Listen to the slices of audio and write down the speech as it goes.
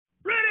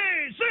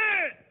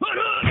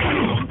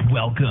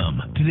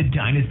Welcome to the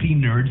Dynasty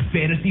Nerds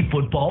Fantasy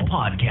Football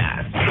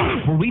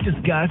Podcast, where we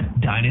discuss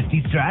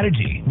Dynasty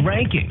strategy,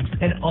 rankings,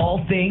 and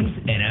all things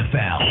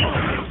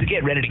NFL. So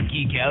get ready to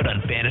geek out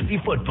on fantasy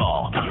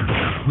football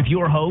with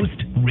your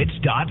host, Rich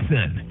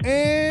Dotson.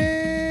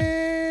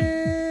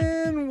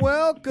 And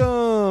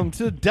welcome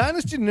to the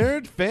Dynasty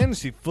Nerds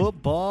Fantasy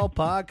Football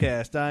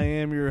Podcast. I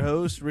am your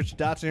host, Rich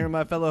Dotson, here with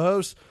my fellow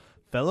host,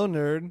 fellow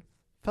nerd,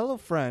 fellow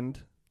friend,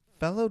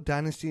 fellow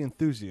Dynasty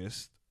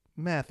enthusiast,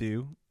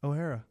 Matthew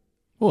O'Hara.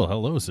 Well,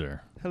 hello,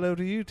 sir. Hello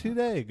to you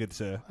today, good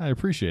sir. I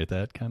appreciate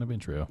that kind of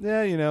intro.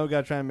 Yeah, you know,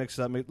 got to try and mix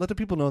it up. Let the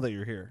people know that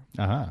you're here.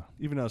 Uh-huh.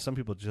 Even though some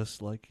people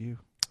just like you.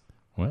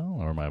 Well,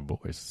 or my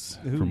voice,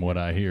 Ooh. from what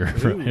I hear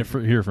from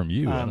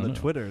you. On the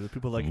Twitter, the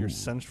people like your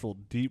central,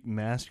 deep,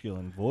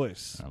 masculine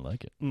voice. I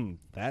like it.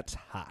 That's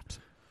hot.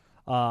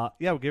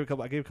 Yeah, I gave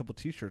a couple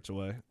T-shirts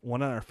away.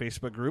 One on our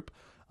Facebook group.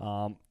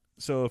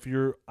 So if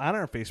you're on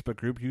our Facebook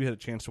group, you had a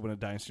chance to win a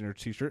Dynasty Nerd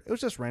T-shirt. It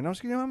was just random. I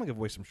was like, I'm going to give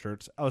away some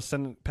shirts. I was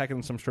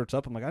packing some shirts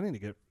up. I'm like, I need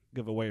to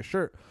give away a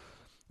shirt.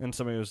 And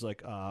somebody was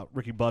like,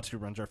 Ricky Butts, who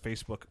runs our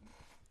Facebook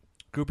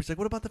group, he's like,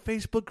 what about the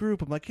Facebook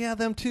group? I'm like, yeah,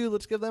 them too.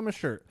 Let's give them a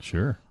shirt.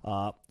 Sure.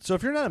 So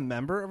if you're not a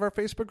member of our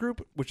Facebook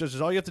group, which is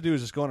all you have to do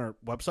is just go on our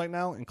website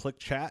now and click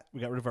chat.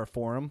 We got rid of our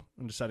forum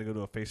and decided to go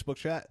to a Facebook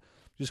chat.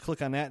 Just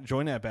click on that,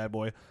 join that bad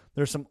boy.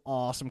 There's some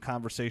awesome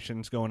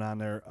conversations going on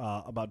there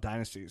about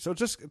Dynasty. So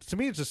to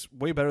me, it's just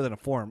way better than a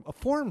forum. A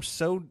forum's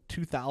so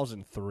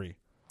 2003.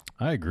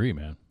 I agree,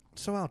 man.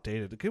 So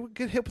outdated.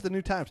 Get hip with the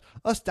new times.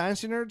 Us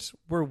Dynasty nerds,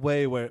 we're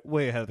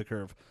way ahead of the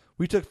curve.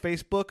 We took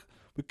Facebook,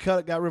 we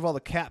got rid of all the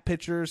cat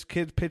pictures,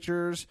 kid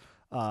pictures,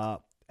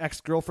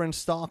 ex-girlfriend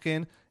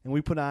stalking, and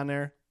we put on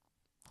there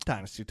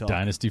Dynasty talk.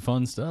 Dynasty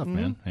fun stuff,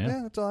 man.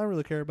 Yeah, that's all I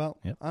really care about,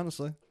 Yep.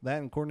 honestly.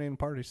 That and coordinating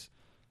parties.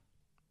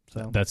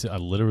 So That's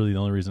literally the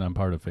only reason I'm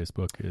part of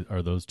Facebook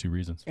are those two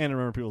reasons. and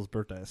remember people's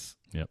birthdays.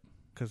 Yep.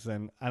 Because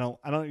then I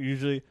don't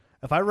usually,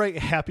 if I write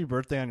happy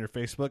birthday on your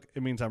Facebook,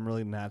 it means I'm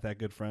really not that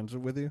good friends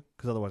with you.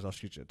 Because otherwise I'll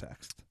shoot you a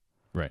text.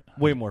 Right.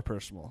 Way more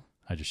personal.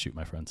 I just shoot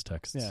my friends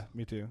texts. Yeah,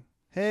 me too.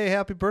 Hey,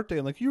 happy birthday!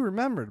 I'm like, you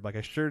remembered? I'm like,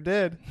 I sure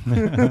did.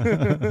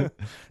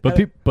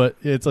 But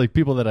it's like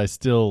people that I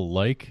still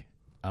like.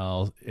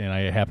 And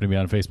I happen to be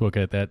on Facebook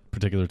at that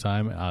particular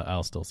time,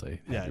 I'll still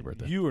say happy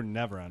birthday. You were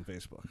never on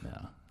Facebook.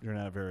 No. You're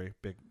not a very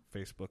big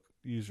Facebook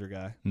user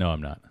guy. No,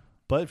 I'm not.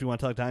 But if you want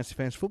to talk Dynasty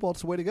Fantasy Football,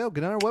 it's the way to go.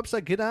 Get on our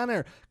website. Get on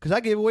there. Because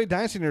I gave away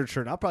Dynasty Nerd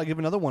shirt. I'll probably give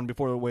another one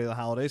before the way of the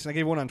holidays. And I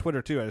gave one on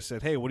Twitter, too. I just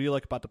said, hey, what do you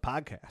like about the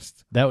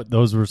podcast?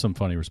 Those were some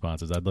funny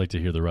responses. I'd like to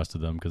hear the rest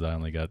of them because I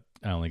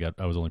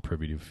was only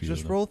privy to a few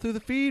Just of them. roll through the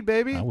feed,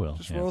 baby. I will.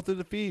 Just roll through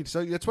the feed.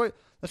 So that's why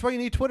you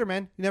need Twitter,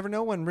 man. You never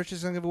know when Rich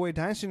is going to give away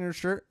Dynasty Nerd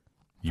shirt.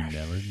 You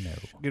never know.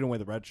 Giving away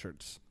the red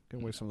shirts.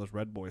 Giving away some of those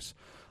red boys.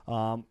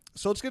 So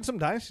let's get some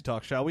Dynasty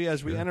talk, shall we?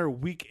 As we enter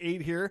Week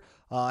 8 here,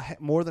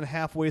 more than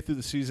halfway through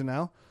the season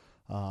now.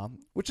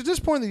 Which at this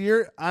point in the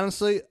year,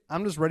 honestly,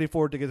 I'm just ready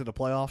for it to get to the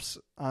playoffs,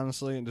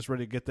 honestly, and just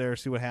ready to get there,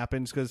 see what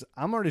happens, because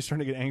I'm already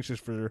starting to get anxious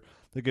to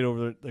get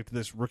over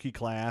this rookie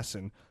class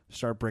and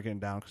start breaking it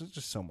down, because it's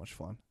just so much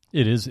fun.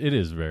 It is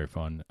very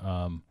fun.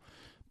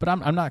 But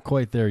I'm not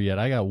quite there yet.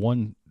 I got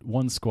one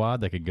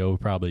squad that could go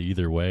probably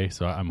either way,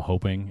 so I'm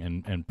hoping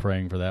and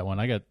praying for that one.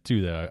 I got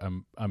two that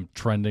I'm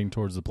trending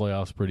towards the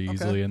playoffs pretty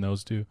easily in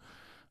those two.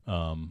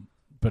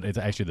 But it's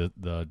actually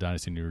the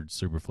Dynasty Nerd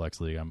Superflex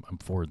League. I'm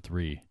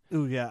 4-3.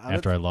 Ooh, yeah.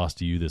 After I lost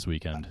to you this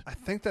weekend. I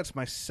think that's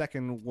my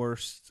second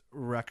worst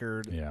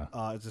record. Yeah.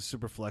 It's a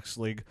Superflex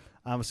League.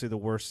 Obviously, the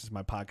worst is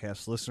my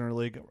podcast listener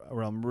league,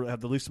 where I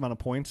have the least amount of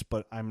points,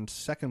 but I'm in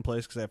second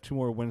place because I have 2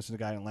 more wins than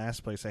the guy in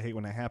last place. I hate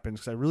when that happens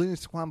because I really need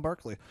Saquon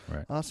Barkley.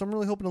 Right. So I'm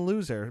really hoping to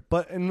lose there.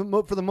 But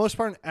for the most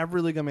part, in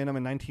every league I'm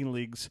in 19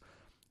 leagues.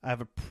 I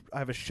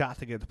have a shot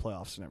to get to the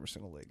playoffs in every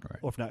single league. Right.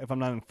 Or if I'm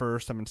not in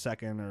first, I'm in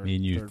second. Or Me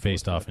and you third,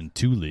 faced fourth, off in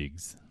 2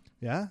 leagues.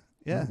 Yeah.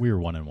 Yeah. We were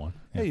 1-1.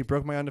 Yeah. Hey, you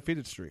broke my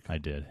undefeated streak. I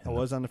did. I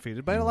was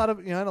undefeated, but I had a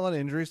lot of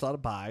injuries, a lot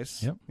of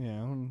buys. Yep.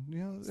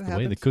 It the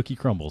way the cookie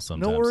crumbles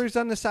sometimes. No worries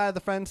on this side of the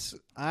fence.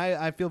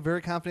 I feel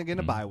very confident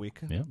getting a bye week.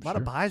 Yep, a lot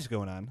of buys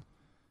going on.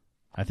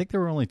 I think there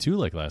were only 2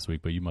 like last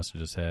week, but you must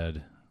have just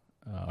had,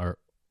 I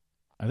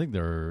think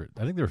there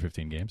were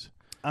 15 games.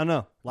 I don't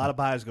know. A lot of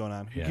buys going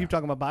on. You Yeah. keep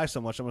talking about buys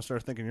so much, I'm gonna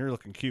start thinking you're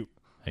looking cute.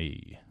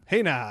 Hey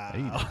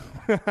now.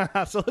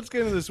 So let's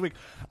get into this week.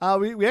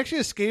 We actually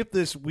escaped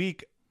this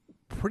week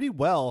pretty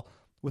well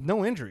with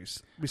no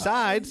injuries.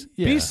 Besides,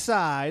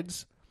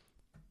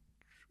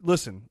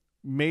 listen,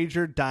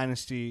 major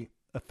Dynasty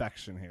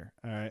affection here.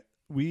 All right,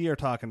 we are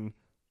talking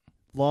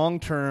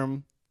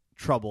long-term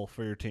trouble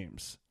for your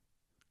teams.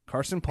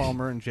 Carson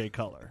Palmer and Jay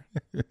Cutler.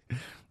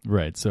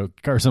 Right. So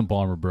Carson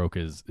Palmer broke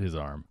his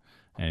arm,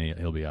 and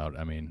he'll be out.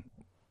 I mean,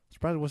 it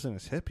probably wasn't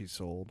his hip he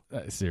sold.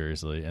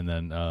 Seriously. And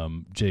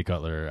then Jay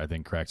Cutler, I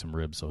think, cracked some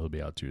ribs, so he'll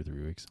be out 2 or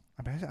 3 weeks.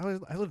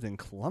 I lived in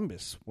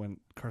Columbus when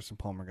Carson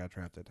Palmer got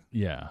drafted.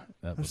 Yeah,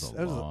 I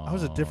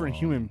was a different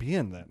human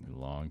being then.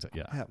 Long time.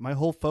 Yeah. My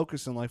whole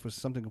focus in life was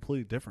something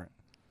completely different.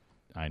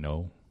 I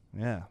know.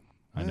 Yeah.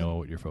 I know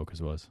what your focus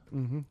was.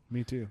 Mm-hmm.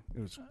 Me too.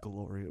 It was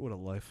glory. What a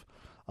life.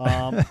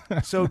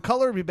 So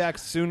Cutler will be back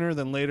sooner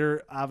than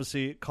later.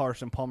 Obviously,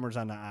 Carson Palmer's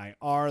on the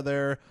IR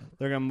there.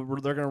 They're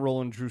gonna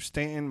roll in Drew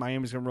Stanton.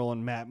 Miami's gonna roll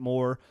in Matt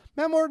Moore.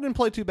 Matt Moore didn't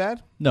play too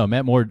bad. No,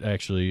 Matt Moore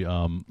actually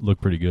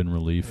looked pretty good in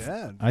relief.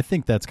 Yeah. I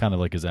think that's kind of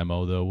like his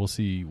MO, though. We'll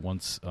see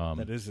once.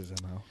 That is his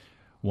MO.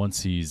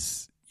 Once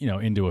he's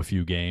into a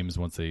few games,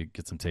 once they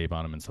get some tape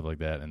on him and stuff like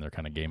that, and they're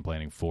kind of game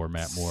planning for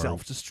Matt Moore.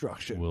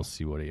 Self-destruction. We'll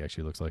see what he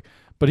actually looks like.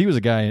 But he was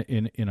a guy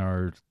in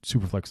our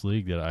Superflex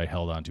league that I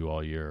held on to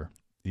all year,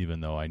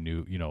 even though I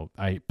knew,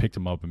 I picked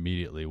him up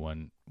immediately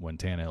when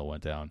Tannehill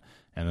went down,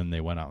 and then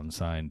they went out and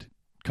signed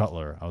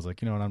Cutler. I was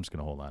like, you know what, I'm just going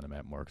to hold on to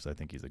Matt Moore because I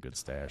think he's a good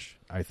stash.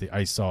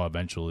 I saw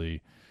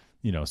eventually,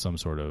 some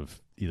sort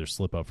of either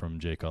slip up from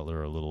Jay Cutler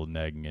or a little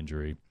nagging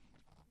injury.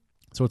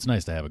 So it's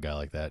nice to have a guy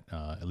like that,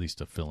 at least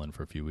to fill in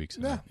for a few weeks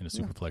in a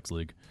Superflex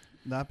league.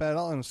 Not bad at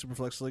all in a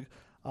Superflex league.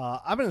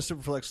 I'm in a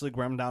Superflex league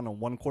where I'm down to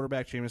one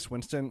quarterback, Jameis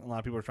Winston. A lot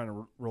of people are trying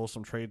to roll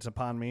some trades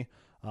upon me.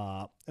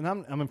 And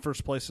I'm in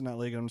first place in that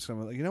league, and I'm just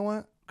going to be like, you know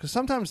what? Because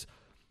I think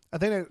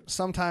that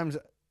sometimes,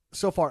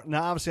 so far,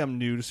 now obviously I'm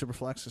new to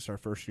Superflex. It's our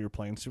first year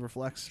playing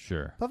Superflex.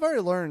 Sure. But I've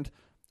already learned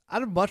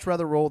I'd much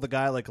rather roll with a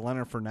guy like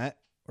Leonard Fournette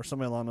or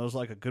somebody along those,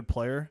 like a good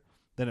player,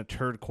 than a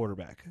turd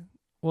quarterback.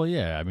 Well,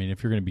 yeah. I mean,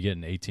 if you're going to be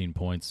getting 18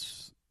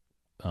 points,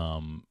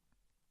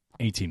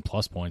 18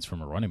 plus points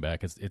from a running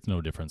back, it's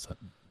no difference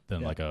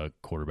than like a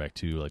quarterback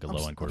two, like a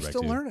low end quarterback. I'm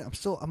still two. learning.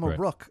 I'm a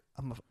rook.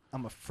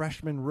 I'm a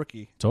freshman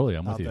rookie. Totally,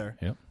 I'm with out you. there.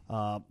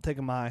 Yep.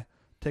 Taking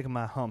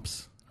my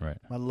humps. Right.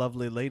 My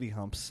lovely lady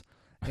humps.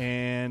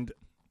 And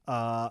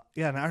and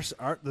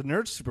the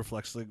Nerds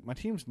Superflex League, my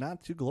team's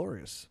not too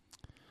glorious.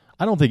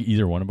 I don't think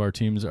either one of our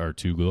teams are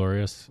too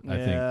glorious. Yeah. I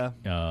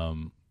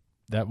think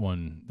that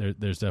one,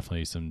 there's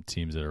definitely some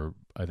teams that are,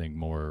 I think,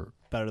 more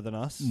better than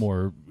us.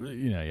 More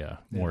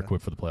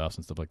equipped for the playoffs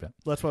and stuff like that.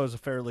 That's why it was a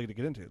fair league to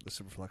get into, the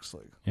Superflex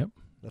League. Yep.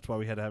 That's why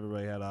we had to have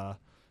everybody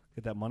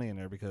get that money in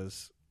there,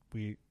 because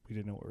we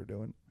didn't know what we were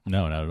doing.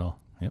 No, not at all.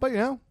 Yep.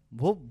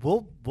 But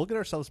we'll get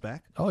ourselves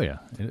back. Oh yeah.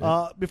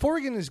 Before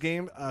we get in this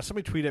game,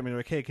 somebody tweeted at me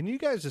like, "Hey, can you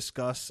guys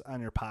discuss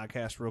on your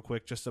podcast real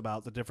quick just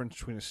about the difference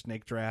between a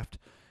snake draft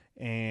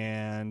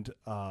and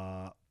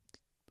a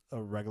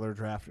regular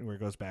draft, where it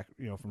goes back,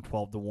 from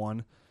 12 to 1?"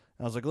 And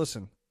I was like,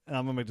 "Listen," and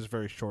I'm gonna make this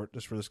very short,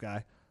 just for this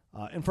guy,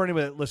 and for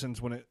anybody that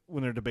listens when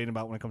they're debating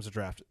about when it comes to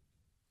draft.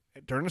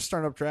 During a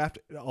startup draft,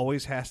 it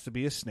always has to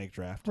be a snake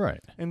draft,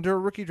 right? And during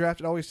a rookie draft,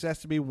 it always has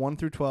to be 1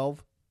 through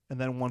 12, and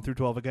then 1 through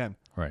 12 again,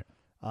 right?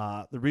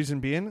 The reason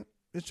being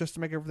is just to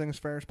make everything as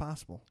fair as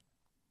possible.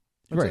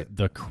 That's right.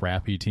 The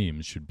crappy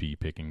teams should be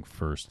picking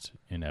first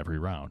in every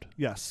round.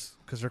 Yes,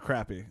 because they're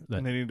crappy,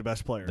 and they need the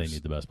best players. They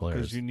need the best players.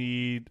 Because you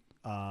need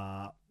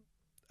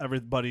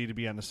everybody to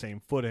be on the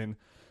same footing.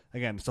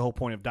 Again, it's the whole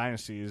point of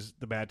Dynasty is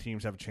the bad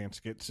teams have a chance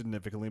to get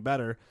significantly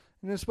better.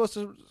 And it's supposed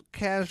to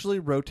casually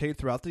rotate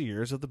throughout the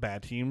years of the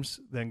bad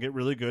teams, then get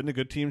really good, and the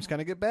good teams kind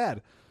of get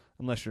bad.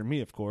 Unless you're me,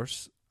 of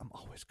course. I'm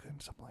always good in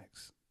some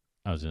leagues.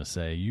 I was going to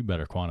say, you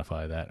better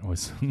quantify that with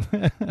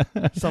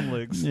some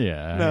leagues.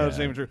 Yeah. No, it's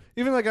not even true.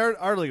 Even like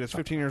our league that's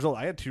 15 years old,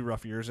 I had 2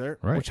 rough years there,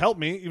 which helped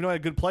me, even though I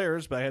had good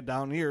players, but I had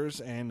down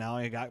years, and now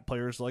I got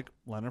players like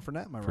Leonard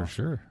Fournette in my roster. For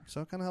sure.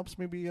 So it kind of helps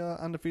me be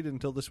undefeated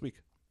until this week.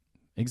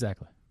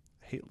 Exactly.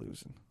 I hate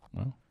losing.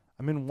 Well,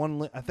 I'm in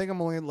one I think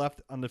I'm only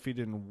left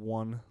undefeated in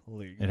one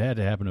league. It had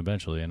to happen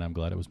eventually, and I'm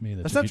glad it was me.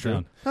 That's not true.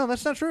 Down. No,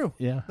 that's not true.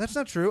 Yeah. That's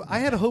not true. I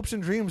had hopes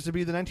and dreams to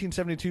be the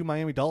 1972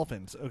 Miami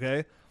Dolphins,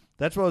 okay?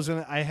 That's what I was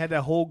in. I had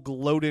that whole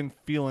gloating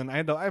feeling. I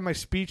had my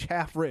speech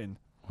half written.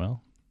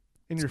 Well,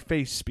 in your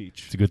face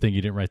speech. It's a good thing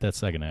you didn't write that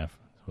second half.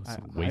 It was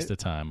a waste of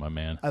time, my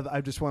man.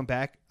 I just went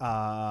back.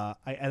 I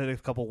edited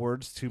a couple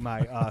words to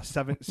my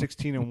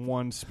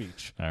 16-1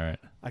 speech. All right.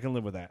 I can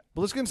live with that.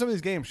 But let's get into some of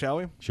these games, shall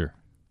we? Sure.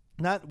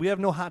 We have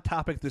no hot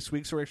topic this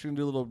week, so we're actually going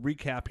to do a little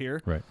recap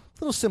here. Right.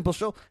 A little simple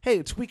show. Hey,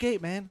 it's week 8,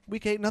 man.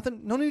 Week 8,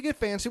 nothing. No need to get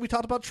fancy. We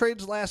talked about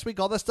trades last week.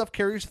 All that stuff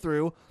carries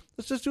through.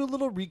 Let's just do a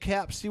little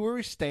recap, see where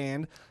we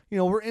stand.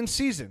 We're in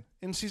season.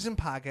 In-season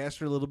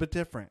podcasts are a little bit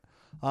different.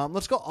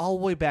 Let's go all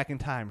the way back in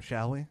time,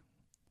 shall we?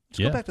 Let's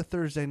go back to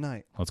Thursday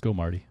night. Let's go,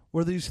 Marty.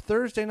 Where these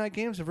Thursday night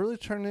games have really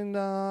turned in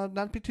not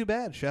to be too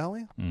bad, shall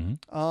we?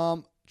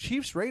 Mm-hmm.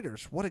 Chiefs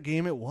Raiders. What a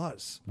game it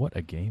was. What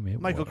a game it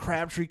was. Michael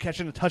Crabtree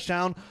catching a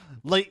touchdown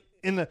late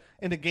in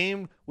the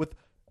game with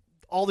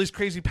all these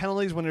crazy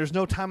penalties when there's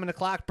no time in the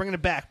clock, bringing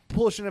it back,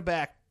 pushing it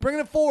back, bringing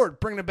it forward,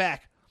 bringing it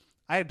back.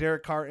 I had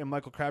Derek Carr and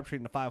Michael Crabtree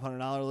in the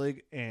 $500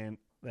 league, and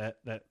that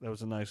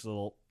was a nice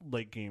little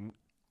late game.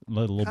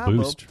 Little combo.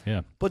 Boost,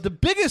 yeah. But the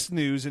biggest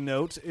news and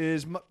notes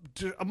is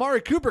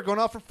Amari Cooper going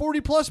off for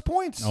 40-plus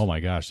points. Oh,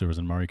 my gosh, there was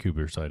an Amari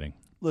Cooper sighting.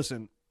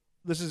 Listen,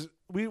 this is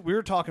we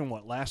were talking,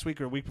 what, last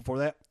week or a week before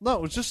that? No,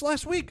 it was just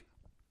last week.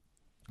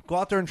 Go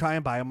out there and try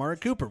and buy Amari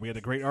Cooper. We had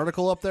a great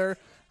article up there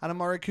on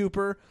Amari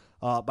Cooper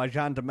by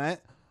John DeMett.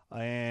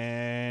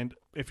 And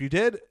if you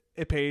did,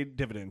 it paid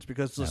dividends.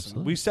 Because, listen,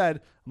 Absolutely. We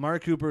said Amari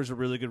Cooper is a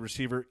really good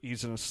receiver.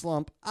 He's in a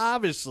slump,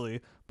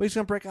 obviously, but he's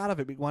going to break out of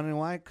it. Want to know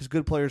why? Because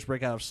good players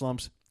break out of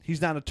slumps.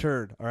 He's not a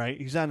turd, all right?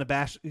 He's not in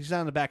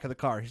the back of the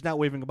car. He's not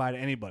waving goodbye to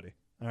anybody,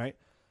 all right?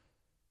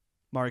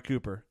 Mari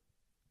Cooper,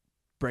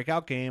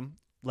 breakout game.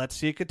 Let's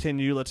see it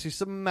continue. Let's see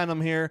some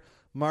momentum here.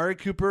 Mari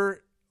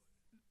Cooper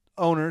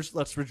owners,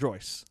 let's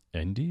rejoice.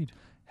 Indeed.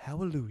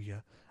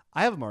 Hallelujah.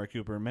 I have Amari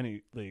Cooper in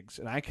many leagues,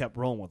 and I kept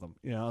rolling with him.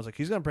 I was like,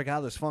 he's going to break out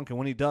of this funk, and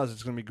when he does,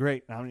 it's going to be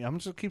great. And I'm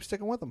just going to keep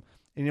sticking with him.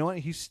 And you know what?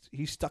 He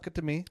stuck it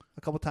to me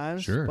a couple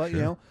times. Sure, but,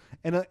 sure.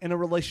 In a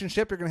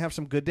relationship, you're going to have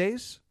some good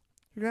days.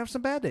 You're going to have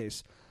some bad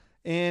days.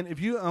 And if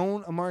you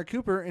own Amari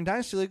Cooper in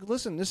Dynasty League,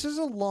 listen, this is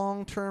a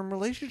long-term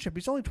relationship.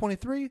 He's only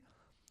 23.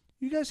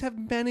 You guys have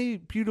many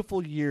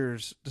beautiful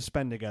years to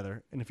spend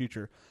together in the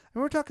future.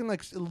 And we're talking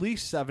like at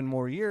least 7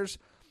 more years.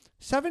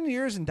 7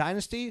 years in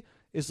Dynasty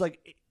is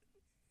like...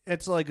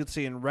 It's like, let's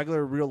see, in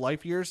regular real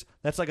life years,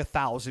 that's like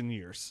 1,000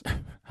 years.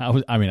 I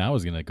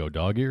was going to go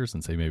dog years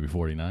and say maybe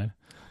 49.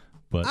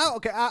 But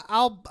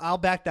I'll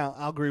back down.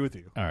 I'll agree with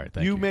you. All right,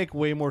 thank you. You make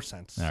way more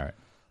sense. All right.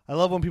 I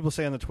love when people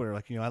say on the Twitter,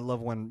 like, I love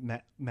when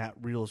Matt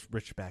reels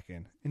Rich back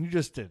in, and you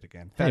just did it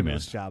again.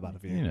 Fabulous job out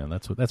of you.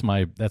 That's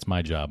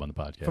my job on the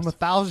podcast. From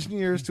 1,000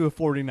 years to a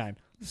 49,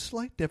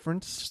 slight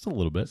difference. Just a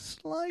little bit.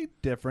 Slight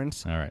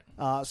difference. All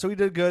right. So he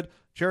did good.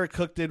 Jared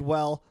Cook did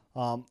well.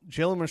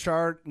 Jalen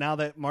Richard, now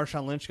that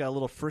Marshawn Lynch got a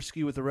little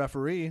frisky with the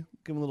referee,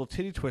 give him a little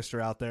titty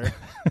twister out there.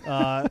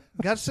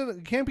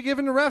 Can't be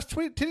giving the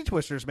refs titty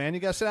twisters, man.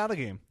 You got to sit out a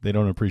game. They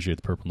don't appreciate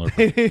the purple and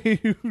purple.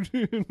 You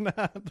do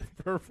not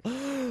the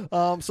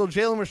purple. So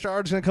Jalen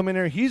Richard's going to come in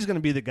there. He's going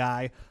to be the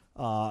guy.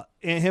 And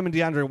him and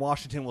DeAndre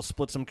Washington will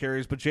split some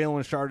carries, but Jalen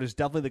Richard is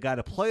definitely the guy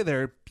to play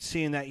there,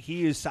 seeing that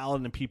he is solid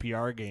in the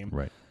PPR game.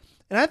 Right.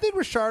 And I think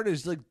Richard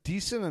is like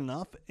decent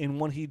enough in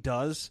what he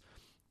does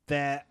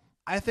that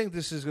I think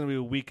this is going to be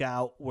a week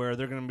out where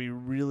they're going to be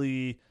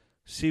really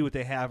see what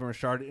they have in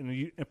Richard and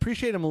you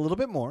appreciate him a little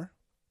bit more.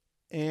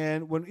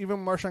 And when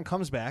even Marshawn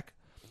comes back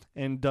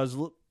and does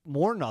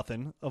more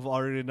nothing of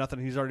already nothing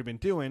he's already been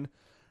doing,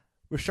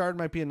 Richard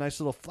might be a nice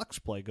little flex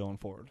play going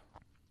forward.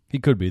 He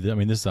could be. I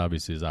mean, this is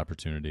obviously his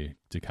opportunity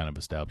to kind of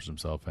establish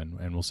himself,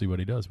 and we'll see what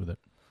he does with it.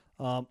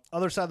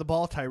 Other side of the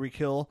ball, Tyreek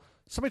Hill.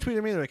 Somebody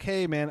tweeted me, they're like,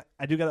 hey, man,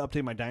 I do got to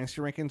update my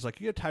Dynasty rankings. Like,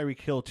 you got Tyreek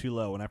Hill too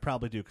low, and I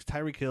probably do because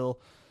Tyreek Hill,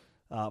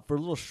 for a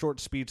little short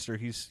speedster,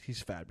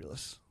 he's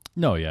fabulous.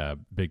 No, yeah,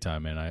 big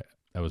time, man.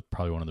 That was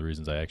probably one of the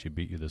reasons I actually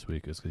beat you this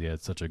week is because he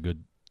had such a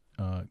good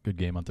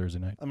game on Thursday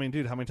night. I mean,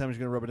 dude, how many times are you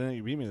going to rub it in that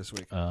you beat me this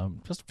week?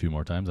 Just a few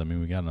more times. I mean,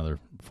 we got another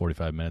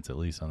 45 minutes at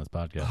least on this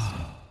podcast.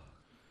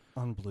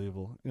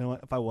 Unbelievable. You know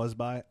what? If I was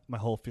by, my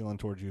whole feeling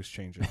towards you is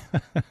changing.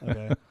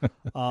 Okay.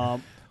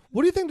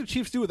 What do you think the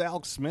Chiefs do with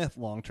Alex Smith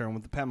long term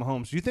with the Pat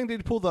Mahomes? Do you think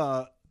they'd pull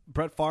the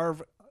Brett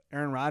Favre,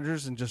 Aaron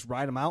Rodgers, and just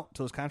ride him out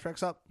until his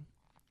contract's up?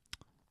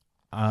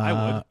 I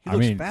would.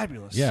 He looks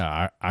fabulous.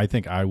 Yeah, I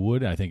think I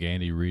would. I think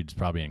Andy Reid's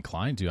probably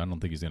inclined to. I don't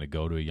think he's going to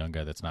go to a young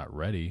guy that's not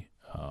ready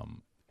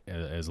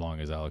as long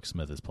as Alex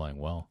Smith is playing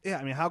well. Yeah,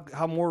 I mean,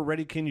 how more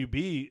ready can you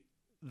be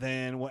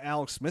than what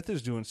Alex Smith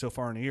is doing so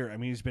far in the year? I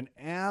mean, he's been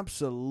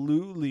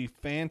absolutely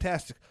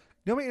fantastic.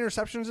 You know how many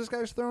interceptions this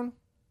guy's thrown?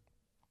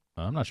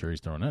 I'm not sure he's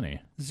thrown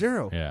any.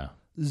 0. Yeah.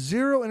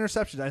 0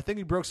 interceptions. I think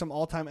he broke some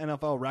all-time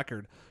NFL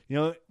record. You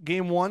know,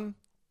 game 1,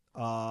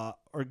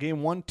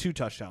 2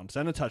 touchdowns,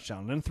 then a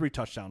touchdown, then 3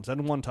 touchdowns,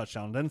 then 1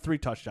 touchdown, then 3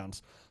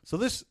 touchdowns. So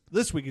this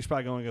week he's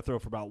probably going to throw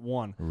for about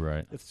 1.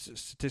 Right. It's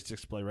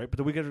statistics play, right? But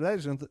the week after that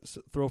he's going to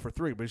throw for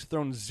 3. But he's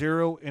thrown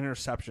 0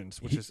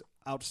 interceptions, which is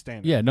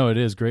outstanding. Yeah, no, it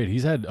is great.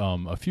 He's had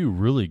a few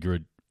really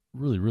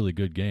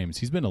good games.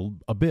 He's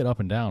been a bit up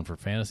and down for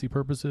fantasy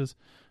purposes,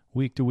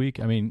 week to week.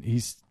 I mean,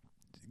 he's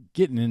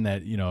getting in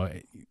that,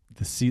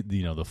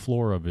 the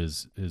floor of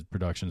his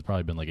production has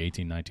probably been like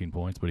 18, 19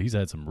 points, but he's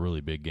had some really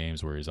big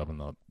games where he's up in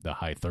the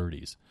high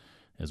 30s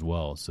as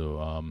well.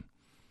 So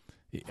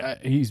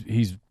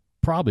he's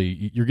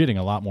probably, you're getting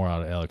a lot more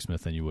out of Alex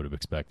Smith than you would have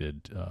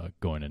expected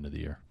going into the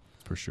year,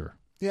 for sure.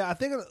 Yeah, I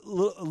think a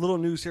little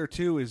news here,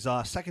 too, is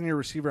second-year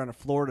receiver out of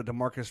Florida,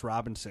 Demarcus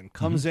Robinson.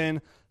 Comes in,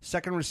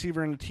 second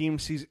receiver in the team,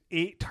 sees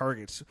 8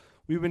 targets.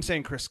 We've been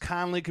saying Chris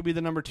Conley could be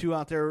the number 2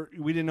 out there.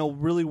 We didn't know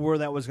really where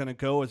that was going to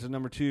go as the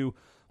number 2.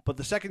 But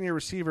the second-year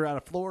receiver out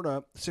of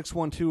Florida,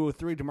 6'1",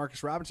 203,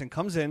 Demarcus Robinson,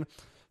 comes in,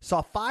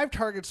 saw 5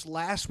 targets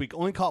last week,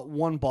 only caught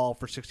 1 ball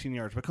for 16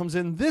 yards, but comes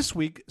in this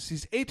week,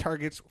 sees 8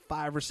 targets,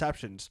 5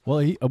 receptions.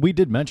 Well, we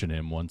did mention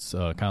him once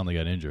Conley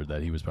got injured,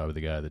 that he was probably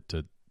the guy that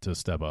to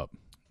step up.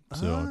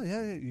 So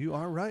yeah, you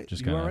are right.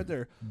 Just you are right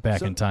there.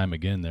 Back in time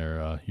again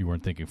there, you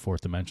weren't thinking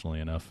fourth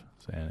dimensionally enough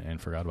and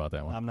forgot about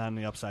that one. I'm not in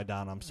the upside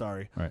down. I'm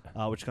sorry. Right.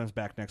 Which comes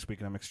back next week,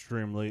 and I'm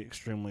extremely,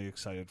 extremely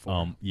excited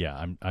for.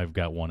 Yeah, I've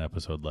got 1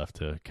 episode left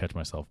to catch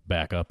myself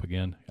back up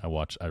again. I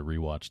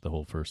rewatched the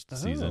whole first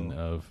season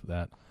of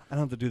that. I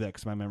don't have to do that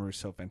because my memory is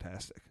so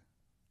fantastic.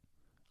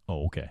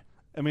 Oh, okay.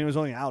 I mean, it was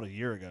only out a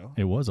year ago.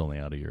 It was only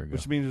out a year ago.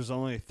 Which means it was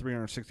only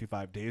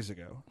 365 days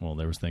ago. Well,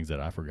 there was things that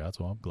I forgot,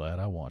 so I'm glad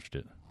I watched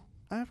it.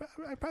 I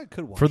probably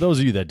could watch. For those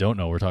of you that don't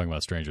know, we're talking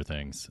about Stranger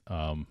Things.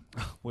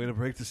 Way to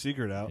break the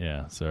secret out.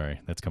 Yeah,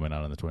 sorry. That's coming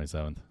out on the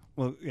 27th.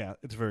 Well, yeah,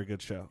 it's a very good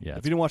show. Yeah, if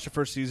you didn't watch the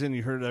first season,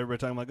 you heard everybody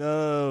talking like,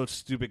 "Oh,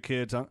 stupid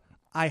kids."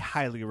 I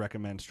highly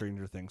recommend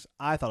Stranger Things.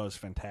 I thought it was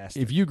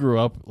fantastic. If you grew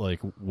up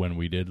like when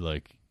we did,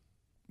 like,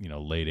 you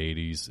know, late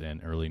 80s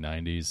and early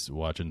 90s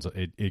watching,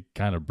 it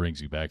kind of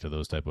brings you back to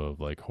those type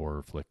of like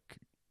horror flick.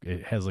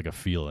 It has like a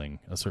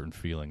certain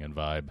feeling and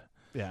vibe.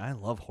 Yeah, I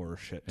love horror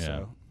shit. Yeah.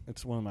 So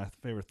it's one of my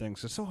favorite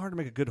things. It's so hard to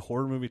make a good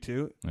horror movie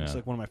too. Yeah. It's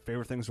like one of my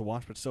favorite things to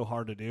watch, but it's so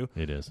hard to do.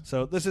 It is.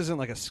 So this isn't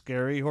like a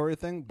scary horror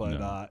thing, but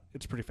No.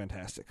 it's pretty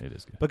fantastic. It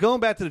is good. But going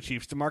back to the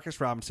Chiefs, DeMarcus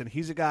Robinson,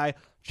 he's a guy.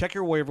 Check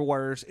your waiver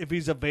wires. If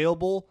he's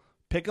available,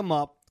 pick him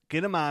up,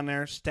 get him on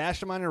there,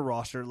 stash him on your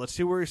roster. Let's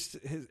see where he's a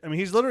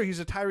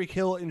Tyreek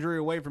Hill injury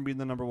away from being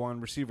the number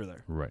one receiver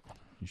there. Right.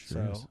 He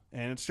sure is.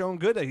 And it's showing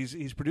good that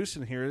he's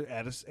producing here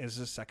as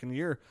his second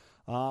year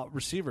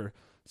receiver.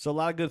 So a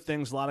lot of good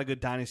things, a lot of good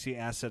dynasty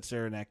assets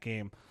there in that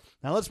game.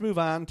 Now let's move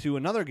on to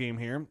another game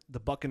here, the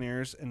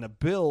Buccaneers and the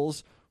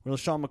Bills, where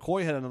LaShawn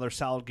McCoy had another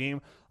solid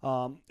game.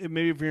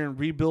 Maybe if you're in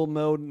rebuild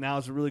mode, now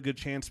is a really good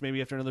chance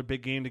maybe after another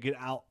big game to get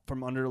out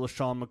from under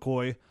LaShawn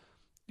McCoy.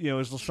 You know,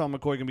 is LaShawn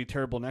McCoy going to be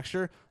terrible next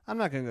year? I'm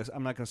not going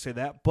to say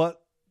that,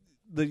 but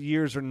the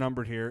years are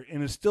numbered here, and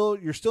you're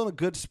still in a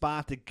good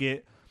spot to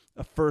get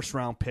a first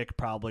round pick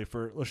probably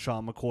for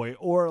LaShawn McCoy,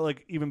 or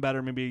like even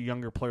better, maybe a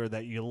younger player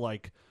that you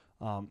like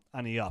on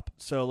the up.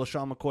 So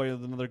LaShawn McCoy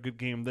with another good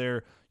game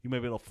there. You may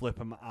be able to flip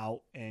him out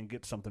and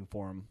get something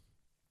for him.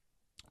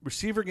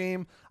 Receiver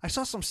game, I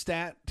saw some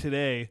stat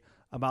today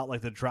about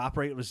like the drop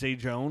rate of Zay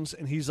Jones,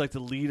 and he's like the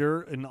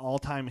leader in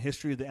all-time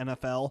history of the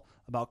NFL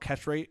about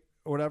catch rate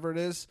or whatever it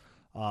is.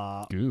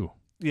 Goo.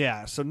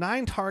 Yeah, so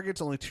 9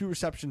 targets, only 2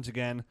 receptions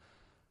again.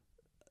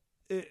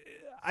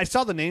 I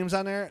saw the names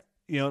on there.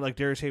 You know, like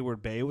Darius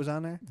Hayward-Bay was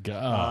on there.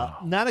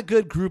 Not a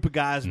good group of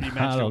guys to be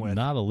mentioned with.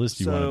 Not a list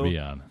you want to be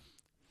on.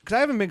 Because I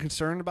haven't been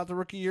concerned about the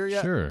rookie year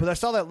yet. Sure. But I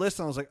saw that list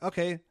and I was like,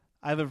 okay,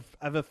 I've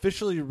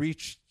officially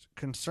reached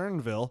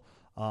Concernville.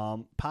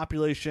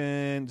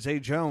 Population, Zay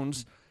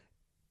Jones.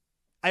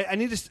 I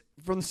need to,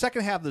 from the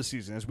second half of the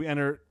season, as we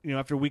enter, you know,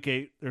 after week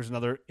 8, there's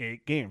another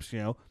 8 games. You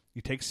know,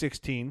 you take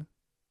 16,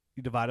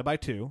 you divide it by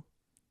 2.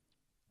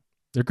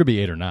 There could be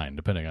 8 or 9,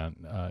 depending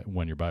on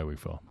when your bye week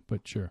fell.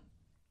 But sure.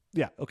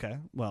 Yeah, okay.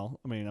 Well,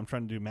 I mean, I'm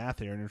trying to do math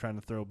here, and you're trying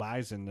to throw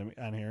buys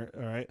on here.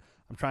 All right,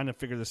 I'm trying to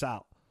figure this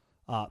out.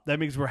 That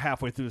means we're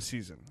halfway through the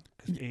season.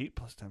 8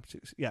 plus times 2.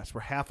 Yes,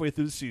 we're halfway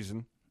through the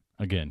season.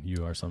 Again,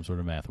 you are some sort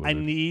of math wizard. I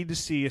need to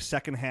see a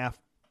second half.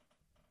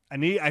 I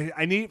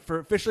need for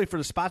officially for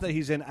the spot that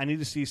he's in. I need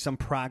to see some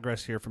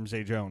progress here from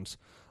Zay Jones,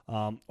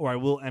 or I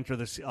will enter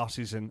this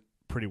offseason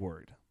pretty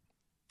worried.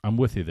 I'm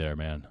with you there,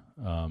 man.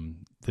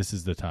 This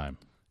is the time.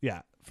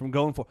 Yeah, from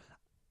going for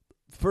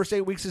first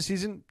 8 weeks of the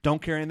season, don't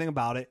care anything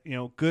about it. You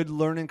know, good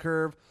learning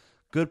curve,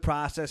 good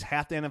process,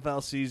 half the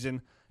NFL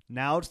season.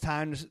 Now it's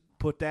time to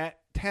put that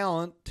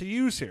talent to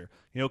use here.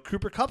 You know,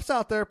 Cooper Kupp's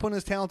out there putting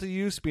his talent to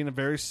use, being a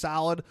very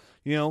solid,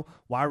 you know,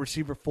 wide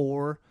receiver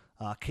 4,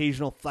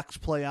 occasional flex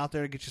play out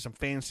there to get you some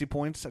fantasy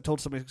points. I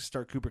told somebody to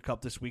start Cooper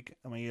Kupp this week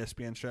on my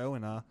ESPN show,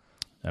 and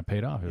that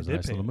paid off. It was a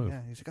nice little move.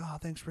 Yeah, he's like, oh,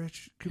 thanks,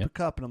 Rich. Cooper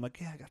Kupp. And I'm like,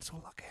 yeah, I got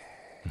so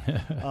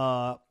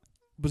lucky.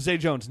 But Zay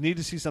Jones, need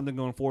to see something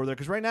going forward there,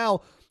 because right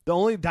now the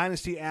only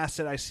dynasty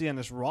asset I see on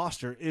this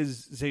roster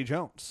is Zay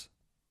Jones.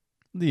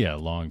 Yeah,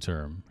 long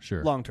term,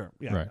 sure. Long term,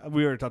 yeah. Right.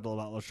 We already talked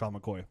about LaShawn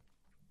McCoy.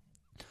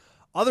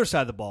 Other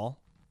side of the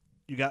ball,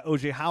 you got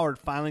O.J. Howard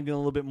finally getting a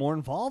little bit more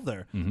involved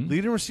there. Mm-hmm.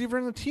 Leading receiver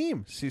in the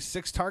team. Sees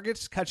 6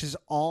 targets, catches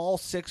all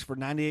 6 for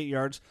 98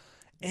 yards,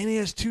 and he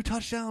has 2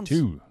 touchdowns.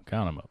 2,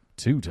 count them up.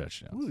 2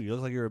 touchdowns. Ooh, you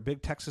look like you're a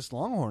big Texas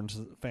Longhorns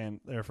fan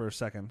there for a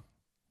second.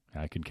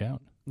 I can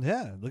count.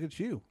 Yeah, look at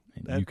you.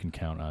 And you can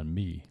count on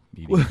me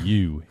meeting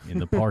you in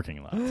the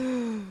parking lot.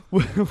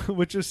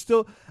 Which is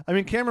still, I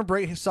mean, Cameron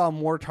Brate saw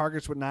more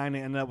targets with 9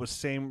 and ended up with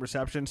same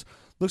receptions.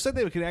 Looks like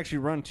they could actually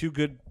run 2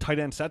 good tight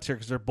end sets here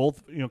because they're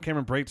both, you know,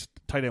 Cameron Brate's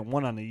tight end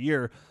 1 on the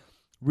year.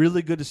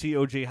 Really good to see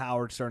O.J.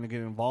 Howard starting to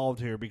get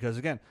involved here because,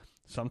 again,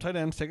 some tight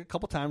ends take a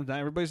couple times. Not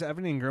everybody's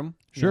Evan Ingram.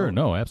 Sure,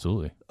 no,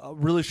 absolutely.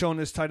 Really showing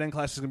this tight end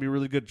class is going to be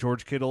really good.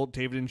 George Kittle,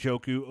 David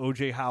Njoku,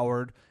 O.J.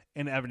 Howard,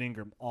 and Evan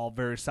Ingram, all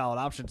very solid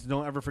options.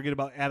 Don't ever forget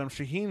about Adam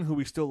Shaheen, who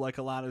we still like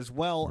a lot as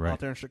well out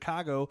there in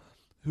Chicago,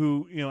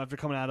 who, you know, after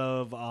coming out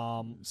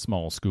of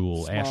small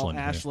school,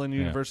 Ashland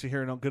University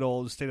here in good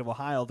old state of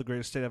Ohio, the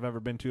greatest state I've ever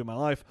been to in my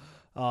life,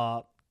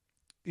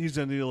 he's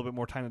going to need a little bit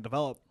more time to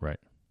develop. Right.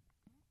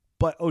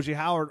 But O.J.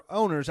 Howard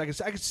owners, I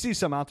could see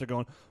some out there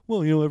going,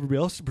 well, you know, everybody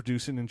else is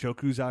producing, and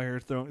Njoku's out here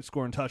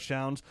scoring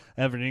touchdowns.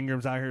 Evan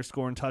Ingram's out here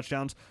scoring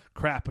touchdowns.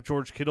 Crap, but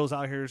George Kittle's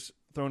out here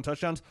throwing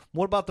touchdowns.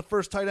 What about the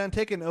first tight end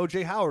taken,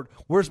 O.J. Howard?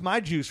 Where's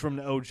my juice from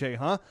the O.J.,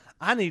 huh?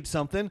 I need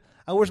something.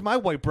 Where's my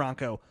white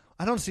Bronco?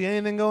 I don't see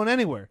anything going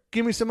anywhere.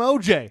 Give me some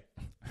O.J.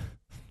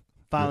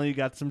 Finally, you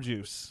got some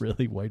juice.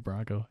 Really? White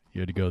Bronco?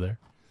 You had to go there?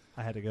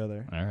 I had to go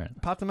there. All right.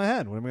 It popped in my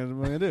head. What am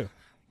I going to do?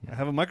 I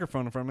have a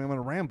microphone in front of me. I'm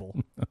going to ramble.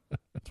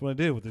 That's what I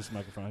do with this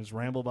microphone. I just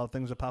ramble about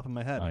things that pop in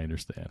my head. I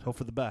understand. Hope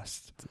for the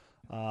best.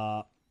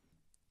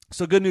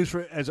 So good news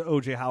as an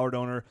O.J. Howard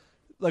owner.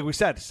 like we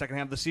said, second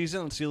half of the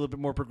season, let's see a little bit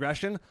more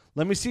progression.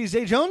 Let me see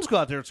Zay Jones go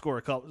out there and score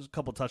a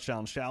couple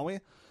touchdowns, shall we?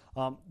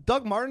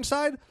 Doug Martin's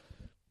side,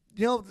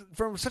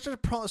 from such a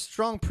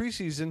strong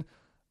preseason,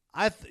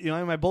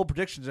 in my bold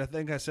predictions, I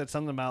think I said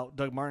something about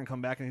Doug Martin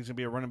coming back and he's going to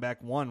be a running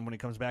back 1 when he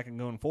comes back and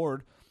going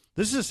forward.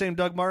 This is the same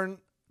Doug Martin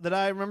that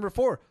I remember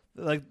before.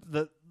 Like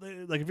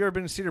if you've ever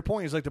been to Cedar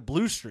Point, he's like the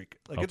blue streak.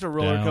 Like it's a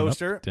roller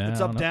coaster. It's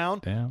up,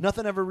 down.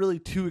 Nothing ever really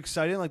too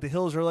exciting. Like the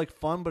hills are like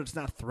fun, but it's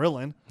not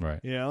thrilling.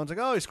 Right. It's like,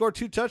 oh, he scored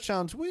 2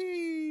 touchdowns.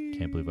 Whee!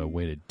 Can't believe I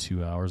waited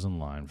 2 hours in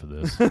line for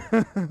this.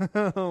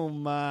 Oh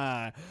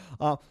my.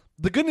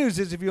 The good news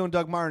is if you own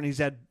Doug Martin, he's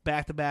had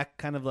back-to-back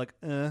kind of like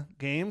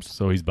games.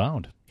 So he's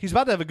bound. He's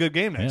about to have a good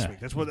game next week.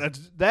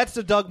 That's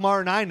the Doug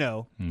Martin I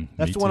know.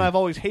 That's the one I've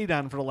always hated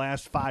on for the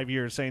last 5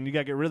 years, saying you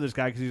got to get rid of this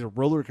guy because he's a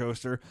roller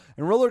coaster.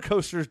 And roller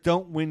coasters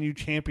don't win you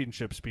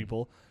championships,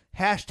 people.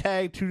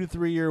 Hashtag 2 to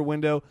 3 year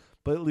window,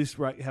 but at least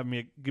give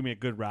me a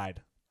good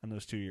ride on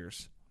those 2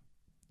 years.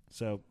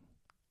 So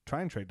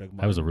try and trade Doug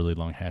Martin. That was a really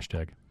long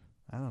hashtag.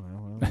 I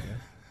don't know.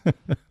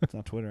 It's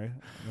not Twitter,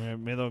 right?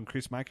 Maybe they'll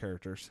increase my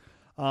characters.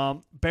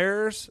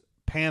 Bears,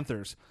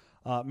 Panthers.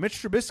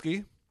 Mitch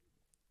Trubisky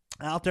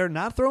out there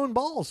not throwing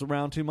balls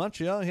around too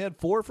much. Yeah, he had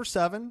 4 for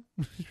 7.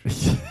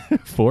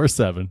 4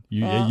 7.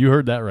 You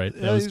heard that right.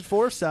 That he's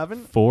 4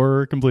 7.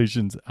 4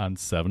 completions on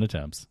 7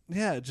 attempts.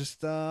 Yeah,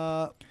 just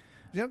working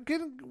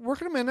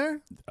him in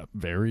there.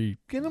 Getting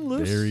him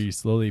loose. Very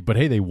slowly. But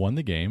hey, they won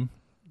the game.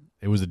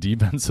 It was a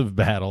defensive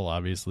battle,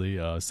 obviously,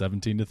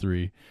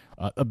 17-3.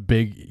 A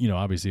big,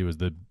 obviously it was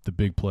the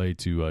big play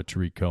to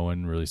Tariq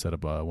Cohen, really set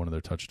up one of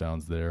their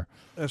touchdowns there.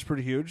 That's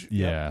pretty huge.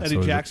 Yeah. Yep.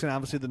 Eddie Jackson,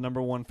 obviously the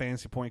number 1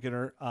 fantasy point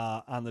getter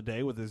on the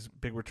day with his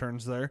big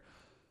returns there.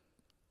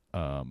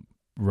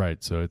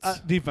 Right, so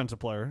it's defensive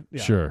player.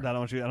 Yeah, sure. I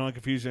don't want to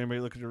confuse anybody.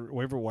 Look at your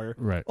waiver wire.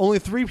 Right. Only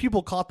 3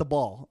 people caught the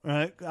ball.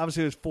 Right.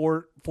 Obviously, there's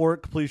four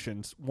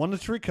completions. 1 to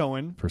Tariq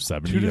Cohen for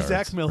 70 2 yards. to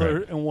Zach Miller,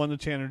 right. And 1 to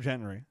Tanner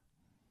Gentry.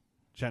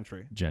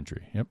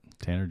 Yep.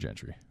 Tanner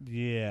Gentry.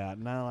 Yeah,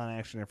 not a lot of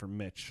action there for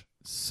Mitch.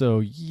 So,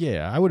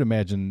 yeah, I would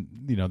imagine,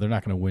 they're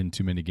not going to win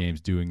too many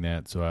games doing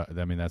that. So,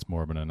 that's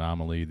more of an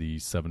anomaly, the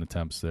 7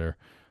 attempts there.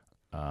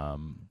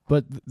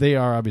 But they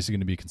are obviously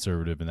going to be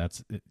conservative, and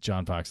that's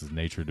John Fox's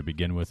nature to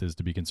begin with, is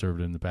to be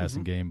conservative in the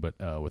passing game. But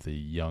with a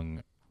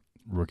young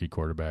rookie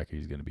quarterback,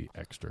 he's going to be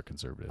extra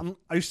conservative.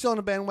 Are you still on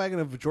the bandwagon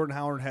of Jordan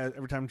Howard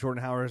every time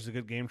Jordan Howard has a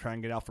good game, try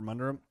and get out from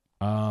under him?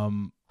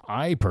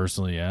 I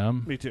personally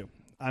am. Me too.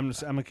 I'm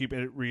gonna keep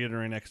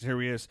reiterating that because here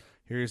he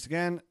is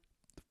again,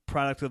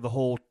 product of the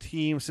whole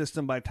team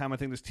system. By the time I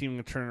think this team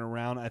can turn it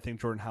around, I think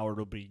Jordan Howard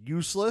will be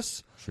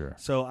useless. Sure.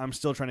 So I'm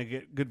still trying to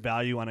get good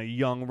value on a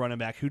young running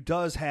back who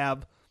does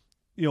have,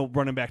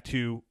 running back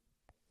 2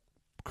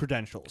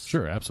 credentials.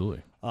 Sure,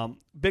 absolutely.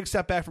 Big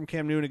step back from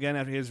Cam Newton again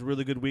after he has a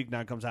really good week.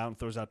 Now comes out and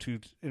throws out 2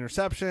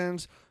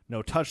 interceptions,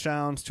 no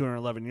touchdowns,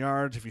 211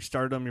 yards. If you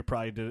started him, you're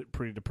probably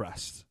pretty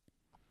depressed.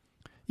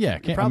 Yeah,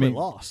 you're probably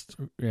lost.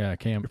 Yeah,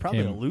 Cam. You're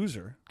probably a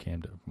loser.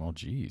 Well,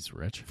 geez,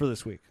 Rich. For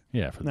this week.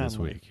 Yeah, for this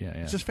week. Yeah.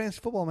 It's just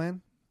fantasy football,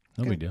 man.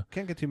 No big deal.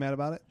 Can't get too mad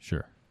about it.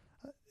 Sure.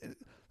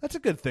 That's a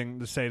good thing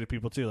to say to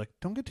people too. Like,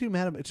 don't get too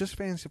mad about it. It's just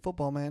fantasy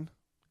football, man.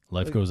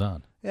 Life goes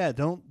on. Yeah,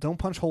 don't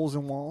punch holes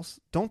in walls.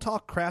 Don't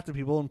talk crap to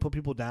people and put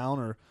people down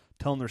or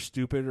tell them they're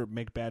stupid or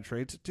make bad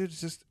trades. Dude, it's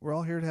just we're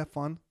all here to have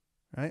fun,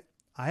 right?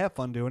 I have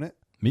fun doing it.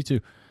 Me too.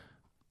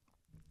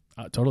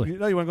 Totally. You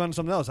want to go on to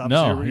something else?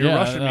 Obviously, you're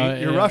rushing me.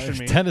 You're rushing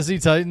me. Tennessee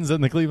Titans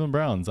and the Cleveland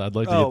Browns. I'd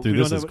like to get through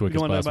this as quick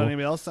as possible. You want to know about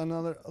anybody else on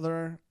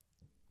the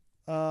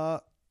other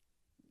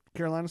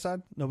Carolina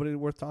side? Nobody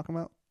worth talking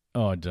about?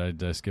 Oh,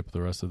 did I skip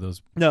the rest of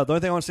those? No, the only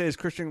thing I want to say is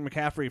Christian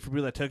McCaffrey, for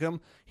people that took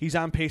him, he's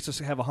on pace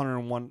to have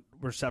 101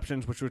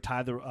 receptions, which would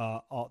tie the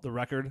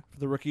record for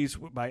the rookies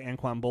by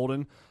Anquan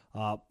Bolden,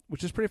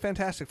 which is pretty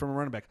fantastic from a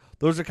running back.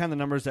 Those are kind of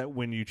the numbers that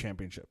win you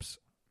championships.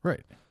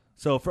 Right.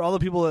 So for all the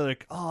people that are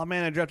like, oh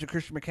man, I drafted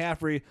Christian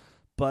McCaffrey,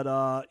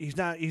 but he's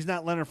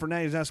not Leonard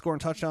Fournette, he's not scoring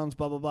touchdowns,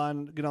 blah blah blah,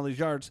 and getting all these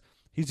yards.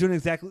 He's doing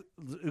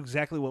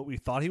exactly what we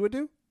thought he would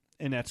do,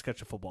 and that's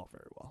catch a football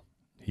very well.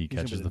 He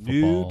catches the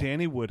New football.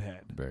 Danny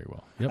Woodhead. Very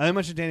well. Yep. I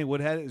mentioned Danny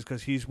Woodhead is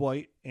because he's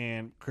white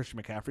and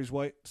Christian McCaffrey's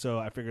white, so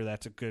I figure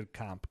that's a good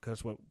comp because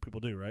that's what people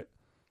do, right?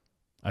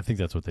 I think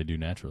that's what they do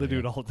naturally. They do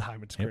it all the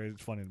time. It's crazy.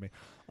 It's funny to me.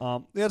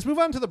 Let's move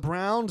on to the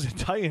Browns and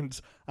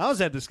Titans. I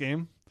was at this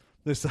game.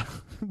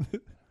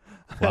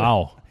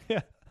 Wow.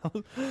 Yeah.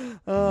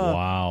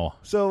 Wow.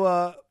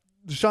 So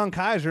Deshaun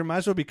Kaiser might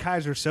as well be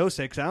Kaiser Sose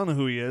because I don't know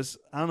who he is.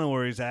 I don't know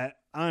where he's at.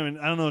 I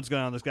don't know what's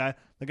going on with this guy.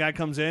 The guy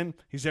comes in.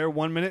 He's there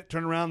 1 minute.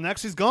 Turn around.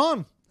 Next, he's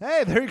gone.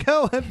 Hey, there you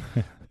go.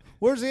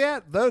 Where's he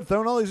at? They're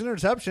throwing all these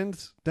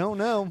interceptions. Don't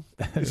know.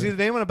 You see the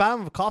name on the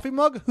bottom of a coffee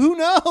mug? Who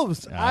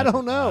knows? I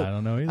don't know. I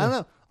don't know either. I don't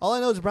know. All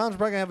I know is the Browns are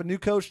probably going to have a new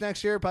coach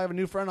next year, probably have a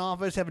new front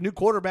office, have a new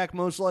quarterback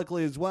most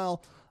likely as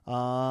well.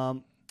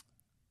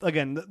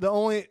 Again, the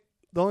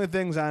only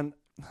things on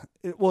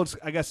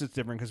I guess it's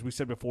different because we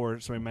said before,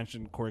 somebody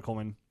mentioned Corey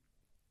Coleman.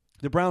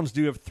 The Browns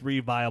do have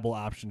 3 viable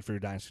options for your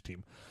dynasty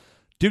team.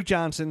 Duke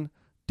Johnson,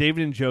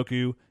 David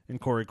Njoku,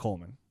 and Corey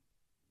Coleman.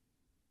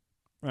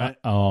 right?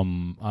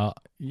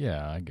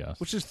 Yeah, I guess.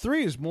 Which is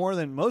 3 is more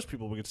than most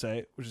people would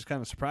say, which is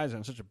kind of surprising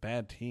on such a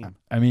bad team.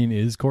 I mean,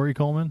 is Corey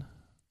Coleman?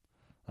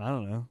 I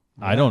don't know.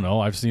 I don't know.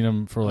 I've seen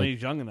him for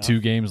He's young enough. 2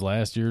 games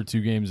last year,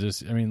 2 games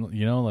this. I mean,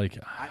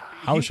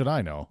 how should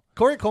I know?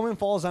 Corey Coleman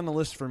falls on the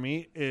list for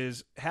me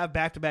is have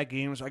back-to-back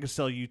games. I can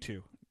sell you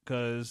 2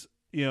 because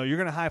you're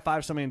going to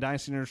high-five somebody in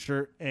Dynasty Nerd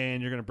shirt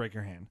and you're going to break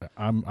your hand.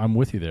 I'm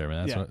with you there,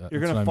 man.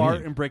 You're going to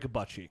fart and break a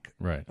butt cheek.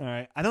 Right. All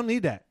right. I don't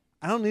need that.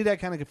 I don't need that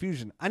kind of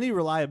confusion. I need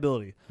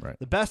reliability. Right.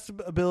 The best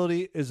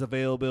ability is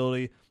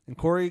availability, and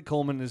Corey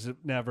Coleman is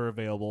never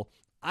available.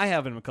 I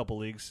have him in a couple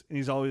leagues, and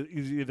he's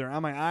either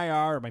on my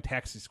IR or my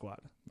taxi squad.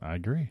 I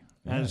agree.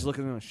 And I just look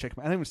at him and shake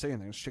I don't even say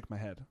anything. I just shake my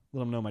head.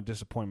 Let him know my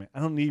disappointment.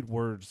 I don't need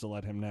words to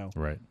let him know.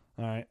 Right.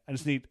 All right. I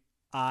just need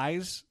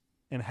eyes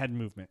and head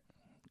movement.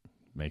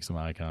 Make some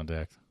eye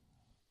contact.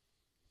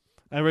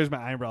 I raise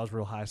my eyebrows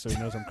real high so he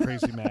knows I'm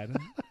crazy mad.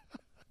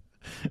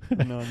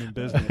 I know I'm in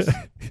business.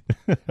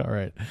 All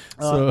right.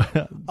 So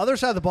other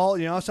side of the ball,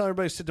 I was telling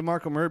everybody to sit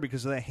DeMarco Murray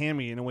because of that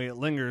hammy and the way it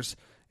lingers,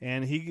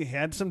 and he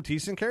had some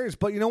decent carries.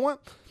 But you know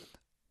what?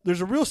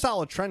 There's a real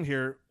solid trend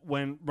here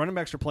when running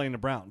backs are playing the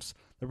Browns.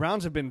 The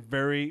Browns have been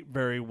very,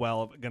 very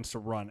well against the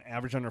run,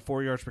 average under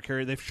 4 yards per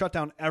carry. They've shut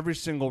down every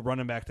single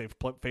running back they've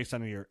faced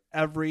on the year,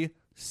 every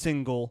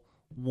single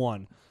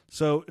one.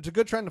 So it's a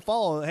good trend to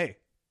follow. Hey,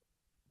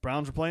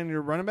 Browns are playing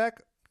your running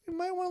back. You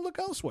might want to look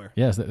elsewhere.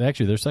 Yes,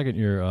 actually, their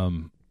second-year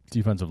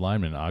defensive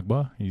lineman,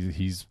 Agba,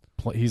 he's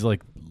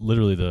like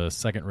literally the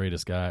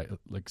second-ratest guy,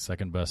 like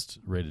second-best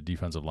rated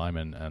defensive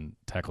lineman and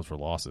tackles for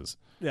losses.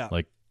 Yeah,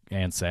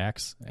 and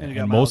sacks,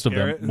 and most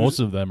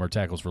of them are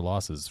tackles for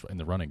losses in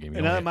the running game.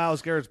 And now that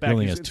Myles Garrett's back,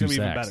 he's going to be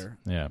even sacks. better.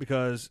 Yeah,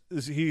 because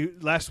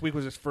last week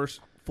was his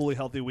first fully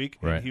healthy week,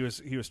 and right. he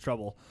was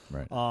trouble.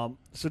 Right.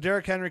 So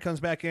Derrick Henry comes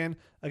back in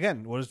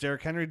again. What does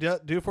Derrick Henry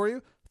do for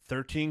you?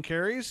 13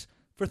 carries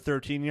for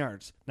 13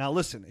 yards. Now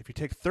listen, if you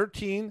take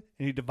 13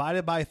 and you divide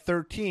it by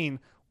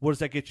 13, what does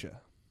that get you?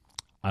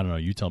 I don't know.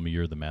 You tell me.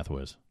 You're the math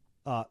whiz.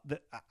 I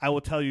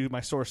will tell you my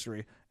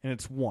sorcery, and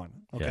it's 1.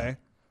 Okay. Yeah.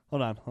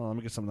 Hold on. Let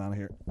me get something down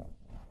here.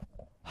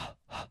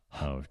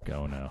 Oh,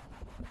 go now.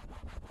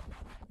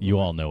 You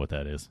all know what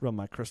that is. Run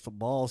my crystal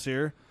balls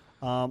here.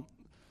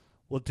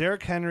 Will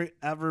Derrick Henry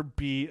ever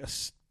be a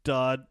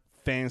stud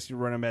fantasy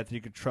running back that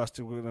you could trust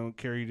to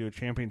carry you to a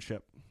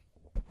championship?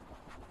 My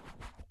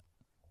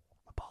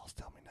balls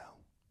tell me no.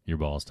 Your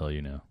balls tell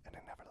you no. And they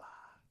never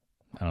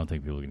lie. I don't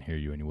think people can hear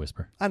you when you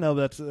whisper. I know,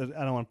 but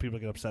I don't want people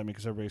to get upset at me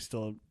because everybody's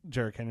still a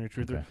Derrick Henry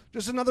truther. Okay.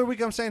 Just another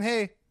week I'm saying,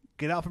 hey,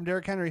 get out from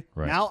Derrick Henry.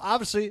 Right. Now,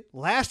 obviously,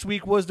 last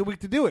week was the week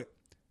to do it.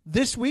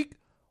 This week,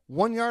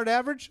 1 yard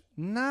average,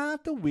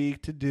 not the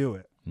week to do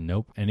it.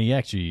 Nope. And he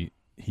actually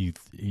he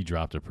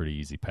dropped a pretty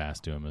easy pass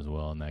to him as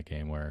well in that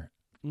game where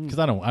because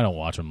I don't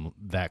watch him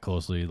that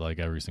closely like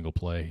every single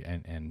play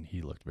and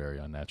he looked very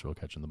unnatural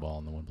catching the ball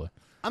in the one play.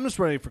 I'm just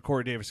ready for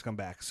Corey Davis to come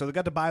back. So they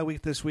got the bye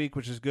week this week,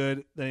 which is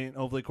good. Then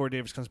hopefully Corey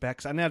Davis comes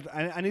back.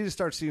 I need to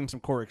start seeing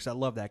some Corey because I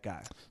love that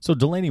guy. So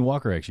Delaney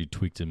Walker actually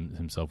tweaked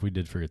himself. We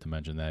did forget to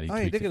mention that. He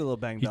did get a little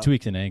banged up. He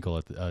tweaked an ankle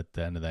at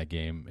the end of that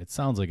game. It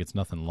sounds like it's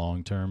nothing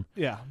long term.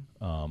 Yeah.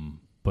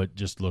 But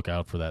just look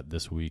out for that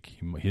this week.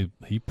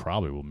 He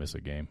probably will miss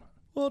a game.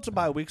 Well, it's a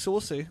bye week, so we'll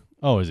see.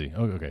 Oh, is he?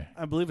 Oh, okay.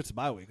 I believe it's a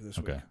bye week this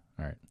week. Okay.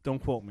 All right. Don't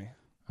quote me.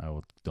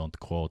 Don't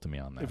quote me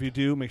on that. If you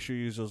do, make sure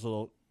you use those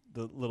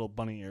little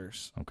bunny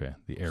ears. Okay,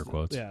 the air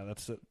quotes. Yeah,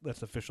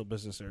 that's official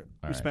business there. All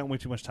We right. spent way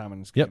too much time on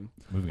this Yep. game.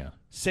 Moving on.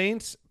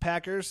 Saints,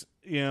 Packers,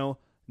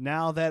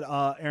 now that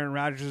Aaron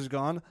Rodgers is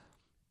gone,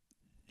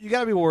 you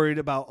got to be worried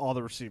about all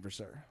the receivers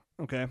there,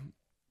 okay?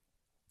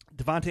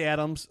 Devontae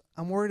Adams,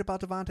 I'm worried about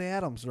Devontae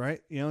Adams,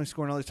 right? He's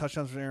scoring all these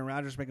touchdowns for Aaron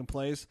Rodgers, making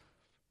plays.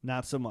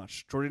 Not so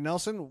much. Jordy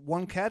Nelson,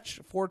 1 catch,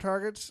 4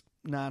 targets.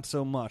 Not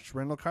so much.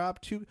 Randall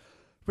Cobb, 2.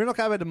 Randall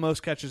Cobb had the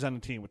most catches on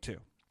the team with 2.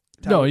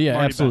 No, yeah,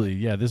 Marty absolutely.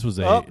 Bennett. Yeah, this was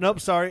Oh, nope,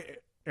 sorry.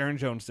 Aaron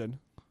Jones did.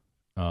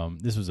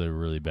 This was a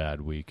really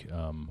bad week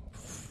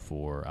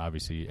for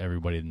obviously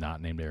everybody not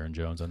named Aaron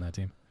Jones on that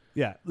team.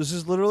 Yeah, this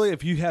is literally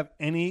if you have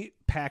any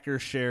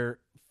Packers share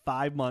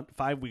 5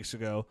 weeks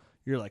ago,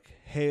 you're like,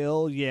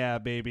 hell yeah,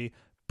 baby.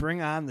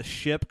 Bring on the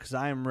ship because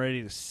I am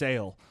ready to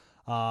sail.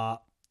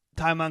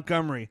 Ty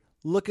Montgomery,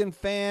 looking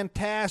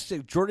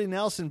fantastic. Jordy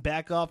Nelson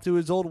back off to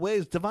his old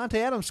ways. Devontae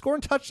Adams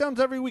scoring touchdowns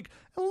every week.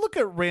 And look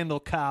at Randall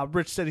Cobb.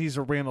 Rich said he's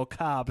a Randall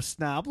Cobb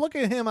snob. Look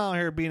at him out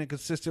here being a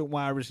consistent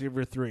wide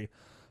receiver 3.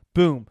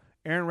 Boom.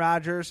 Aaron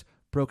Rodgers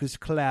broke his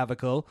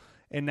clavicle.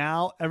 And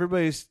now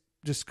everybody's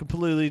just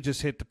completely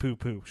just hit the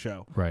poo-poo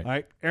show. Right. All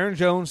right. Aaron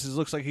Jones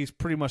looks like he's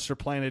pretty much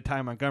supplanted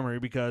Ty Montgomery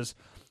because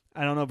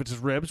I don't know if it's his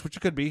ribs, which it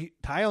could be.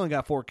 Ty only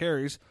got 4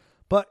 carries.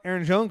 But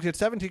Aaron Jones gets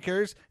 17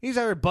 carries. He's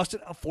already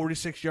busted a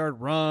 46-yard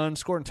run,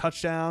 scoring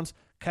touchdowns,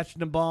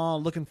 catching the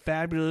ball, looking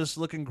fabulous,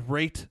 looking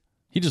great.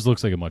 He just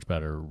looks like a much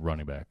better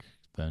running back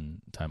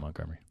than Ty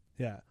Montgomery.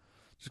 Yeah.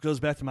 Just goes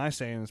back to my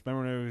saying.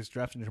 Remember when he was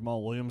drafting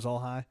Jamal Williams all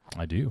high?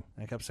 I do.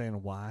 I kept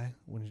saying why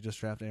when you just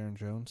drafted Aaron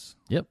Jones.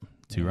 Yep.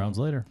 2 rounds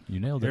later,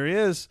 you nailed it. There he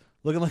is,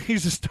 looking like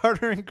he's a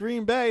starter in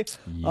Green Bay.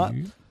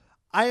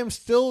 I am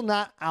still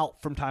not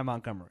out from Ty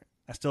Montgomery.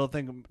 I still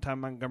think Ty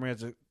Montgomery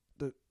has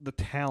the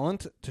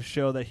talent to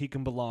show that he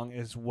can belong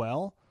as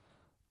well.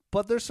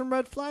 But there's some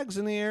red flags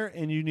in the air,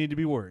 and you need to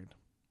be worried.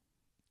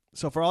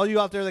 So for all you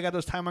out there that got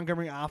those Ty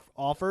Montgomery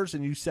offers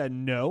and you said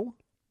no.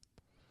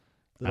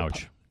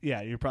 Ouch.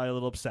 Yeah, you're probably a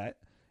little upset.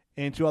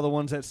 And to other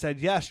ones that said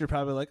yes, you're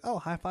probably like, oh,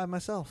 high five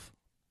myself.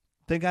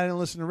 Thank God I didn't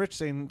listen to Rich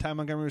saying Ty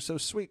Montgomery was so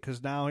sweet,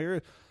 because now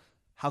here,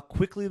 how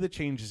quickly the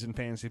changes in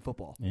fantasy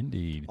football.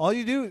 Indeed. All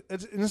you do, and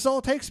this is all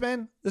it takes,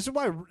 man. This is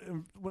why,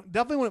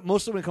 definitely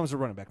mostly when it comes to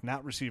running back,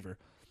 not receiver.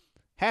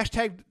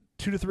 Hashtag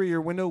 2 to 3 year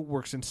window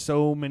works in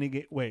so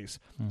many ways.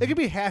 It could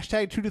be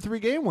hashtag 2 to 3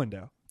 game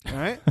window, all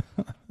right?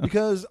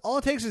 Because all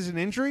it takes is an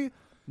injury.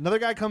 Another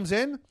guy comes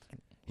in,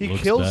 he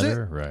looks kills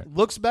better, it, right.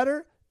 looks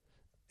better.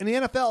 In the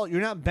NFL,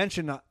 you're not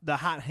benching the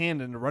hot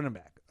hand in the running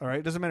back, all right?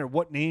 It doesn't matter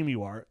what name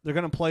you are. They're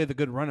going to play the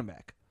good running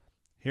back.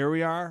 Here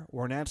we are.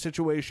 We're in that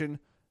situation.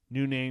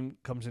 New name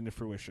comes into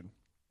fruition.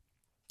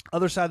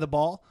 Other side of the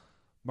ball,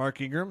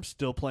 Mark Ingram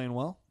still playing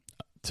well.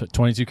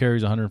 22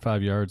 carries,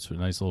 105 yards, for a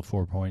nice little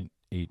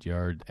 4.8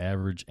 yard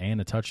average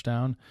and a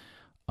touchdown.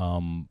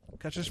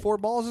 Catches 4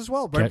 balls as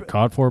well.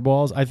 Caught 4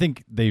 balls. I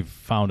think they've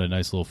found a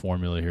nice little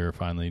formula here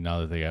finally now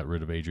that they got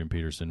rid of Adrian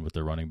Peterson with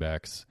their running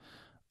backs.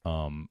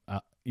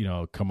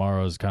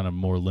 Kamara's kind of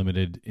more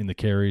limited in the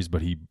carries,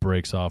 but he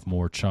breaks off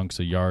more chunks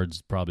of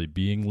yards, probably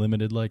being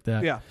limited like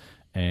that. Yeah.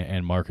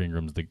 And Mark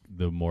Ingram's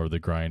the more the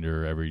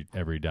grinder,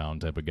 every down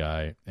type of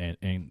guy.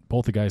 And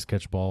both the guys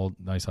catch ball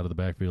nice out of the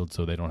backfield,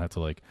 so they don't have to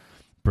like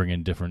bring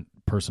in different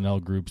personnel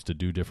groups to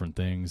do different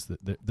things.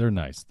 They're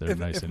nice. They're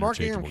nice. If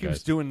Mark Ingram guys.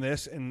 keeps doing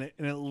this,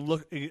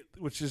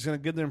 which is going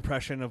to give the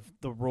impression of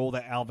the role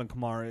that Alvin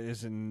Kamara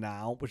is in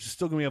now, which is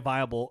still going to be a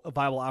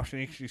viable option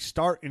to actually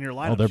start in your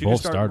lineup. Oh, they're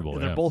both startable.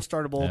 They're both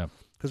startable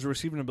because of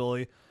receiving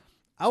ability.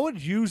 I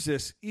would use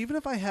this even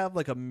if I have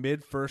like a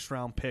mid-first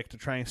round pick to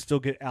try and still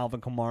get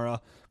Alvin Kamara,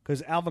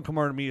 because Alvin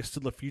Kamara to me is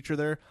still the future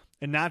there,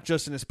 and not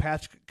just in his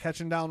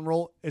catching down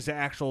role, is an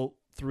actual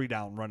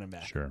 3-down running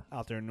back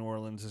out there in New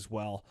Orleans as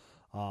well.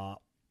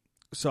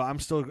 So I'm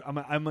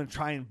going to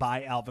try and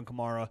buy Alvin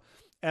Kamara.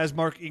 As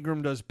Mark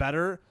Ingram does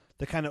better,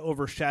 to kind of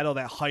overshadow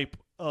that hype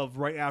of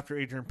right after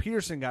Adrian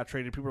Peterson got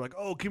traded, people were like,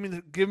 "Oh, give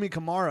me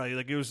Kamara!"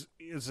 Like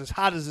it's as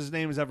hot as his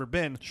name has ever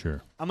been.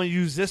 Sure, I'm going to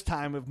use this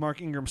time if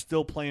Mark Ingram's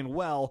still playing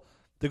well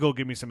to go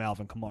give me some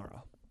Alvin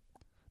Kamara.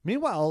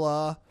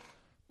 Meanwhile,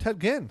 Ted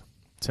Ginn.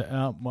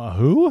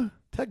 Who?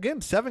 Ted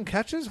Ginn, 7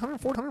 catches,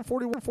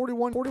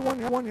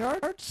 141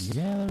 yards.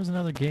 Yeah, there was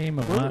another game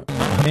of my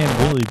man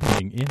Willie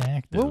being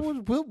inactive.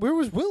 Where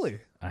was Willie?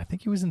 I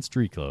think he was in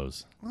street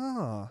clothes.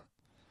 Oh.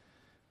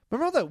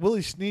 Remember all that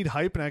Willie Snead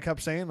hype, and I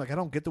kept saying, like, I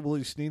don't get the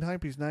Willie Snead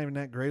hype. He's not even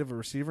that great of a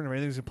receiver, and if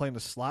anything's going to play in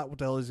the slot, what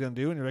the hell is he going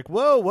to do? And you're like,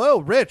 whoa,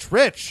 Rich.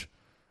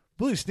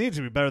 Willie Snead's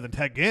going to be better than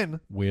Ted Ginn.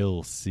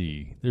 We'll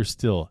see. There's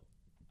still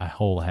a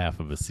whole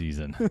half of a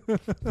season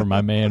for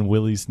my man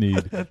Willie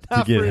Snead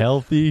to get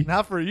healthy.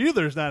 Not for you,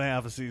 there's not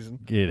half a season.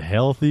 Get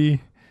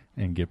healthy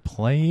and get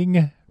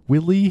playing.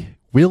 Willie,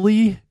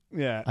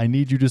 yeah. I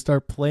need you to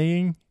start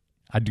playing.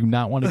 I do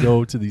not want to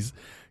go to these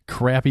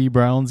crappy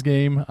Browns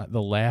game,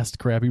 the last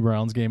crappy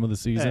Browns game of the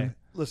season. Hey,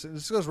 listen,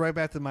 this goes right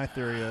back to my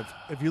theory of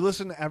if you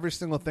listen to every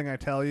single thing I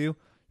tell you, you're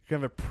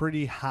going to have a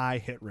pretty high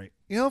hit rate.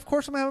 Of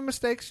course I'm having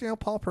mistakes.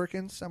 Paul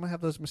Perkins, I'm going to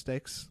have those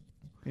mistakes.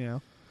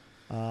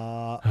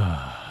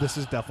 This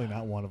is definitely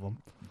not one of them.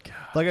 God.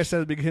 Like I said at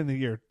the beginning of the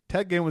year,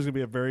 Ted Ginn was going to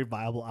be a very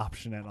viable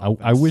option at offense.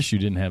 I wish you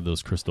didn't have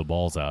those crystal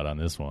balls out on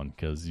this one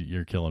because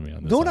you're killing me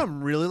on this. What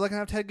I'm really looking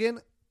at Ted Ginn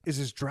is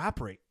his drop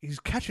rate. He's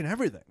catching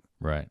everything.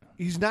 Right.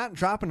 He's not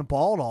dropping the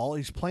ball at all.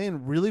 He's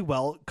playing really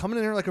well, coming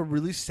in there like a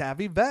really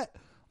savvy vet.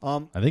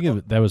 I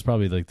think that was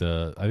probably like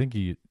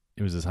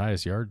it was his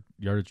highest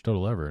yardage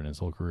total ever in his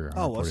whole career.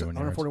 Oh, was it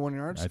 141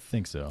 yards? I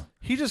think so.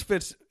 He just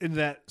fits in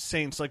that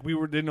Saints, like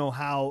didn't know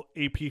how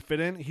AP fit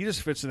in. He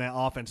just fits in that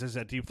offense as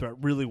that deep threat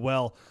really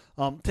well.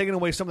 Taking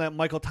away some of that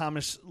Michael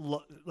Thomas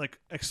like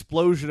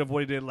explosion of what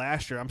he did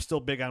last year. I'm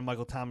still big on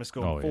Michael Thomas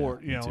going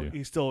forward.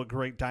 He's still a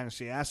great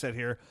dynasty asset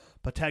here.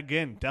 But Ted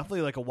Ginn,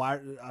 definitely like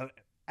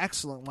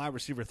excellent wide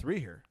receiver 3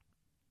 here.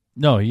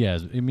 No, he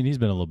has. I mean, he's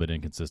been a little bit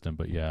inconsistent,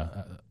 but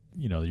yeah,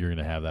 you're going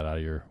to have that out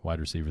of your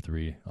wide receiver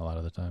 3 a lot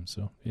of the time.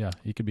 So yeah,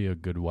 he could be a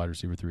good wide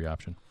receiver 3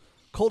 option.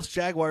 Colts,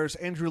 Jaguars,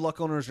 Andrew Luck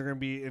owners are going to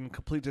be in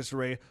complete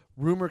disarray.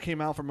 Rumor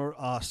came out from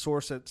a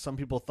source that some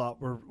people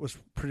thought was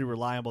pretty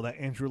reliable that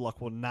Andrew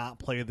Luck will not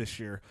play this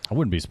year. I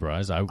wouldn't be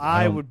surprised.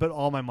 I would bet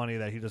all my money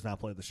that he does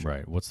not play this year.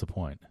 Right. What's the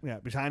point? Yeah,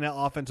 behind that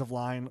offensive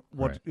line,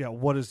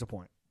 what is the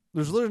point?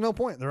 There's literally no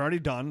point. They're already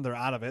done. They're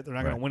out of it. They're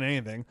not going to win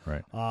anything.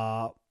 Right.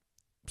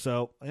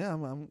 So yeah,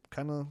 I'm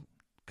kind of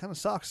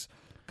sucks.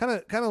 Kind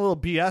of a little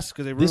BS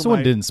because they ruined this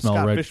one didn't smell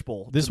Scott right.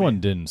 Fishbowl This one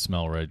didn't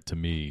smell right to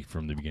me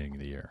from the beginning of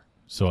the year.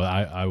 So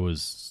I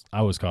was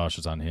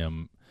cautious on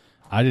him.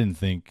 I didn't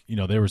think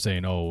they were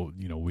saying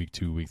week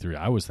 2, week 3.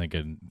 I was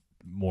thinking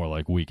more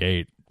like week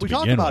 8. We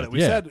talked about it. We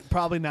said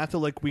probably not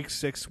till like week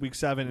 6, week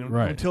 7,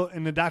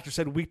 and the doctor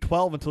said week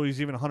 12 until he's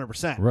even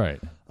 100%.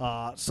 Right.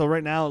 So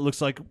right now it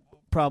looks like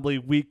probably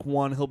week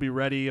 1 he'll be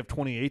ready of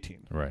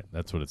 2018. Right.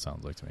 That's what it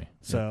sounds like to me.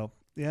 So,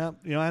 yeah,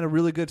 I had a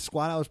really good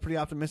squad I was pretty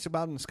optimistic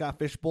about in the Scott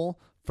Fishbowl.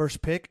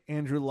 First pick,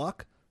 Andrew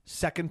Luck.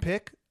 Second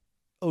pick,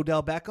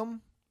 Odell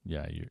Beckham.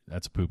 Yeah,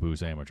 that's a poo-poo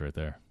sandwich right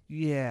there.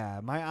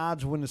 Yeah, my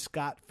odds win the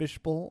Scott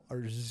Fishbowl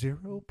are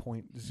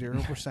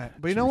 0.0%.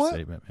 But you know what?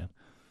 Statement, man.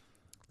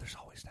 There's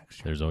always next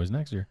year. There's always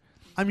next year.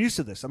 I'm used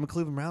to this. I'm a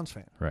Cleveland Browns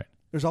fan. Right.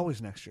 There's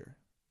always next year.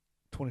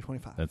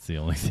 2025. That's the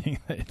only thing.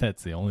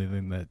 That's the only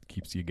thing that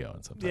keeps you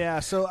going sometimes. Yeah.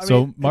 So I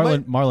mean,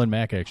 Marlon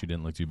Mack actually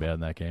didn't look too bad in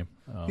that game.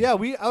 Yeah,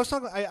 I was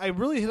talking. I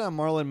really hit on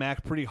Marlon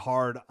Mack pretty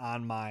hard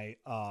on my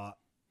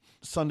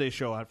Sunday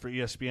show out for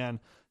ESPN,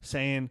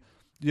 saying,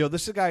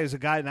 this is a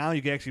guy now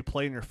you can actually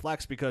play in your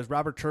flex because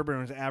Robert Turbin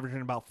was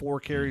averaging about 4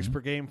 carries per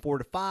game, 4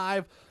 to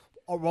 5.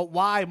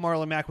 Why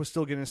Marlon Mack was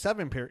still getting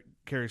 7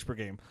 carries per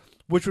game,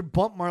 which would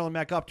bump Marlon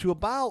Mack up to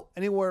about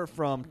anywhere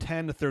from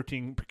 10 to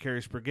 13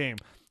 carries per game.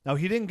 Now,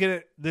 he didn't get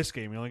it this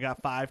game. He only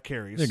got 5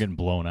 carries. They're getting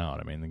blown out.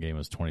 I mean, the game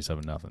was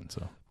 27-0.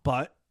 So,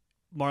 but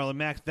Marlon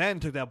Mack then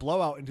took that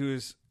blowout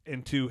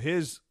into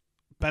his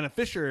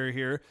beneficiary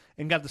here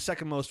and got the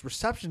second most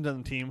receptions on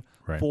the team,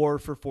 right. 4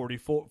 for 40,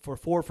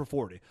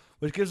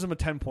 which gives him a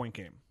 10-point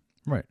game,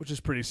 right? Which is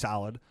pretty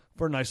solid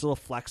for a nice little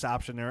flex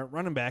option there at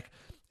running back.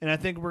 And I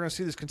think we're going to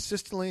see this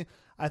consistently.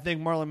 I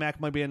think Marlon Mack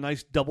might be a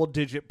nice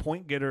double-digit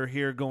point getter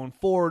here going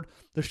forward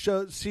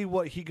to see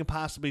what he can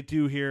possibly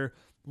do here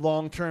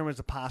long-term as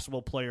a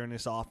possible player in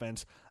this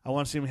offense. I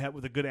want to see him hit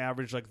with a good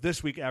average, like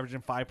this week,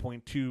 averaging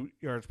 5.2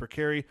 yards per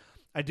carry.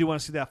 I do want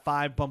to see that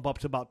 5 bump up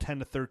to about 10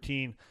 to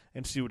 13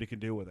 and see what he can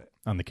do with it.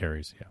 On the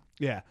carries, yeah.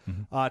 Yeah.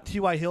 Mm-hmm.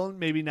 T.Y. Hilton,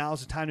 maybe now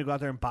is the time to go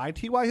out there and buy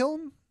T.Y.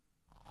 Hilton?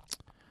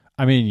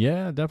 I mean,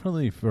 yeah,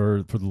 definitely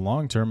for the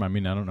long term. I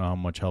mean, I don't know how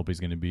much help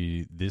he's going to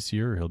be this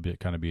year. He'll be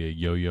kind of be a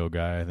yo-yo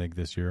guy, I think,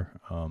 this year.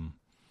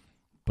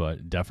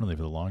 But definitely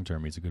for the long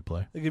term, he's a good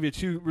play. They give you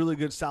 2 really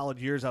good solid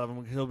years out of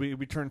him. He'll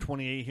be turn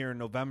 28 here in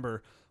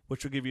November,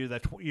 which will give you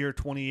that year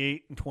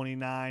 28 and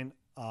 29,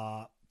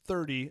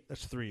 30.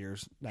 That's 3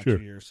 years, not 2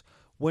 years.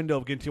 Window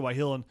of getting T.Y.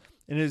 Hilton,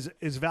 and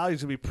his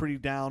values will be pretty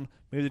down.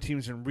 Maybe the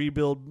team's in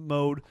rebuild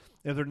mode.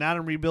 If they're not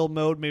in rebuild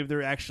mode, maybe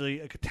they're actually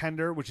a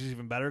contender, which is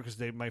even better because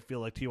they might feel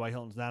like T.Y.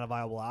 Hilton's not a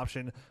viable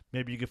option.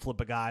 Maybe you could flip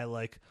a guy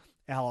like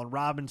Allen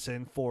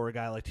Robinson for a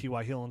guy like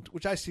T.Y. Hilton,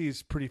 which I see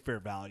is pretty fair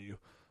value.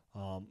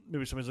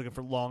 Maybe somebody's looking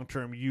for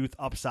long-term youth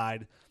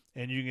upside,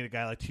 and you can get a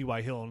guy like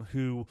T.Y. Hilton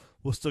who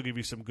will still give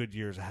you some good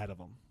years ahead of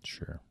him.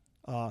 Sure.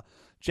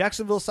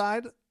 Jacksonville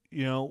side,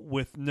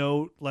 with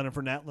no Leonard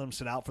Fournette, let him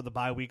sit out for the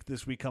bye week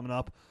this week coming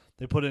up.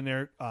 They put in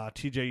there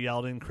T.J.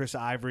 Yeldon. Chris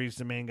Ivory's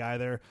the main guy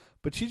there.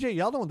 But T.J.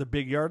 Yeldon with the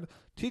big yard.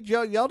 T.J.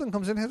 Yeldon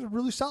comes in and has a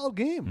really solid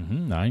game.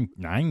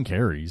 Mm-hmm. Nine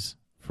carries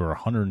for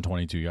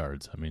 122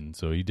 yards. I mean,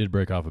 so he did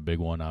break off a big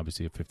one,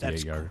 obviously a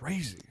 58-yard. That's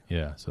crazy.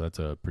 Yeah, so that's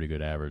a pretty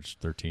good average,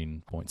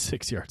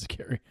 13.6 yards a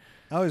carry.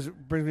 Always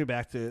brings me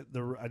back to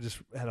I just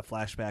had a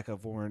flashback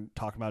of when we were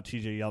talking about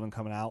T.J. Yeldon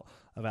coming out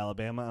of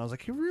Alabama. I was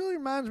like, he really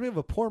reminds me of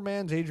a poor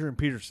man's Adrian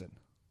Peterson.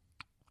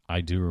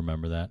 I do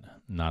remember that.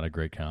 Not a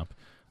great comp.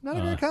 Not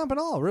a great comp at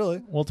all,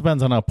 really. Well, it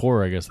depends on how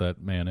poor I guess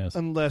that man is.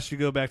 Unless you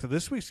go back to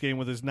this week's game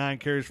with his 9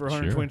 carries for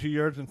 122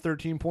 yards and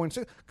 13.6.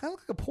 Kind of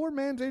like a poor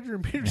man's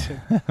Adrian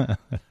Peterson.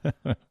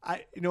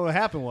 What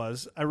happened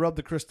was I rubbed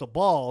the crystal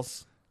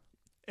balls,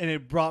 and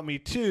it brought me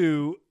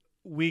to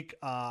week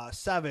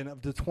 7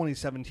 of the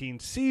 2017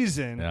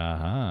 season.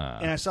 Uh-huh.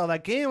 And I saw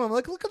that game. I'm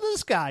like, look at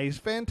this guy. He's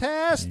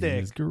fantastic.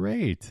 He's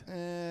great.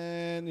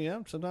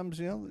 And, sometimes,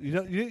 you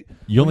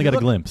only get a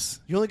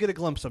glimpse. You only get a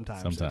glimpse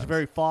sometimes. It's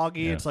very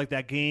foggy. Yeah. It's like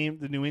that game,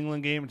 the New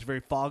England game. It's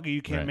very foggy.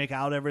 You can't make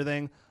out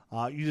everything.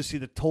 You just see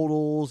the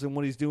totals and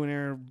what he's doing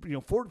here.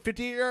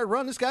 58-yard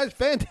run. This guy's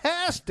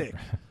fantastic.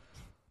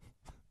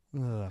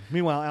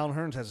 Meanwhile, Allen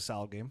Hurns has a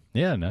solid game.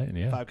 Yeah,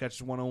 5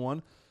 catches,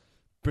 101.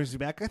 Brings me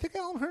back. I think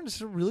Allen Hurns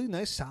is a really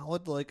nice,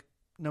 solid,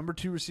 number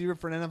 2 receiver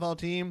for an NFL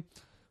team,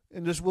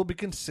 and just will be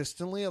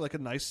consistently a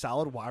nice,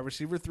 solid wide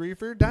receiver 3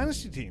 for your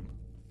dynasty team.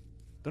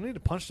 Don't need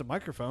to punch the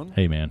microphone.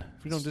 Hey, man.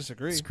 If you don't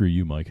disagree. Screw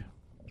you, Mike.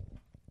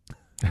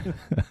 My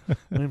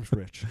name's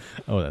Rich.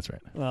 Oh, that's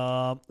right.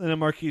 And then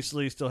Marquise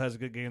Lee still has a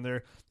good game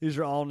there. These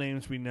are all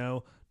names we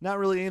know. Not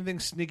really anything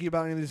sneaky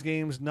about any of these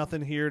games.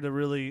 Nothing here to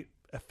really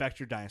affect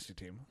your dynasty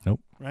team. Nope.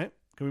 Right?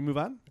 Can we move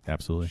on?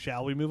 Absolutely.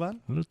 Shall we move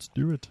on? Let's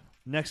do it.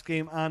 Next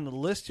game on the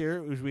list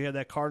here is we had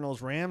that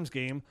Cardinals-Rams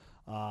game.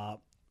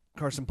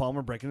 Carson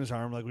Palmer breaking his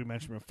arm, like we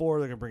mentioned before.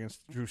 They're going to bring in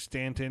Drew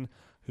Stanton,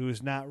 who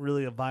is not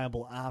really a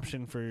viable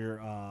option for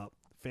your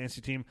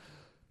fantasy team.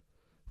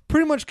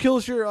 Pretty much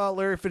kills your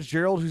Larry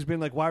Fitzgerald, who's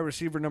been wide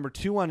receiver number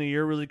 2 on the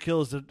year. Really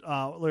kills the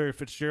Larry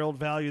Fitzgerald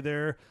value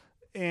there,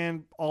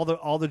 and all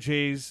the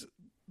Jays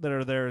that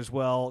are there as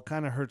well.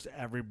 Kind of hurts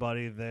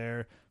everybody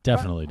there.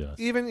 Definitely does.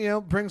 Even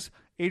brings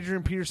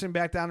Adrian Peterson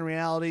back down to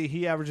reality.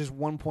 He averages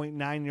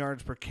 1.9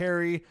 yards per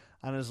carry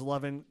on his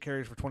 11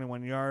 carries for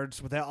 21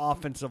 yards. With that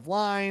offensive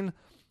line,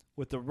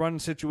 with the run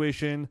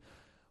situation,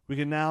 we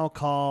can now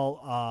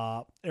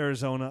call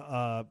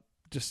Arizona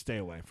just stay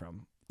away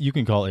from. You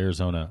can call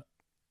Arizona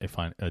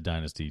a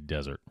dynasty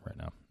desert right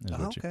now.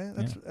 Okay,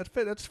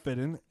 that's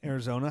fitting.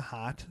 Arizona,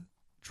 hot,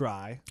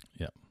 dry.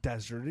 Yeah.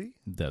 Deserty.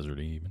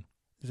 Deserty even.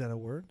 Is that a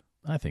word?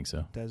 I think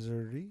so.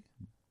 Deserty.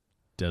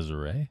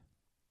 Desiree.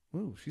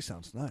 Ooh, she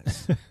sounds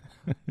nice.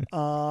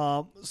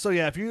 So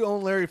yeah, if you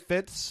own Larry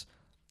Fitz,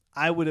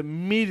 I would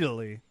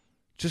immediately,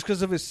 just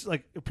because of his,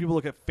 like, if people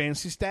look at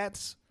fantasy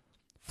stats,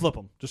 flip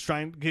him. Just try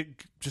and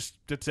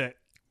that's it.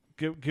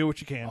 Get what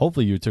you can.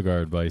 Hopefully you took our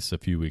advice a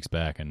few weeks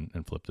back and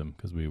flipped him,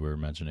 because we were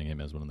mentioning him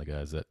as one of the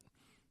guys that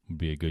would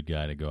be a good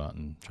guy to go out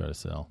and try to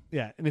sell.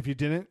 Yeah, and if you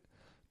didn't,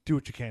 do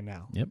what you can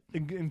now. Yep.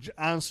 And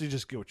honestly,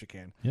 just get what you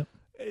can. Yep.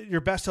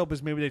 Your best hope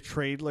is maybe they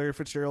trade Larry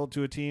Fitzgerald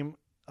to a team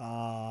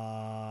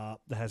that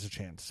has a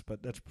chance,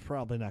 but that's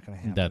probably not going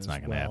to happen. That's not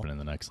going to happen in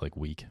the next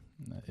week.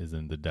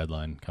 Isn't the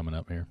deadline coming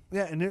up here?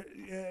 Yeah, and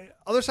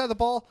other side of the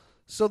ball.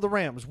 So the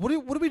Rams. What do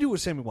we do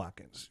with Sammy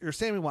Watkins? You're a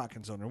Sammy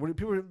Watkins owner.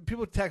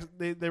 People text.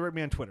 They write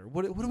me on Twitter.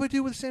 What do I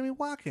do with Sammy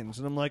Watkins?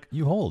 And I'm like,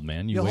 you hold,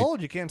 man. You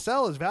hold. You can't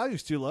sell. His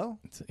value's too low.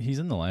 He's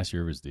in the last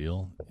year of his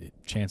deal.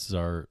 Chances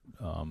are,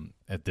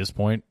 at this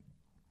point,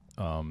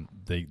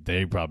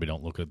 they probably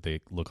don't look at. They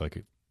look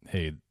like,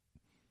 hey,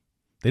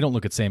 they don't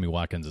look at Sammy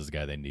Watkins as the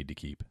guy they need to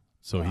keep.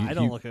 So I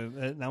don't look at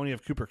it now when you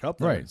have Cooper Kupp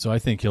there. Right. So I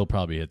think he'll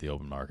probably hit the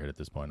open market at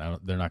this point.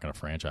 They're not going to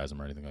franchise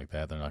him or anything like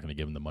that. They're not going to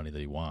give him the money that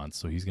he wants.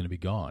 So he's going to be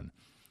gone,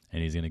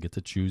 and he's going to get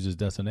to choose his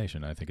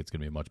destination. I think it's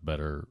going to be a much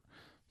better,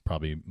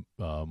 probably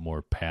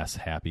more pass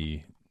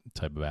happy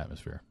type of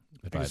atmosphere.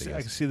 I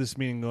can see this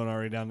meeting going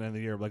already down to the end of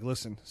the year. Like,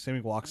 listen,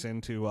 Sammy walks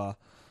into, I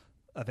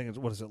think it's,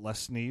 what is it, Les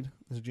Snead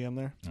is a GM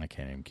there? I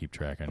can't even keep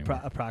track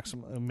anymore.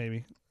 Approximately,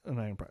 maybe.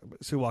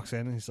 So he walks in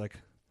and he's like,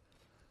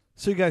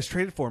 so you guys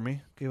traded for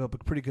me, gave up a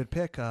pretty good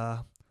pick.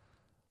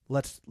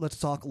 Let's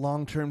talk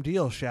long-term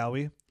deal, shall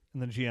we?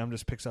 And the GM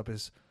just picks up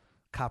his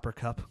copper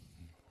cup,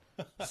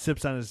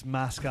 sips on his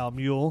Moscow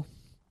Mule,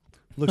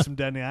 looks him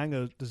dead in the eye and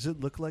goes, does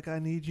it look like I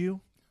need you?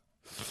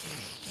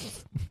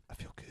 I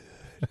feel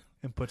good.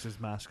 And puts his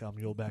Moscow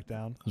Mule back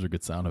down. Those are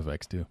good sound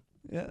effects, too.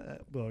 Yeah,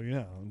 well,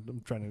 yeah,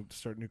 I'm trying to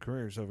start new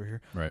careers over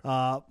here. Right.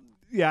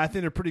 Yeah, I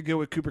think they're pretty good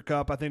with Cooper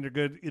Kupp. I think they're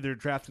good either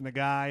drafting a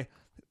guy,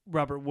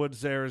 Robert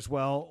Woods there as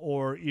well,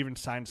 or even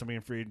sign somebody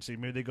in free agency.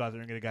 Maybe they go out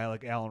there and get a guy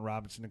like Allen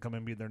Robinson to come in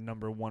and be their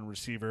number one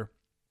receiver.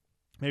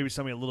 Maybe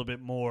somebody a little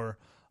bit more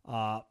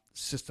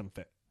system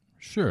fit.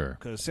 Sure.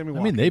 Because Sammy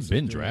Watkins, they've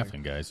been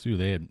drafting guys too.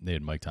 They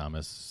had Mike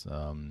Thomas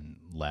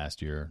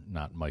last year,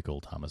 not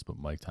Michael Thomas, but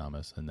Mike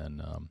Thomas, and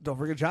then don't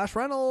forget Josh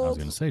Reynolds. I was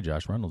going to say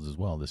Josh Reynolds as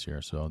well this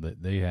year. So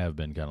they have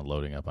been kind of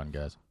loading up on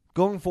guys.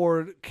 Going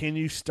forward, can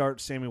you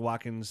start Sammy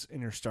Watkins in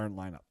your starting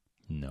lineup?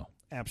 No.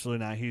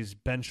 Absolutely not. He's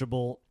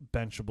benchable.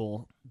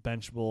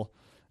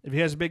 If he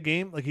has a big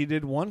game like he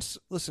did once,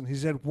 listen,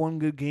 he's had one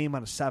good game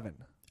out of 7.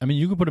 I mean,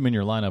 you could put him in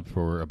your lineup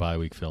for a bye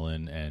week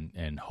fill-in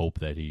and hope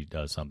that he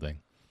does something.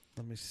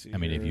 Let me see. I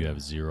mean, if you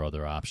have 0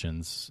 other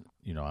options,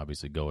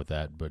 obviously go with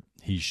that. But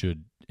he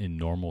should, in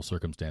normal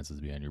circumstances,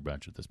 be on your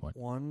bench at this point.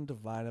 1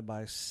 divided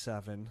by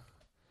 7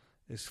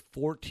 is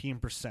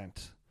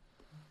 14%.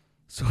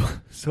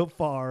 So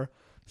far,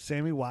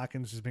 Sammy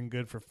Watkins has been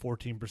good for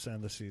 14%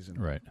 of the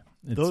season. Right.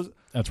 Those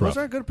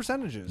aren't good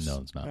percentages. No,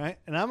 it's not. Right?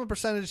 And I'm a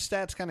percentage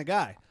stats kind of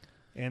guy,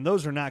 and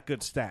those are not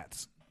good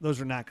stats. Those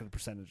are not good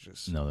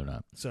percentages. No, they're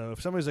not. So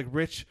if somebody's like,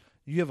 Rich,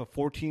 you have a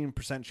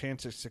 14%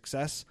 chance of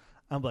success,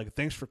 I'm like,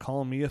 thanks for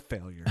calling me a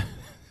failure.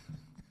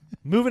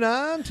 Moving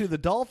on to the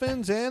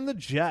Dolphins and the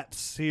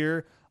Jets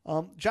here.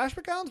 Josh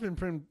McCown's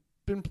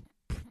been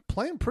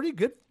playing pretty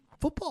good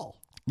football.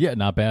 Yeah,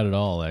 not bad at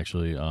all,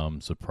 actually.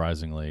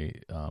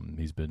 Surprisingly,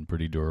 he's been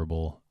pretty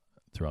durable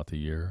throughout the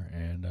year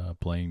and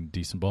playing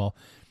decent ball.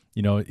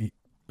 The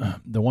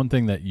one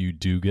thing that you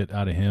do get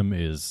out of him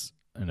is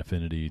an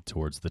affinity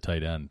towards the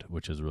tight end,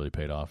 which has really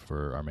paid off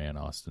for our man,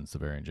 Austin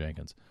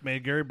Seferian-Jenkins.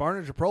 Made Gary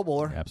Barnidge a Pro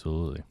Bowler.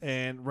 Absolutely.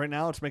 And right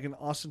now it's making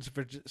Austin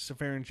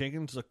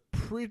Seferian-Jenkins look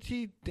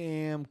pretty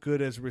damn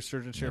good as a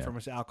resurgence here from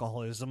his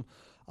alcoholism.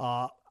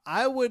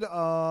 I would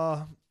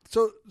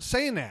so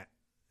saying that,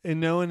 and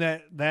knowing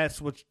that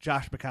that's what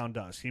Josh McCown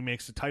does. He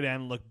makes the tight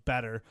end look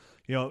better.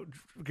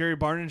 Gary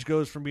Barnidge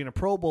goes from being a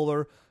Pro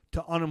Bowler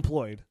to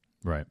unemployed.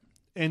 Right.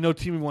 And no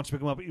team wants to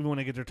pick him up even when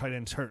they get their tight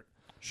ends hurt.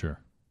 Sure.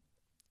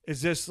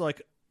 Is this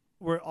like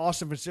where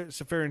Austin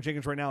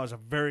Seferian-Jenkins right now is a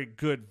very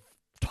good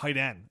tight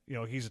end?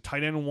 He's a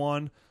tight end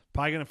 1,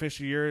 probably going to finish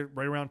the year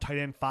right around tight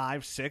end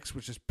 5, 6,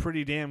 which is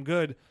pretty damn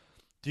good.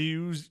 Do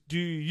you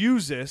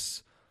use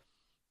this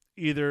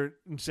either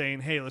in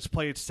saying, hey, let's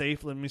play it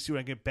safe, let me see what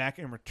I get back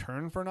in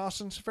return for an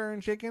Austin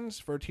Seferian-Jenkins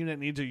for a team that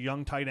needs a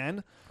young tight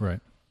end?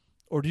 Right.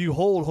 Or do you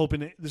hold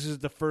hoping that this is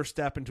the first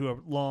step into a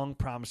long,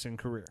 promising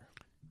career?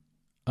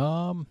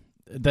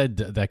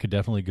 That could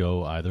definitely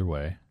go either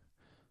way.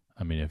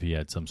 I mean, if he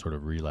had some sort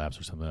of relapse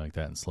or something like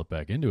that and slip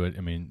back into it,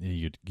 I mean,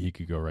 he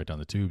could go right down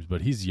the tubes.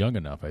 But he's young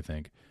enough, I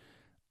think.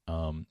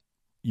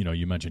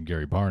 You mentioned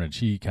Gary Barnidge.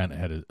 He kind of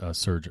had a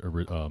surge,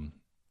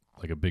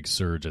 like a big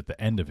surge at the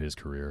end of his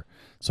career.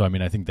 So, I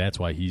mean, I think that's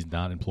why he's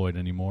not employed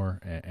anymore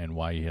and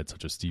why he had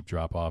such a steep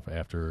drop-off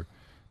after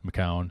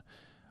McCown.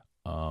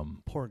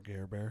 Poor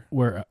Gare Bear.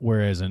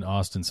 Whereas in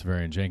Austin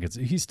Severian Jenkins,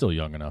 he's still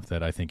young enough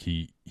that I think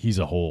he's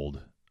a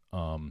hold.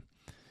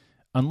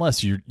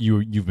 Unless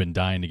you've been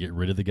dying to get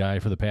rid of the guy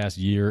for the past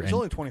year. He's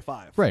only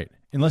 25. Right.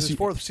 Unless this is his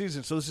fourth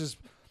season, so this is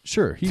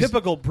sure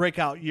typical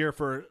breakout year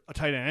for a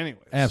tight end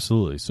anyways.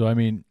 Absolutely. So, I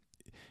mean,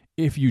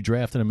 if you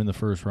drafted him in the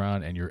first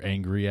round and you're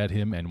angry at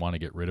him and want to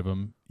get rid of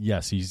him,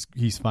 yes,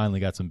 he's finally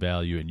got some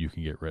value and you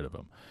can get rid of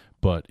him.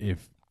 But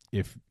if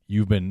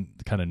you've been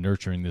kind of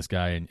nurturing this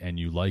guy and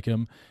you like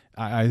him,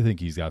 I think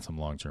he's got some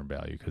long-term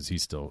value because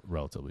he's still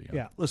relatively young.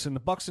 Yeah, listen, the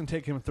Bucs didn't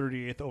take him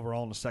 38th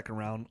overall in the second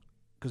round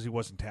because he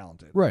wasn't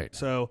talented. Right.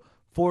 So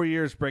 4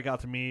 years breakout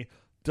to me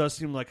does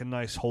seem like a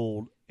nice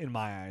hold in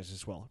my eyes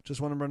as well.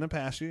 Just want to run it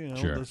past you. You know,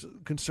 sure. There's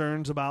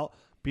concerns about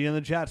being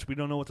the Jets. We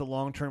don't know what the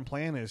long-term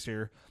plan is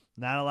here.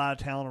 Not a lot of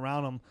talent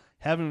around him.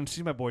 Haven't even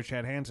seen my boy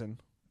Chad Hansen.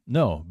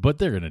 No, but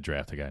they're going to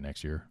draft a guy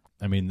next year.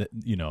 I mean,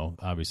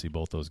 obviously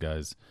both those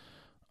guys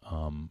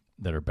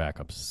that are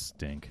backups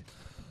stink.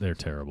 They're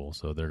terrible,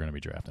 so they're going to be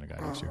drafting a guy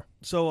next year.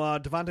 So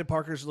Devontae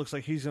Parker's looks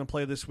like he's going to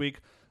play this week.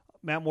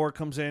 Matt Moore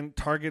comes in,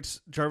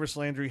 targets Jarvis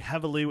Landry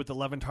heavily with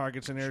 11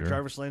 targets in there. Sure.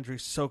 Jarvis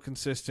Landry's so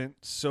consistent,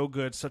 so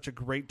good, such a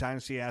great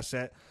dynasty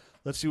asset.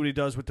 Let's see what he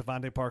does with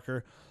Devontae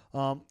Parker.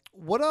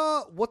 What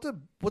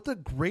the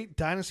great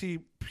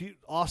dynasty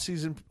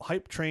offseason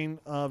hype train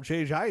of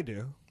Jay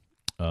do?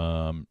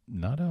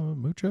 Not a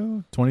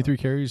mucho. 23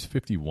 carries,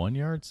 51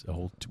 yards, a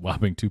whole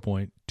whopping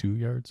 2.2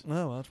 yards.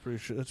 Oh, that's pretty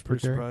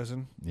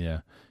surprising. Yeah,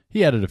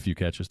 he added a few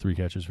catches, 3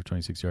 catches for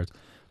 26 yards.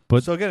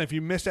 But so again, if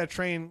you missed that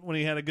train when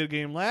he had a good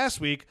game last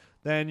week,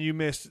 then you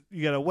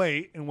got to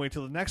wait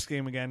till the next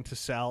game again to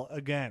sell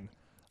again.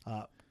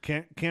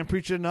 Can't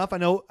preach it enough. I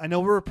know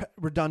we're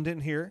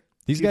redundant here.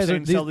 These guys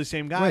sell these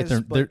same guys.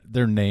 Right,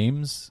 they're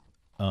names.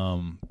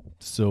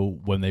 So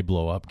when they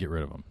blow up, get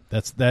rid of them.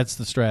 That's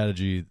the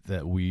strategy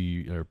that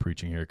we are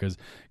preaching here because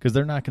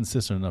they're not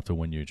consistent enough to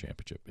win you a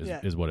championship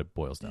is what it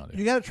boils down to.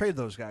 You got to trade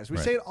those guys. We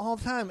right. say it all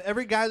the time.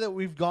 Every guy that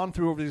we've gone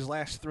through over these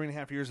last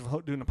 3.5 years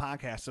of doing the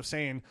podcast of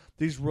saying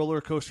these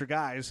roller coaster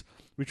guys,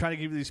 we try to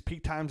give you these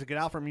peak times to get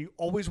out from. You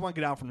always want to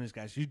get out from these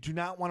guys. You do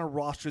not want to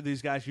roster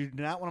these guys. You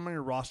do not want them on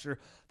your roster.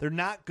 They're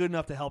not good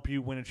enough to help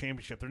you win a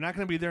championship. They're not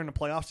going to be there in the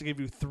playoffs to give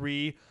you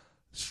 3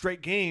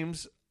 straight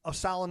games of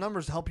solid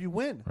numbers to help you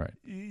win. Right.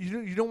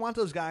 You don't want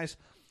those guys.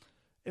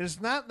 And it's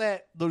not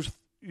that those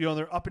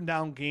their up and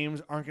down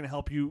games aren't going to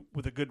help you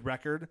with a good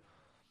record.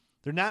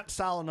 They're not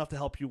solid enough to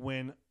help you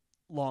win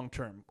long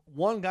term.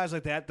 Guys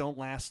like that don't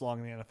last long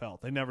in the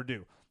NFL. They never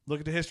do. Look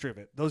at the history of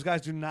it. Those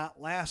guys do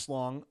not last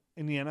long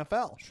in the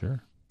NFL.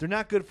 Sure. They're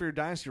not good for your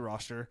dynasty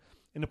roster.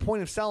 And the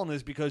point of selling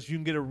is because you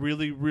can get a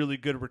really, really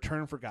good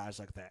return for guys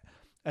like that.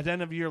 At the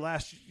end of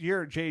last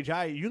year,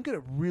 J.J., you can get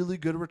a really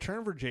good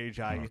return for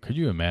J.J. Could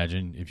you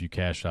imagine if you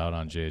cashed out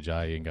on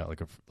J.J. and got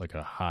like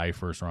a high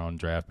first-round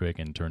draft pick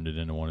and turned it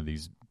into one of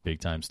these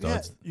big-time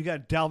studs? Yeah, you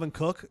got Dalvin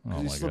Cook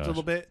because he slipped a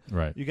little bit.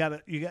 Right. You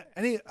got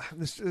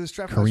this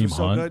draft Kareem is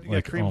so Hunt, good. You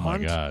got Kareem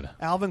Hunt, my God.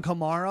 Alvin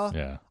Kamara.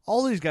 Yeah.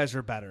 All these guys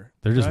are better.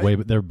 They're just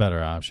right? they're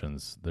better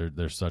options.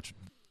 They're such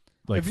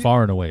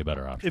far and away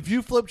better options. If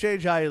you flip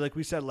J.J. like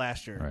we said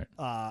last year,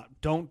 right.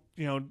 Don't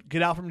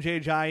get out from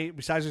J.J.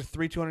 Besides his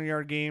 3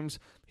 200-yard games,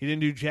 he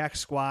didn't do jack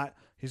squat.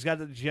 He's got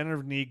the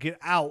degenerative knee. Get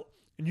out,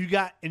 and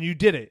you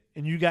did it,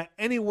 and you got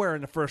anywhere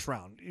in the first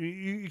round.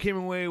 You came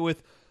away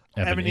with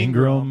Evan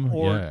Ingram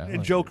or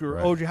Njoku or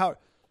O.J. Howard.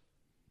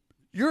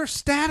 You're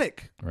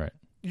ecstatic, right?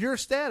 You're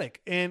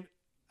ecstatic, and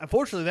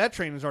unfortunately, that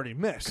train is already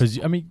missed.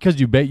 Because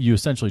you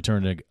essentially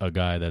turned a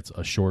guy that's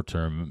a short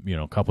term,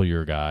 couple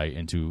year guy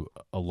into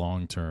a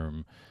long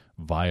term,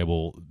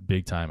 viable,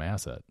 big time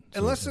asset. So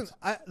and listen,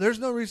 there's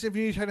no reason if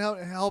you need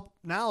help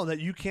now that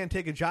you can't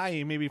take a Jai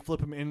and maybe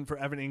flip him in for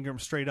Evan Ingram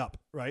straight up,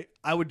 right?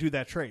 I would do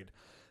that trade.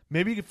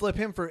 Maybe you could flip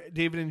him for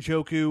David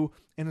Njoku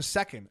in a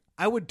second.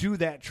 I would do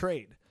that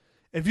trade.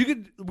 If you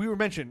could, we were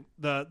mentioned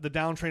the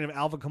down train of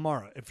Alvin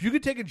Kamara. If you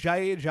could take a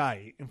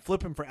Jai and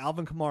flip him for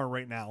Alvin Kamara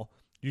right now,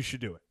 you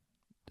should do it.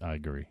 I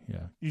agree.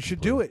 Yeah, you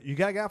should do it. You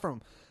got to get from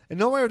him. And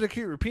nobody would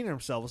keep repeating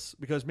themselves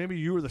because maybe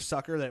you were the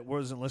sucker that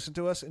wasn't listening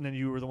to us, and then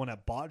you were the one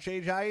that bought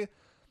J.J.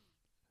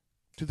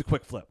 Do the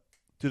quick flip.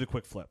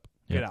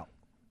 Get out.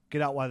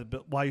 Get out while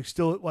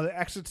the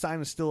exit sign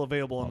is still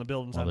available and the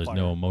building's on fire. There's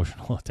no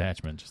emotional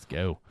attachment. Just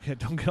go. Yeah,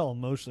 don't get all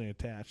emotionally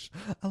attached.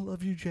 I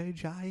love you,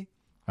 J.J.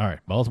 All right,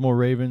 Baltimore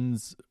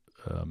Ravens,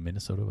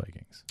 Minnesota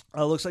Vikings.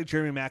 Looks like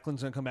Jeremy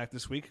Maclin's going to come back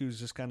this week, who's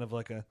just kind of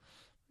like a,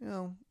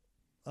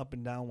 up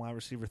and down wide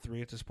receiver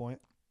 3 at this point.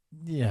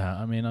 Yeah,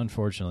 I mean,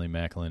 unfortunately,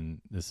 Maclin,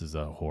 this is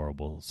a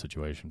horrible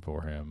situation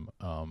for him.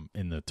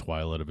 In the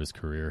twilight of his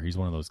career, he's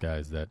one of those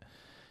guys that,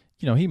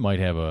 he might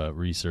have a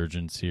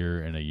resurgence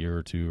here in a year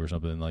or two or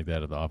something like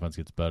that if the offense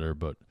gets better,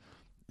 but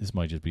this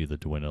might just be the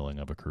dwindling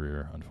of a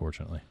career,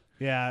 unfortunately.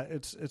 Yeah,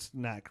 it's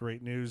not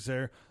great news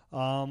there.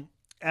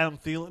 Adam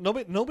Thielen,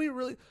 nobody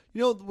really,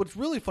 what's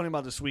really funny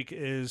about this week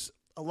is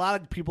a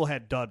lot of people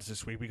had duds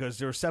this week because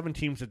there were 7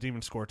 teams that didn't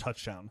even score a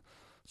touchdown.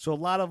 So a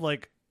lot of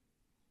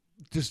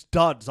just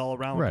duds all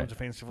around when it comes to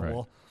fantasy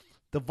football.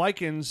 Right. The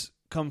Vikings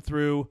come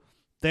through.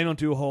 They don't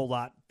do a whole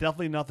lot.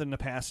 Definitely nothing in the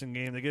passing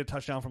game. They get a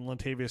touchdown from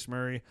Latavius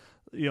Murray.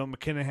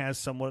 McKinnon has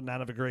somewhat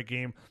not of a great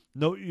game.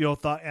 No,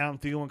 thought Adam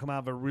Thielen would come out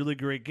of a really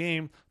great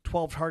game.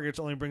 12 targets,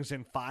 only brings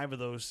in 5 of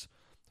those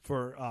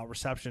for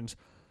receptions.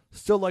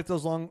 Still like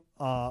those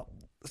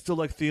still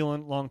like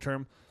Thielen long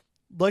term.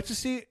 I like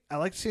seeing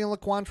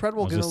Laquan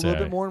Treadwell get a little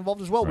bit more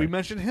involved as well. Right. We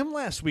mentioned him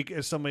last week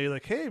as somebody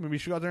like, hey, maybe you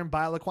should go out there and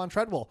buy Laquan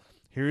Treadwell.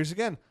 Here he is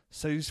again.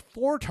 So he's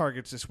 4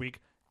 targets this week,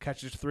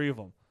 catches 3 of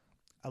them.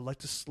 I like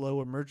the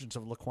slow emergence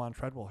of Laquan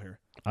Treadwell here.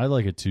 I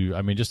like it too.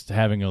 I mean, just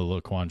having a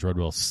Laquan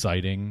Treadwell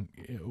sighting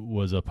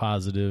was a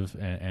positive,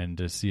 and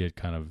to see it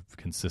kind of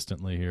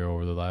consistently here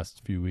over the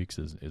last few weeks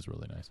is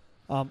really nice.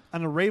 On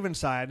the Ravens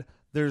side,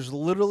 there's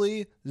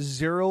literally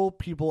 0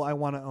 people I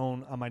want to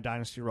own on my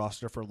dynasty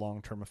roster for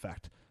long-term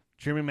effect.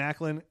 Jeremy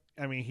Maclin,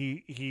 I mean,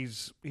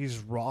 he's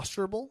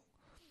rosterable.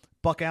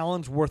 Buck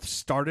Allen's worth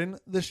starting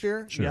this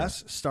year. Sure.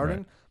 Yes, starting.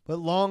 Right. But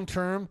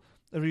long-term,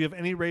 if you have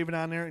any Raven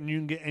on there and you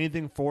can get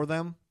anything for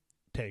them,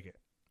 take it.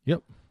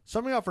 Yep.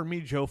 Somebody offered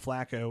me Joe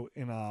Flacco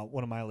in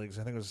one of my leagues.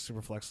 I think it was a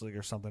Superflex league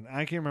or something.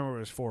 I can't remember what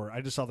it was for.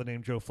 I just saw the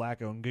name Joe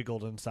Flacco and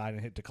giggled inside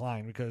and hit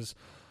decline because,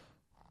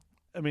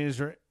 I mean,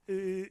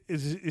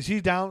 is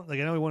he down? Like,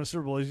 I know he won a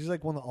Super Bowl. Is he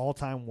like one of the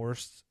all-time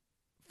worst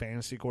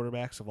fantasy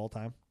quarterbacks of all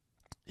time?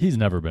 He's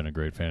never been a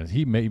great fantasy.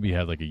 He maybe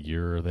had like a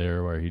year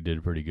there where he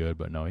did pretty good,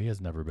 but no, he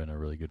has never been a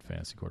really good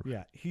fantasy quarterback.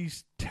 Yeah,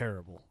 he's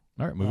terrible.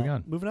 All right, moving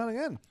on. Moving on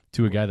again.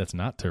 To a guy that's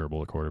not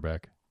terrible at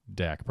quarterback,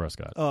 Dak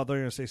Prescott. Oh, they're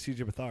going to say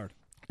C.J. Beathard.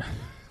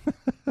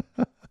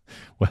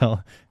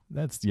 Well,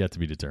 that's yet to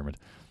be determined.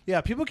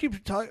 Yeah, people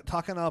keep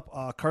talking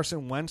up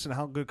Carson Wentz and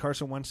how good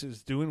Carson Wentz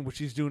is doing, which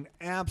he's doing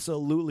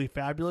absolutely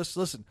fabulous.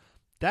 Listen,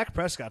 Dak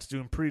Prescott's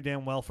doing pretty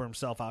damn well for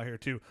himself out here,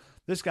 too.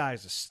 This guy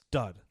is a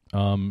stud.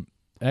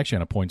 Actually,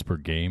 on a points per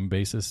game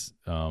basis,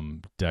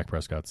 Dak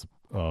Prescott's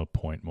a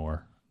point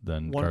more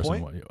than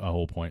a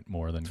whole point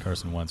more than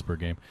Carson Wentz per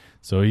game.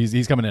 So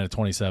he's coming in at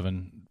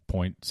 27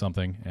 point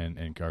something,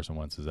 and Carson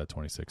Wentz is at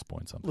 26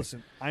 point something.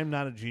 Listen, I'm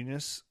not a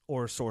genius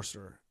or a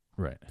sorcerer.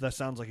 Right. That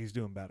sounds like he's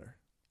doing better.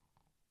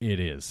 It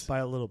is by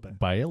a little bit.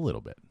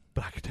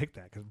 But I could take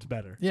that because it's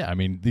better. Yeah, I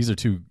mean these are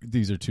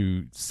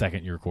two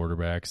second year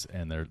quarterbacks,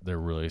 and they're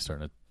really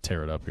starting to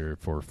tear it up here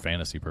for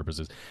fantasy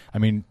purposes. I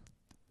mean,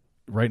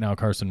 right now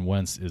Carson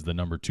Wentz is the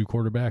number 2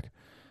 quarterback.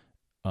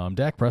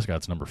 Dak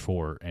Prescott's number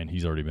 4, and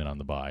he's already been on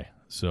the bye.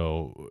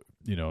 So,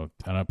 on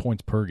a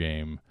points per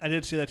game. I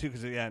did see that too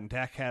because, and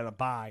Dak had a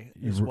bye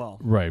as well.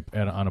 Right.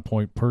 And on a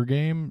point per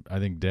game, I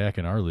think Dak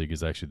in our league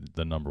is actually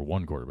the number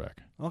 1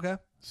 quarterback. Okay.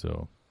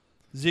 So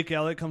Zeke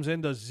Elliott comes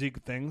in, does Zeke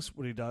things,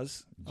 what he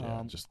does,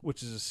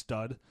 which is a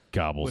stud.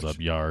 Gobbles up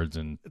yards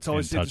and it's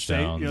always and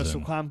touchdowns. To say,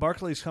 Saquon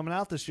Barkley's coming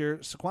out this year.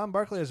 Saquon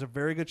Barkley has a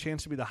very good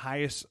chance to be the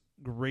highest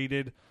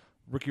graded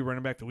rookie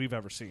running back that we've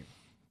ever seen.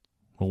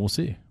 Well, we'll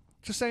see.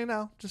 Just saying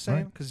now. Just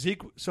saying. Because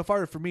Zeke, so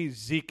far for me,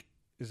 Zeke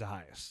is the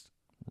highest.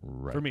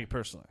 Right. For me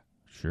personally.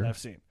 Sure. That I've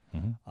seen.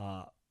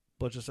 Mm-hmm.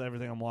 But just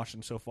everything I'm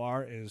watching so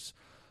far is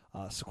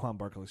Saquon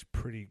Barkley's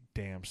pretty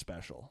damn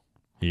special.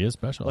 He is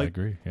special. I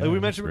agree. Yeah, we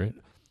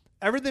mentioned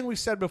everything we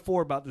said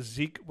before about the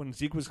Zeke, when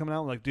Zeke was coming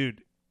out, like,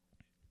 dude,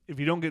 if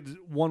you don't get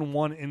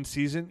 1-1 in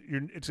season,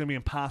 it's going to be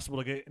impossible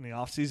to get in the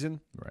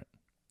offseason. Right.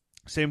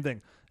 Same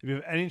thing. If you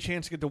have any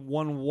chance to get to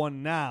 1-1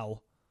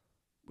 now,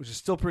 which is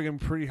still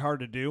pretty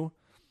hard to do,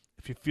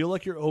 if you feel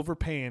like you're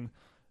overpaying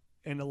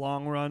in the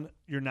long run,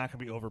 you're not going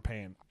to be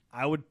overpaying.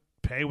 I would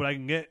pay what I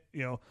can get.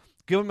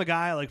 Give him a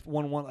guy like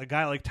 1-1, a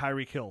guy like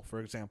Tyreek Hill, for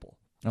example.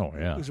 Oh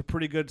yeah, who's a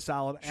pretty good,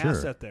 solid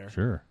asset there.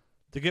 Sure.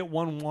 To get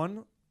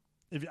 1-1,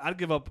 I'd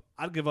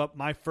give up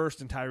my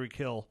first in Tyreek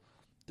Hill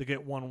to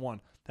get 1-1.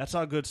 That's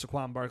how good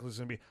Saquon Barkley is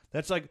going to be.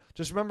 That's like,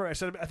 just remember, I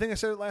think I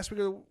said it last week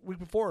or the week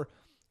before.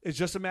 Is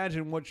just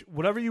imagine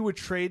whatever you would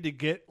trade to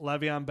get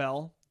Le'Veon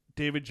Bell,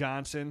 David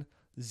Johnson,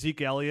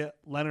 Zeke Elliott,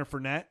 Leonard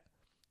Fournette.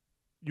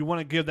 You want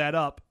to give that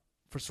up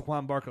for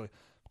Saquon Barkley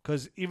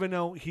because even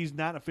though he's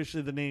not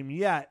officially the name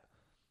yet,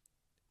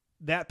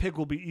 that pick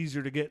will be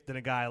easier to get than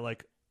a guy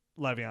like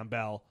Le'Veon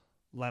Bell,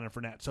 Leonard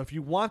Fournette. So if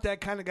you want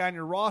that kind of guy in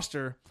your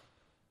roster,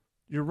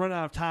 you're running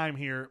out of time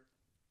here.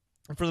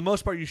 And for the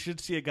most part, you should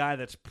see a guy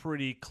that's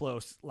pretty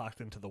close, locked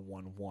into the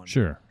 1-1.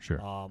 Sure.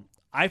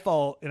 I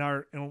fall in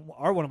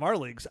one of our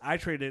leagues. I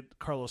traded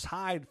Carlos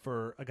Hyde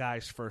for a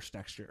guy's first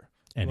next year.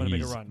 And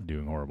he's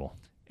doing horrible.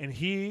 And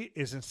he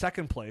is in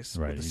second place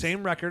with the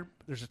same record.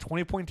 There's a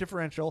 20-point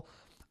differential.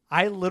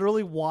 I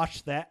literally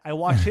watched that. I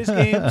watch his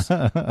games.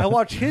 I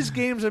watch his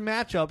games and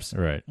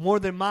matchups more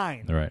than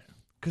mine. Right.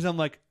 Because I'm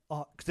like,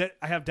 I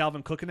have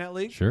Dalvin Cook in that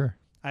league. Sure.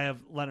 I have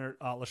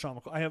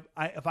LaShawn McCoy.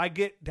 If I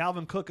get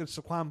Dalvin Cook and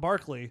Saquon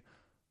Barkley,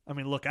 I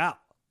mean, look out.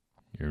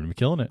 You're going to be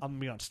killing it. I'm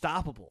going to be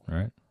unstoppable.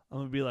 Right. I'm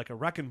going to be like a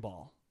wrecking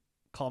ball.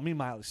 Call me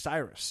Miley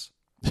Cyrus.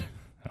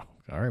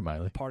 All right,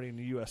 Miley. Party in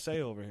the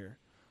USA over here.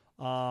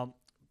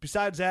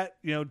 Besides that,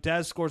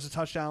 Dez scores a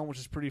touchdown, which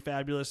is pretty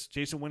fabulous.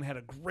 Jason Wynn had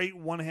a great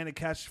one-handed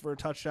catch for a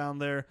touchdown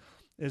there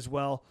as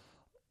well.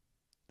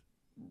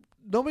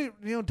 nobody,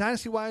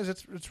 dynasty wise,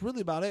 it's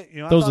really about it.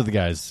 Those are the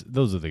guys.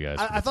 Those are the guys.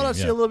 I thought I'd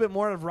see a little bit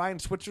more of Ryan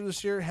Switzer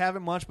this year.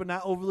 Haven't much, but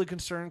not overly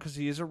concerned because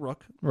he is a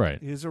rook. Right.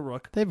 He is a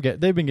rook. They've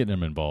been getting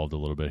him involved a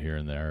little bit here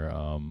and there.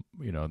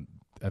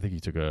 I think he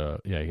took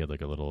he had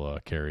like a little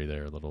carry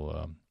there, a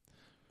little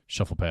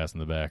shuffle pass in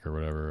the back or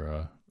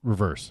whatever.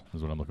 Reverse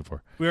is what I'm looking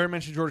for. We already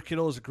mentioned George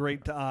Kittle is a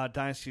great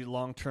dynasty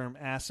long-term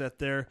asset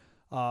there.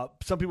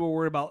 Some people were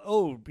worried about,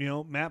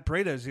 Matt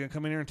Breida, is he going to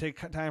come in here and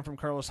take time from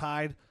Carlos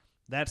Hyde?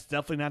 That's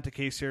definitely not the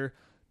case here.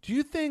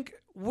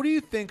 What do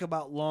you think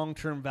about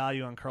long-term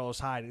value on Carlos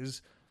Hyde?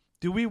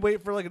 Do we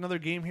wait for like another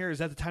game here? Is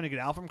that the time to get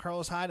out from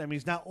Carlos Hyde? I mean,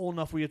 he's not old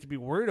enough we have to be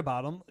worried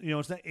about him.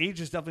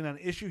 Age is definitely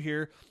not an issue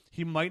here.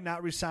 He might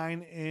not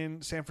resign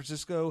in San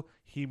Francisco.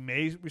 He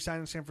may resign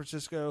in San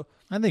Francisco.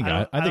 I think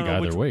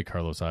either way,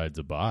 Carlos Hyde's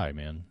a buy,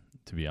 man.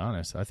 To be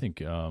honest, I think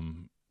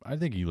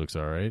he looks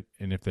all right.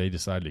 And if they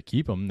decide to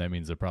keep him, that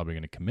means they're probably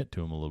going to commit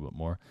to him a little bit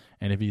more.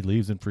 And if he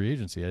leaves in free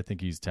agency, I think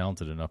he's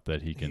talented enough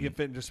that he can fit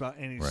in just about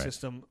any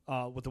system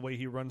with the way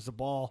he runs the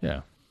ball.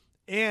 Yeah.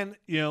 And,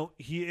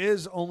 he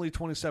is only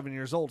 27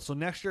 years old. So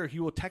next year he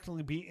will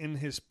technically be in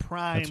his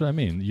prime. That's what I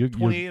mean.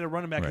 28 at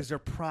running back is their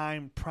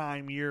prime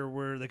year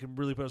where they can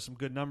really put up some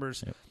good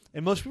numbers. Yep.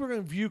 And most people are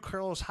going to view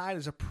Carlos Hyde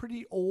as a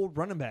pretty old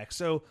running back.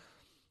 So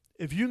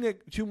if you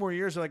get 2 more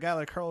years of a guy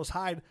like Carlos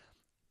Hyde,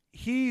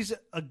 he's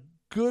a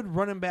good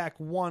running back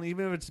one,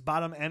 even if it's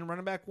bottom end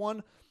running back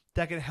one,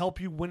 that can help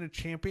you win a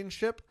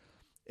championship.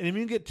 And if you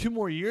can get 2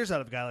 more years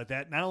out of a guy like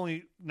that,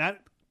 not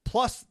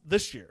plus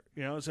this year,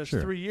 so it's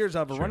 3 years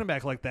out of a running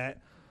back like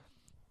that.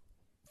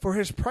 For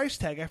his price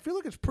tag, I feel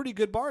like it's a pretty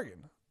good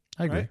bargain.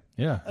 I agree. Right?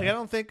 Yeah. I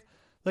don't think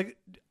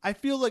I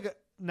feel like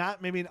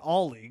not maybe in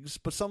all leagues,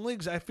 but some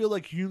leagues I feel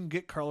like you can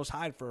get Carlos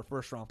Hyde for a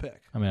first round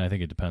pick. I mean, I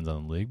think it depends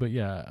on the league, but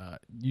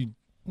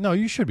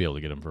you should be able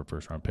to get him for a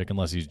first round pick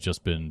unless he's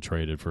just been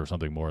traded for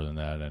something more than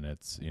that, and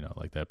it's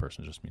like that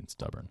person just means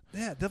stubborn.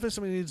 Yeah, definitely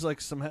somebody needs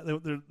like some.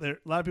 A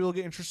lot of people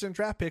get interested in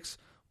draft picks,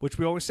 which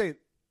we always say.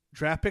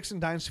 Draft picks in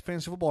Dynasty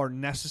Fantasy Football are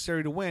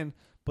necessary to win,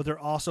 but they're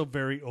also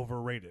very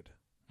overrated.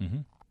 Mm-hmm.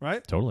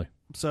 Right? Totally.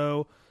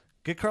 So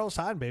get Carlos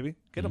Hyde, baby.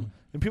 Get him.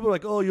 And people are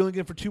like, oh, you only get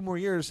him for 2 more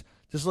years.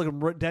 Just look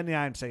him right dead in the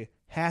eye and say,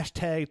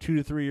 #2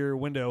 to 3 year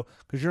window,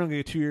 because you're only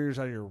going to get 2 years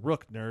out of your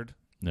rook, nerd.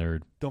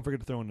 Don't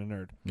forget to throw in the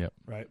nerd. Yep.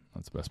 Right?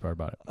 That's the best part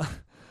about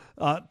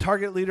it.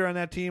 Target leader on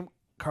that team,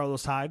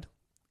 Carlos Hyde,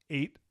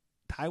 8.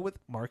 Tie with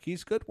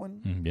Marquise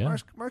Goodwin. Yeah.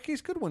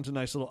 Marquise Goodwin's a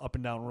nice little up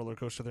and down roller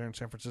coaster there in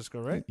San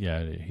Francisco, right?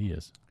 Yeah, he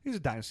is. He's a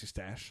dynasty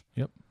stash.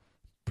 Yep.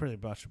 Pretty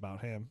much about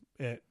him.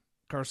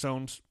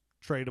 Carson's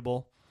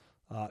tradable.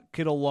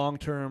 Kittle long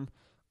term.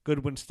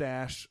 Goodwin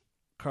stash.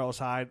 Carlos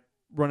Hyde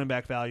running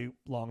back value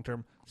long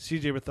term.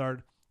 CJ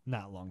Beathard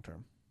not long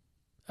term.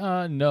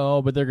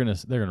 No, but they're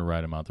gonna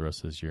ride him out the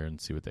rest of this year and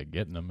see what they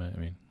get in him. I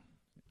mean,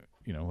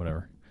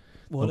 whatever.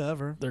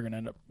 Whatever. They're going to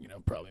end up,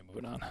 probably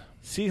moving on.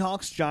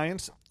 Seahawks,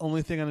 Giants.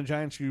 Only thing on the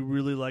Giants you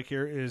really like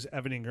here is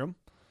Evan Ingram.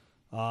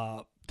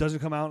 Doesn't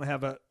come out and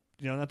have a,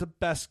 not the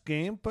best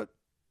game, but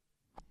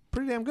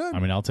pretty damn good. I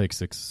mean, I'll take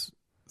six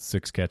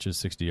catches,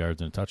 60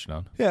 yards, and a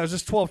touchdown. Yeah, it was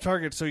just 12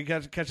 targets, so you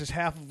catches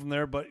half of them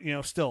there, but,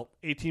 still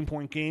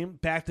 18-point game.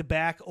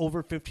 Back-to-back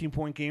over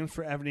 15-point games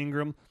for Evan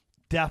Ingram.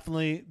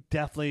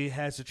 Definitely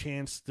has a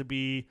chance to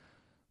be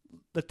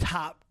the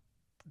top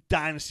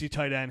dynasty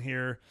tight end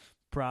here.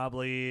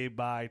 Probably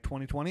by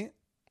 2020.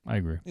 I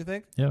agree. You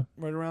think? Yeah.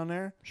 Right around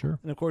there? Sure.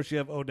 And, of course, you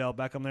have Odell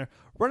Beckham there.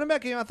 Running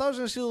back game, I thought I was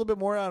going to see a little bit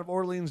more out of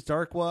Orleans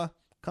Darkwa.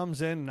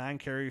 Comes in, 9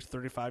 carries,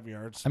 35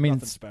 yards. I mean,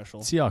 nothing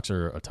special. Seahawks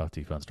are a tough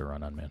defense to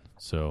run on, man.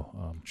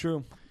 So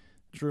True.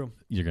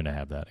 You're going to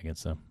have that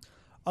against them.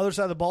 Other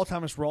side of the ball,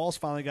 Thomas Rawls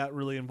finally got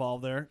really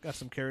involved there. Got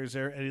some carries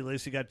there. Eddie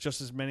Lacy got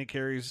just as many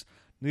carries.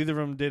 Neither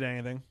of them did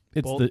anything.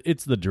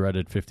 It's the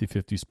dreaded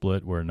 50-50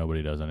 split where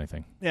nobody does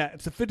anything. Yeah,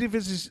 it's a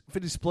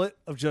 50-50 split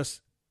of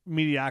just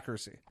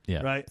mediocrity.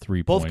 Yeah, right.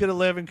 3 Both get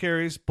 11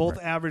 carries. Both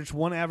average.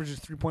 One averages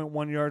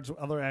 3.1 yards.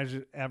 Other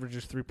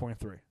averages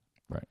 3.3.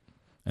 Right.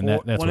 And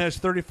that's one has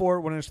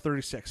 34. One has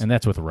 36. And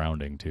that's with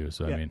rounding too.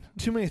 So I mean,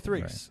 too many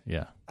threes.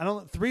 Right.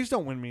 Yeah. Threes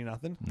don't win me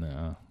nothing.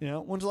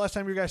 No. When's the last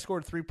time your guy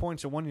scored 3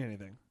 points and won you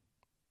anything?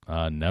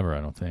 Never. I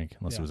don't think,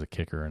 unless it was a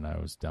kicker and I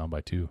was down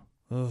by 2.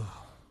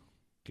 Oh.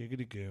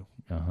 Giggity goo.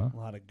 A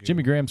lot of goo.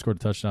 Jimmy Graham scored a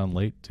touchdown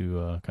late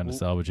to kind of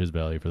salvage his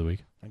value for the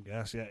week. I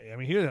guess, yeah. I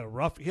mean, he had a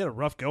rough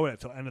go at it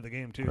till the end of the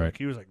game too. Right. Like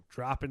he was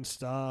dropping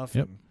stuff.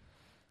 Yep.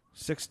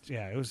 And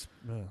it was.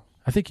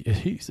 I think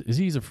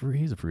he's a free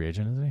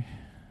agent, isn't he?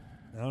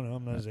 I don't know.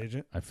 I'm not his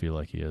agent. I feel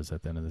like he is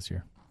at the end of this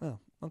year. Oh,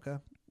 okay.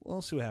 Well,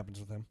 we'll see what happens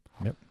with him.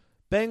 Yep.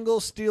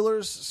 Bengals,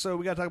 Steelers. So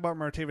we got to talk about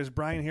Martavis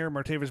Bryant here.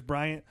 Martavis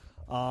Bryant.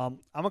 I'm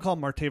going to call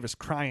him Martavis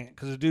Cryant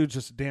because the dude's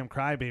just a damn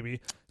crybaby.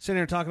 Sitting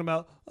here talking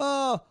about,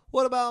 oh,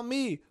 what about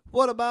me?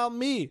 What about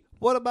me?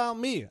 What about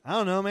me? I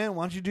don't know, man.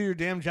 Why don't you do your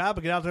damn job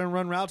and get out there and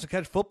run routes and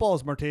catch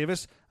footballs,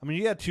 Martavis? I mean,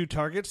 you got 2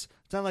 targets.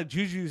 It's not like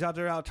Juju's out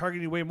there out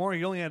targeting you way more.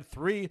 He only had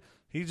 3.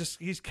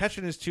 He's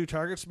catching his 2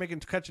 targets,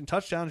 catching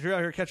touchdowns. You're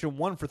out here catching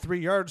 1 for 3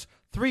 yards.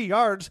 3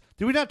 yards.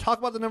 Did we not talk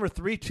about the number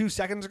 3 2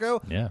 seconds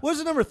ago? Yeah. What is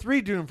the number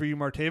 3 doing for you,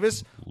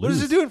 Martavis? What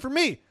is it doing for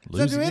me? It's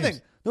not doing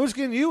anything. No, it's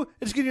getting you.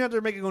 It's getting you out there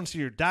making going to see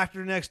your doctor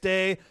the next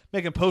day,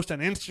 making posts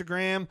on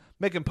Instagram,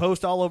 making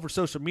posts all over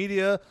social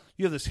media.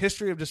 You have this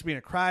history of just being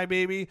a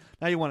crybaby.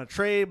 Now you want to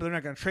trade, but they're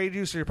not going to trade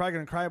you, so you're probably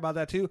going to cry about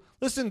that too.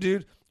 Listen,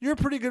 dude, you're a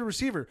pretty good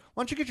receiver.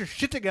 Why don't you get your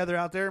shit together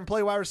out there and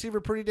play wide receiver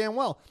pretty damn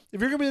well?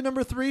 If you're going to be the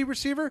number 3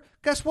 receiver,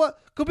 guess what?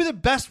 Go be the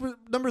best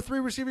number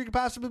 3 receiver you could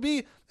possibly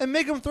be and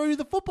make them throw you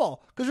the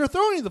football. Because they're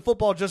throwing you the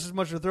football just as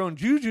much as they're throwing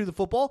Juju the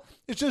football.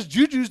 It's just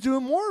Juju's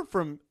doing more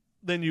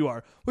than you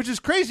are, which is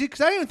crazy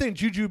because I didn't think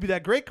Juju would be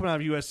that great coming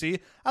out of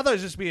USC. I thought it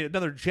was just be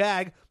another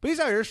Jag, but he's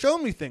out here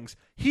showing me things.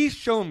 He's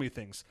showing me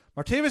things.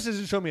 Martavis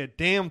hasn't shown me a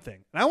damn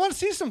thing. And I want to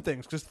see some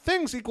things because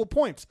things equal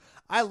points.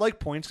 I like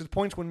points because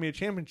points win me a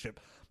championship.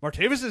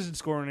 Martavis isn't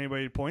scoring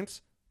anybody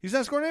points. He's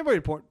not scoring anybody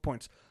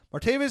points.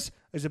 Martavis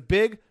is a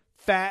big,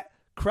 fat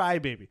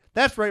crybaby.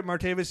 That's right,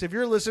 Martavis. If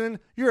you're listening,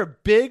 you're a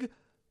big,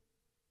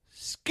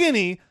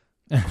 skinny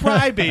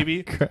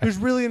crybaby who's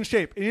really in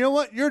shape. And you know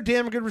what? You're a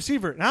damn good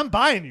receiver. And I'm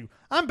buying you.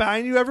 I'm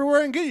buying you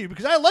everywhere I can get you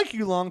because I like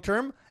you long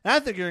term. And I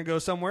think you're going to go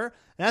somewhere.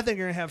 And I think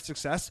you're going to have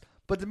success.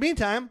 But in the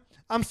meantime,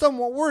 I'm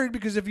somewhat worried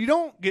because if you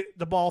don't get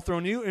the ball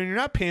thrown to you and you're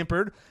not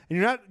pampered and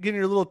you're not getting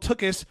your little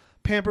tuchus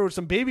pampered with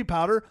some baby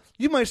powder,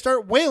 you might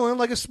start wailing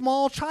like a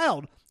small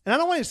child. And I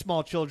don't want any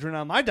small children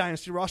on my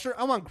dynasty roster.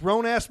 I want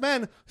grown-ass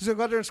men who's going to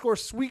go out there and score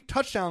sweet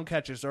touchdown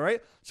catches, all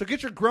right? So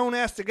get your grown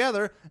ass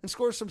together and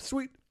score some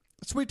sweet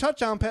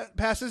touchdown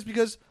passes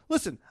because,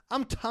 listen,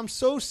 I'm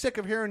so sick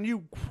of hearing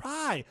you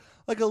cry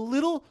like a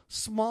little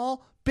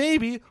small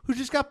baby who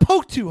just got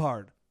poked too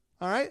hard.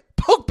 All right?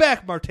 Poke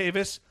back,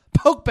 Martavis.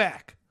 Poke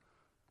back.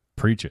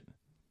 Preach it.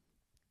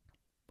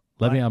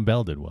 Le'Veon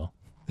Bell did well.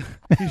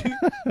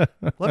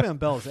 Le'Veon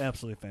Bell is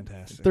absolutely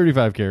fantastic.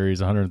 35 carries,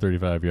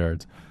 135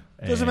 yards.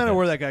 Doesn't matter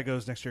where that guy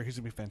goes next year. He's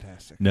going to be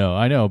fantastic. No,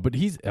 I know, but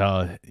he's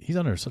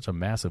under such a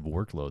massive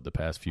workload the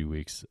past few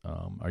weeks.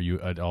 Are you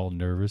at all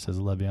nervous as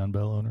a Le'Veon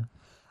Bell owner?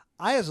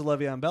 I, as a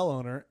Le'Veon Bell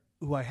owner,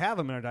 who I have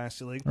him in our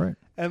Dynasty League, right,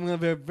 am going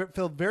to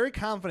feel very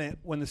confident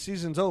when the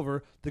season's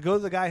over to go to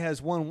the guy who has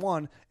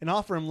 1-1 and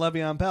offer him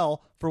Le'Veon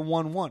Bell for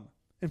 1-1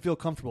 and feel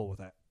comfortable with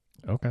that.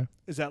 Okay.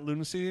 Is that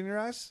lunacy in your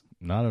eyes?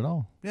 Not at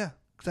all. Yeah.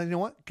 Because you know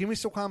what? Give me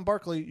Saquon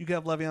Barkley. You can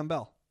have Le'Veon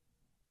Bell.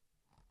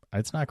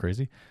 It's not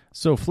crazy.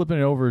 So flipping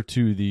it over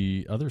to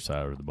the other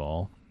side of the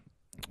ball.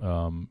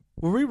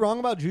 Were we wrong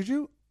about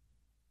Juju?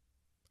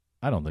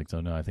 I don't think so.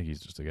 No, I think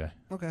he's just a guy.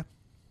 Okay.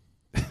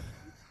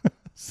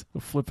 So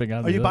flipping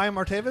on. Are you buying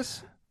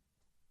Martavis?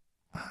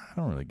 I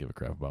don't really give a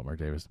crap about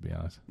Martavis, to be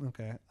honest.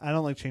 Okay. I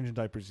don't like changing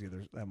diapers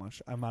either that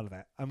much. I'm out of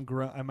that.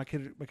 My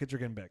kids are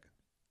getting big.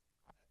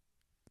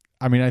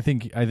 I mean, I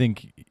think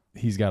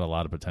he's got a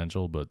lot of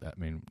potential, but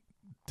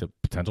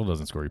potential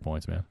doesn't score you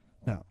points, man.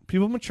 No.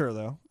 People mature,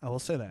 though. I will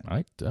say that.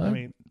 I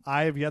mean,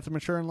 I have yet to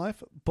mature in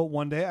life, but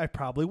one day I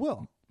probably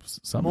will.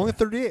 I'm only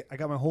 38. I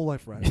got my whole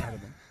life right ahead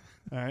of me.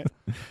 All right?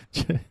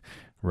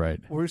 Right.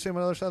 What were you saying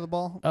about the other side of the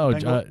ball? Oh,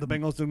 the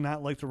Bengals do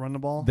not like to run the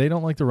ball. They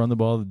don't like to run the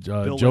ball.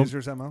 Bill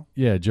Lazor's MO?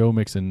 Yeah, Joe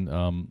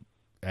Mixon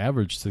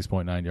averaged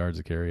 6.9 yards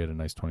a carry, had a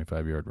nice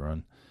 25-yard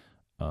run.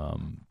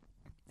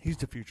 He's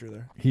the future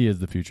there. He is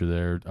the future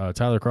there.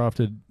 Tyler Kroft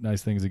did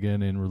nice things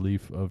again in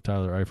relief of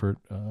Tyler Eifert.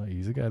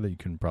 He's a guy that you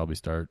can probably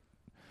start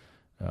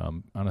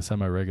on a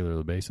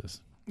semi-regular basis.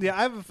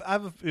 Yeah,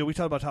 we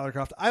talked about Tyler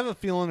Kroft. I have a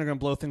feeling they're going to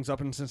blow things up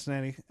in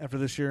Cincinnati after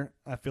this year.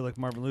 I feel like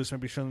Marvin Lewis might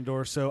be shutting the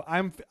door. So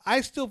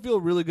I still feel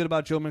really good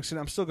about Joe Mixon.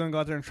 I'm still going to go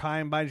out there and try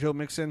and buy Joe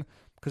Mixon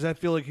because I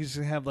feel like he's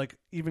going to have, like,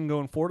 even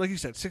going forward, like you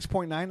said,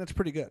 6.9, that's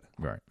pretty good.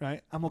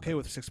 Right? I'm okay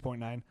with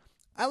 6.9.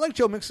 I like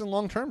Joe Mixon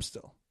long-term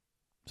still.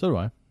 So do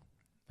I.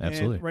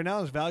 Absolutely. And right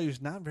now his value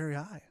is not very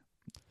high.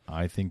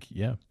 I think,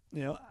 yeah.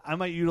 You know, I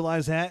might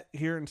utilize that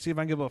here and see if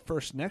I can give up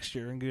first next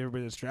year and get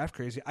everybody that's draft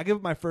crazy. I give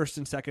up my first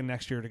and second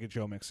next year to get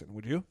Joe Mixon.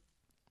 Would you?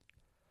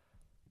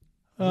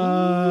 Ooh,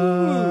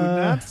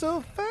 not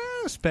so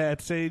fast, Pat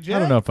Sajak. I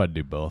don't know if I'd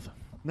do both.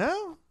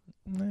 No?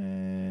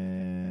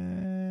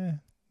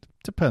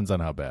 Depends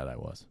on how bad I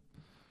was.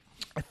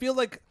 I feel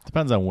like...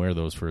 Depends on where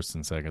those firsts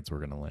and seconds were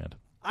going to land.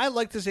 I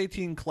like this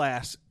 18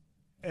 class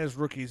as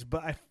rookies,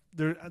 but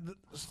they're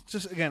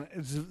just, again,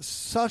 it's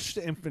such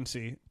the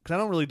infancy because I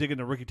don't really dig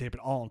into rookie tape at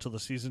all until the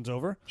season's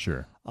over.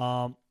 Sure.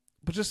 But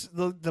just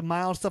the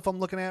mild stuff I'm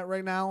looking at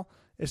right now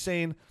is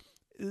saying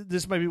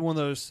this might be one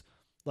of those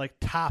like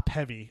top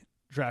heavy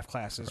draft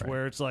classes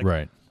where it's like,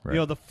 right. You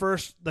know, the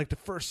first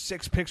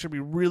 6 picks would be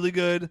really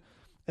good.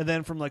 And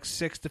then from like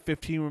 6 to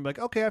 15, we're like,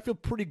 okay, I feel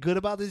pretty good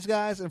about these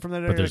guys. And from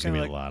that, but there's going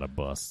to be a lot of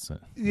busts.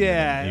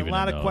 Yeah, even a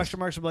lot of question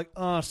marks. I'm like,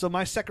 so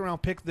my second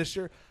round pick this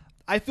year,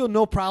 I feel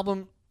no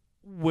problem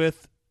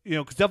with, you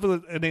know, because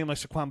definitely a name like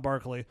Saquon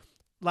Barkley,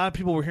 a lot of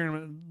people were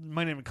hearing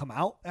might not even come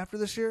out after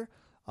this year.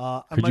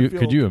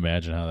 Could you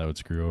imagine how that would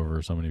screw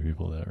over so many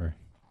people that way?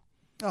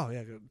 Oh,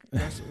 yeah. Good.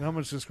 How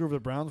much to screw with the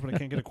Browns when they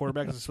can't get a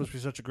quarterback because it's supposed to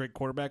be such a great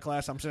quarterback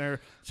class? I'm sitting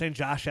there saying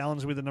Josh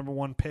Allen's going to be the number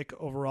one pick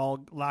overall.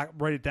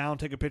 Write it down,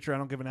 take a picture. I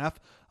don't give an F.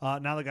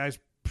 Now the guys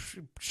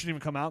shouldn't even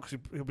come out because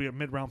he'll be a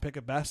mid-round pick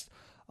at best.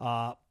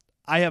 I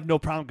have no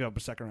problem giving up a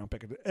second-round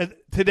pick.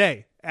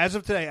 Today, as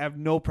of today, I have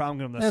no problem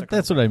giving him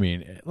That's what I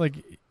mean. Like,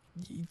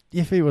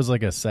 if it was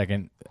like a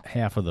second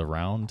half of the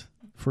round,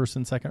 first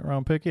and second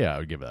round pick, yeah, I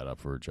would give that up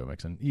for Joe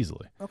Mixon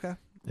easily. Okay.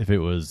 If it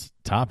was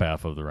top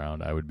half of the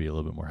round, I would be a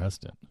little bit more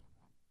hesitant.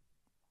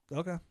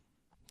 Okay.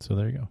 So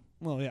there you go.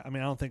 Well, yeah. I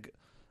mean, I don't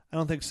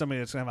think somebody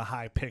that's gonna have a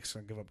high pick is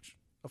gonna give up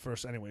a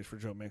first anyways for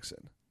Joe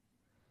Mixon.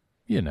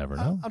 You never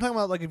know. I'm talking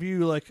about like if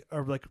you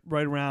are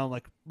right around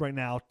like right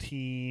now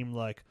team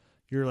like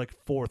you're like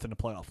fourth in the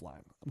playoff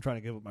line. I'm trying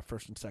to give up my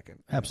first and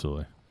second.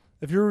 Absolutely.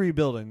 If you're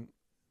rebuilding,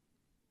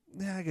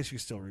 yeah, I guess you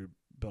can still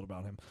rebuild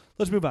about him.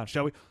 Let's move on,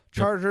 shall we?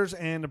 Chargers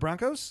and the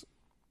Broncos.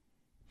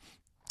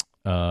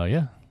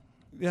 Yeah.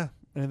 Yeah.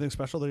 Anything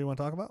special that you want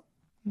to talk about?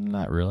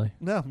 Not really.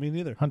 No, me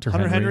neither. Hunter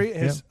Henry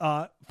has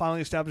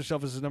finally established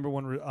himself as his number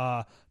one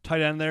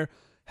tight end there.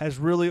 Has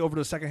really, over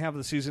the second half of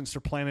the season,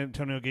 supplanted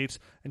Antonio Gates.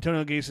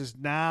 Antonio Gates is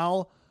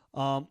now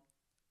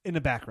in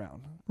the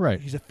background.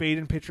 Right. He's a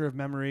fading pitcher of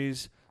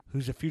memories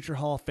who's a future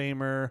Hall of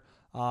Famer.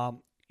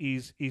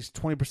 He's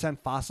 20%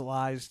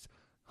 fossilized.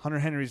 Hunter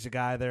Henry's the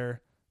guy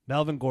there.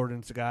 Melvin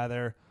Gordon's the guy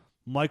there.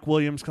 Mike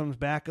Williams comes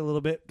back a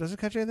little bit. Doesn't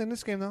catch anything in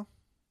this game, though.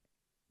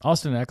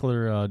 Austin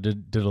Eckler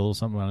did a little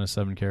something on his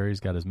 7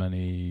 carries, got as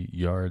many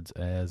yards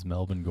as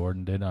Melvin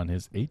Gordon did on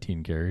his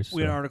 18 carries.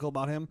 We had an article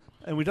about him,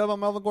 and we talk about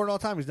Melvin Gordon all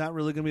the time. He's not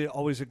really going to be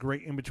always a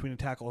great in-between the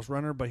tackles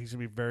runner, but he's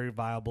going to be very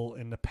viable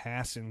in the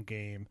passing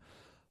game.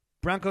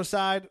 Broncos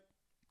side,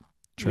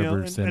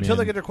 until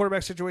they get their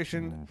quarterback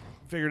situation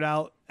figured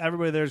out,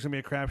 everybody there is going to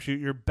be a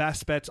crapshoot. Your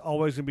best bet's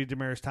always going to be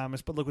Demaryius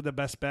Thomas, but look with the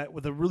best bet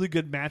with a really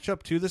good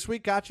matchup too this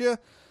week. Got you.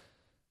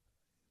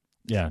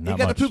 Yeah, not you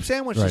got much. the poop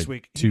sandwich this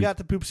week. You got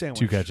the poop sandwich.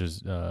 2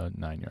 catches, 9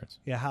 yards.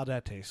 Yeah, how'd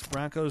that taste?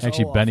 Broncos.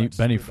 Actually,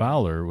 Benny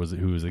Fowler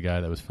who was the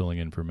guy that was filling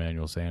in for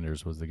Emmanuel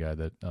Sanders, was the guy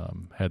that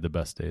had the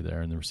best day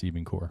there in the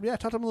receiving core. Yeah, I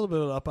talked him a little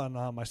bit up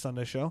on my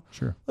Sunday show.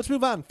 Sure. Let's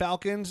move on.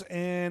 Falcons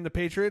and the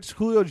Patriots.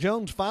 Julio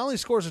Jones finally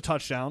scores a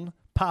touchdown.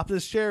 Pop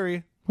this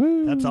cherry.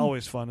 Woo. That's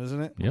always fun, isn't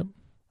it? Yep.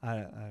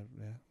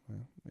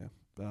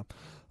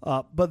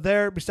 But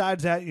there,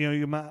 besides that,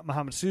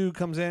 Mohamed Sue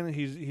comes in.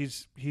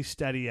 He's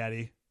steady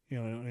Eddie.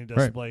 When he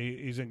does play,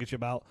 he's going to get you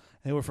about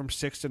anywhere from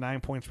 6 to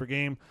 9 points per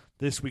game.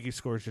 This week he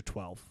scores you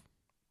 12.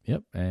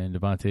 Yep, and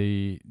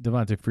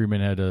Devontae Freeman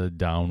had a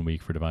down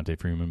week for Devontae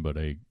Freeman, but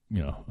a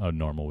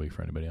normal week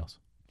for anybody else.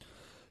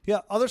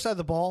 Yeah, other side of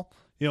the ball,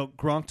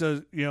 Gronk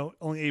does,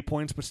 only 8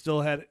 points, but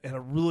still had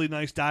a really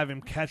nice dive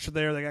and catch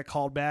there. They got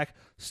called back.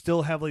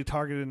 Still heavily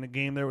targeted in the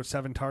game there with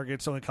 7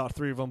 targets. Only caught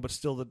 3 of them, but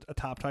still a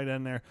top tight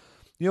end there.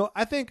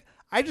 I think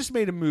I just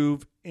made a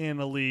move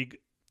in a league,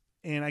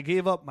 and I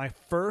gave up my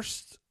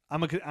first.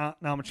 I'm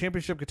a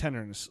championship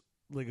contender in this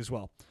league as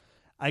well.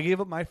 I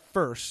gave up my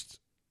first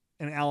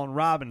and Allen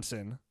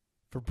Robinson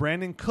for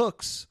Brandon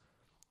Cooks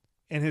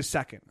in his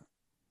second,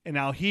 and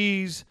now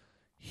he's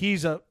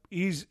a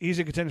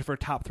contender for a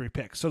top 3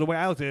 pick. So the way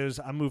I look at it is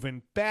I'm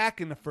moving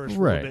back in the first a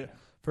little bit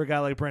for a guy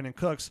like Brandon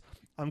Cooks.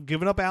 I'm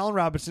giving up Allen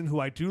Robinson, who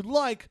I do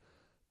like,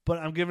 but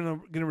I'm getting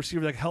a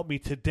receiver that can help me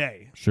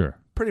today. Sure.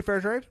 Pretty fair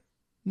trade?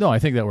 No, I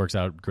think that works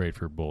out great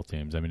for both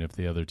teams. I mean, if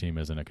the other team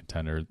isn't a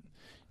contender,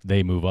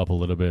 they move up a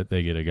little bit.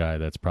 They get a guy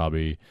that's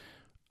probably,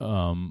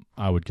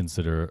 I would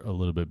consider a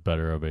little bit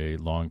better of a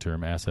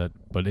long-term asset,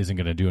 but isn't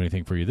going to do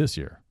anything for you this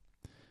year.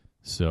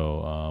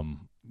 So,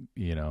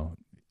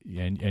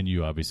 and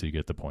you obviously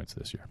get the points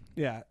this year.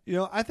 Yeah.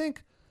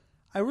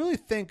 I really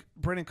think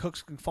Brandon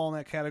Cooks can fall in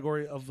that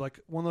category of like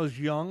one of those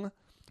young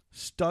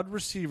stud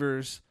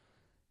receivers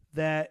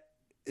that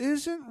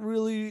isn't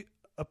really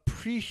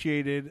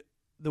appreciated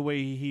the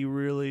way he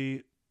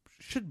really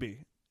should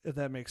be, if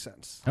that makes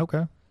sense.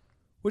 Okay.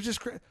 Which is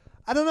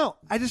I don't know.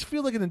 I just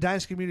feel like in the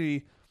Dynasty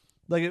community,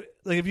 like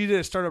if you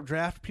did a startup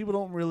draft, people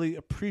don't really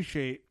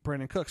appreciate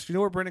Brandon Cooks. Do you know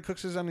where Brandon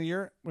Cooks is on the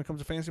year when it comes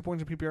to fantasy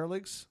points in PPR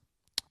leagues?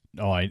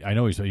 Oh, I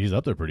know he's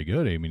up there pretty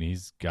good. I mean,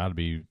 he's got to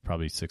be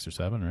probably 6 or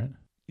 7, right?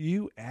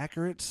 You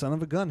accurate son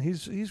of a gun.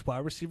 He's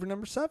wide receiver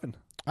number 7.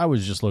 I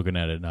was just looking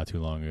at it not too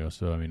long ago,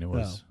 so I mean, it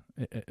was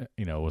it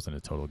wasn't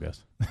a total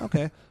guess.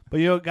 Okay, but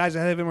guys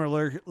ahead of him are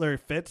Larry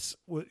Fitz.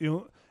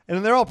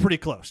 And they're all pretty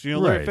close.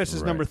 Larry Fitz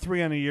is number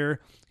 3 on the year.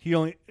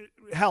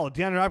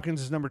 DeAndre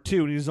Hopkins is number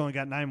 2, and he's only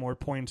got 9 more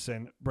points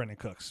than Brandon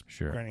Cooks.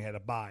 Sure. Granted, he had a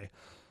bye.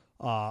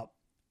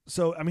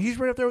 So, I mean, he's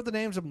right up there with the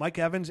names of Mike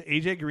Evans,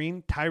 A.J.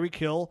 Green, Tyreek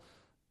Hill,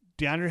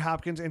 DeAndre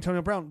Hopkins,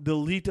 Antonio Brown, the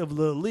elite of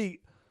the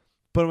elite.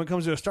 But when it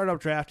comes to a startup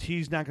draft,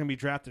 he's not going to be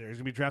drafted there. He's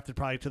going to be drafted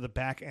probably to the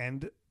back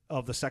end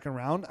of the second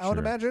round, I would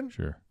imagine.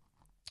 Sure.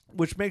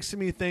 Which makes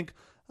me think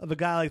of a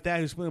guy like that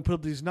who's going to put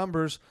up these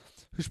numbers,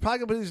 who's probably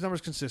going to put these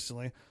numbers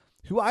consistently,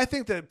 who I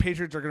think the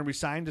Patriots are going to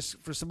resign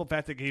just for the simple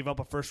fact they gave up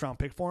a first-round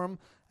pick for him.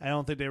 I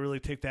don't think they really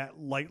take that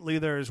lightly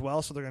there as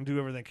well, so they're going to do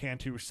everything they can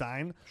to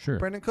resign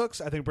Brandon Cooks.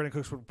 I think Brandon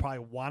Cooks would probably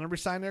want to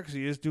resign there because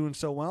he is doing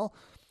so well.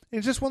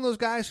 It's just one of those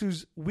guys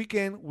who's week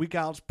in, week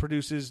out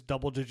produces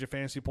double-digit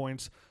fantasy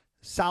points.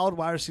 Solid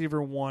wide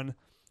receiver 1.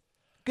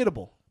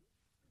 Gettable.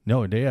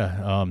 No,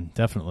 yeah,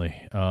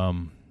 definitely.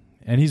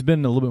 And he's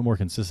been a little bit more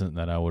consistent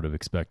than I would have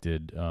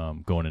expected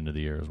going into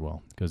the year as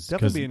well.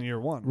 Definitely be in year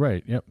 1.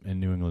 Right, yep. In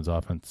New England's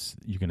offense,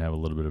 you can have a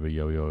little bit of a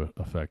yo-yo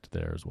effect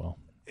there as well.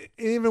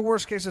 Even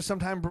worst case is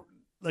sometimes,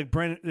 like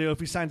Brandon, if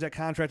he signs that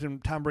contract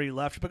and Tom Brady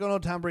left, but no,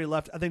 Tom Brady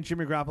left. I think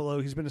Jimmy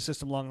Garoppolo, he's been in the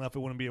system long enough, it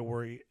wouldn't be a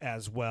worry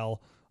as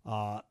well.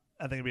 I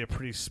think it'd be a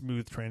pretty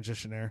smooth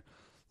transition there.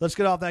 Let's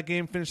get off that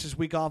game, finish this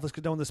week off. Let's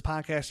get done with this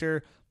podcast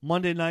here.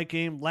 Monday night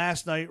game,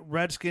 last night,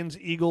 Redskins,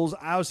 Eagles.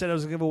 I always said I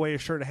was going to give away a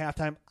shirt at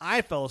halftime.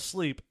 I fell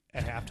asleep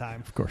at halftime.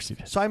 Of course you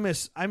did. So I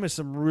missed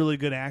some really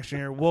good action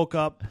here. Woke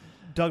up,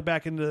 dug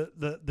back into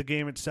the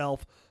game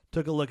itself,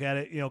 took a look at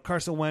it.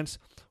 Carson Wentz,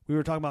 we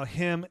were talking about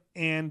him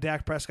and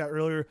Dak Prescott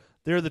earlier.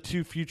 They're the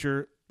two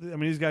future. I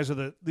mean, these guys are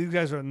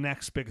the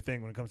next big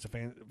thing when it comes to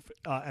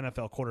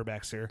NFL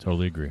quarterbacks here.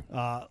 Totally agree.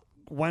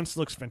 Wentz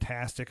looks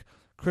fantastic.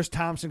 Chris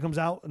Thompson comes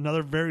out,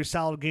 another very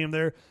solid game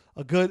there.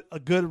 A good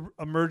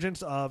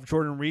emergence of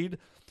Jordan Reed.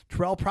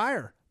 Terrell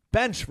Pryor,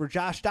 bench for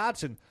Josh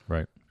Dodson.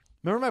 Right.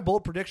 Remember my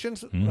bold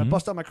predictions? Mm-hmm. I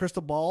bust out my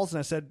crystal balls and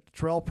I said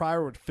Terrell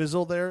Pryor would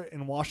fizzle there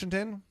in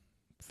Washington.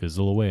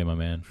 Fizzle away, my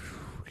man.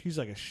 He's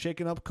like a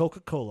shaking up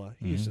Coca-Cola.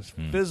 He's just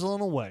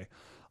fizzling away.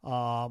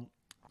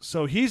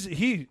 So he's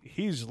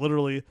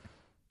literally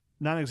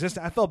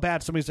non-existent. I felt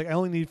bad. Somebody's like, I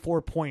only need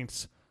 4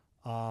 points.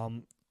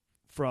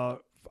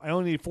 I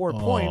only need 4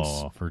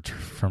 points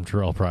from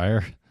Terrell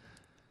Pryor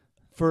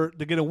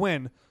to get a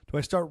win. Do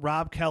I start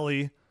Rob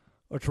Kelly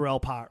or Terrell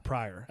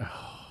Pryor?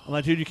 I'm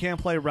like, dude, you can't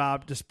play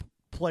Rob. Just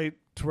play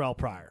Terrell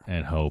Pryor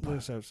and hope.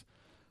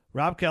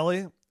 Rob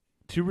Kelly,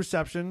 2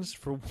 receptions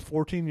for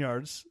 14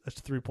 yards.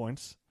 That's 3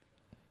 points.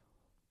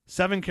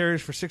 7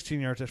 carries for 16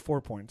 yards. That's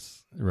 4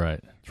 points.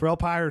 Right. Terrell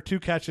Pryor, 2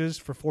 catches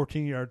for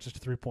 14 yards. That's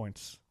 3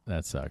 points.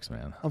 That sucks,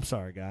 man. I'm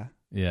sorry, guy.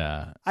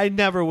 Yeah. I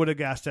never would have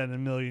guessed that in a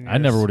million years. I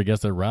never would have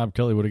guessed that Rob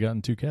Kelly would have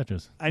gotten 2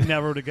 catches. I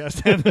never would have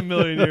guessed that in a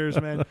million years,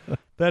 man.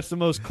 That's the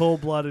most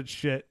cold-blooded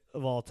shit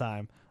of all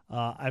time.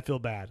 I feel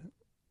bad.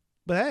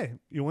 But hey,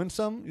 you win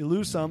some, you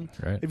lose some.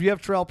 Right. If you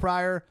have Terrell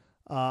Pryor,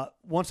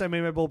 once I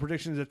made my bold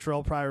predictions that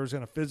Terrell Pryor was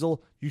going to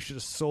fizzle, you should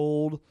have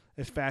sold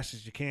as fast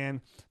as you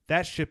can.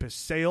 That ship has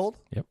sailed.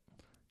 Yep.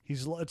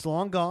 It's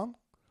long gone.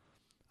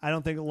 I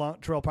don't think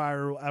Terrell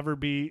Pryor will ever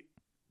be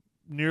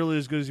nearly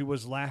as good as he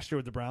was last year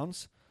with the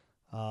Browns.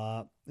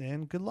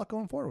 And good luck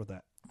going forward with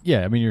that.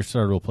 Yeah, I mean, your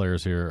startable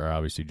players here are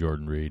obviously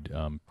Jordan Reed,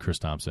 Chris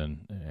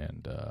Thompson,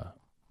 and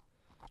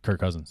Kirk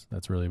Cousins.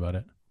 That's really about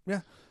it.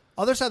 Yeah.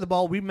 Other side of the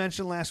ball, we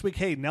mentioned last week,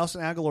 hey,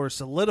 Nelson Aguilar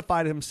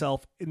solidified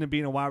himself into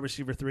being a wide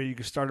receiver 3. You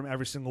can start him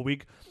every single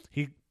week.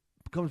 He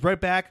comes right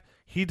back.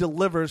 He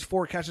delivers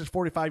 4 catches,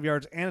 45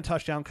 yards, and a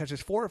touchdown,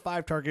 catches 4 or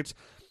 5 targets.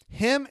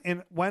 Him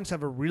and Wentz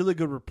have a really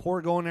good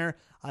rapport going there.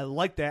 I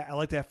like that. I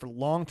like that for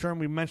long term.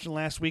 We mentioned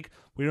last week,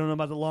 we don't know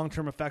about the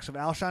long-term effects of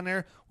Alshon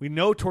there. We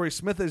know Torrey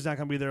Smith is not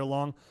going to be there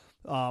long.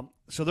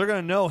 So they're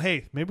going to know,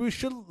 hey, maybe we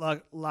should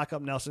lock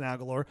up Nelson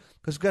Aguilar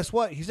because guess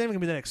what? He's not even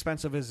going to be that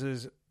expensive as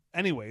is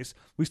anyways.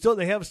 They still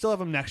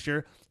have him next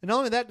year. And not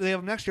only that, they have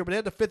him next year, but they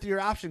had the 5th-year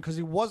option because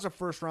he was a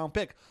first-round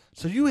pick.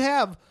 So you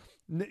have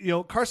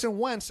Carson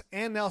Wentz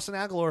and Nelson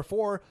Aguilar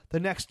for the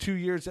next 2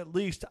 years at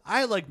least.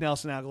 I like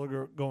Nelson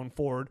Aguilar going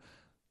forward.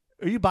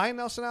 Are you buying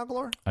Nelson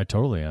Aguilar? I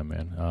totally am,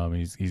 man.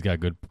 He's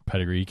got good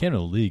pedigree. He came to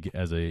the league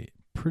as a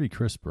pretty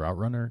crisp route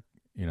runner,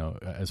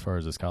 as far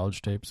as his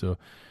college tape. So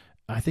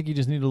I think he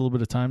just needed a little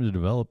bit of time to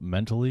develop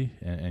mentally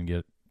and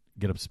get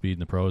up to speed in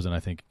the pros. And I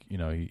think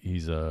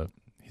he's a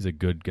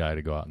good guy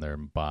to go out in there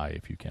and buy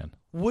if you can.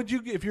 Would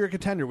you, if you're a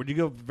contender, would you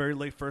go very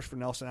late first for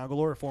Nelson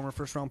Aguilar, a former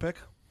first-round pick?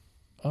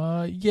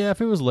 Yeah,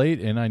 if it was late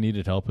and I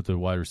needed help at the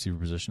wide receiver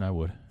position, I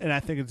would. And I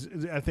think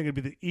it'd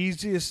be the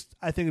easiest.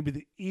 I think it'd be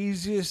the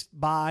easiest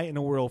buy in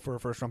the world for a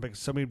first round pick.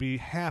 Somebody'd be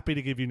happy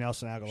to give you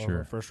Nelson Aguilar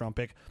for a first round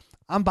pick.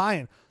 I'm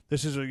buying.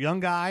 This is a young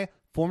guy,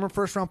 former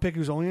first round pick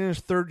who's only in his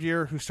 3rd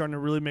year, who's starting to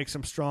really make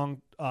some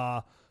strong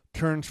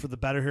turns for the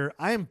better here.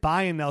 I am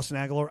buying Nelson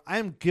Aguilar. I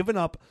am giving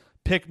up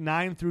pick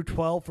 9 through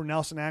 12 for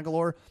Nelson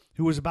Aguilar,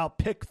 who was about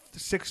pick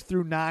 6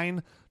 through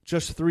 9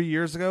 just 3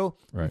 years ago.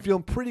 Right. I'm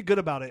feeling pretty good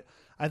about it.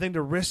 I think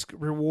the risk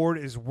reward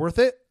is worth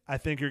it. I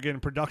think you're getting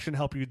production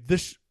help you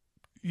this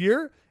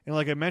year. And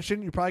like I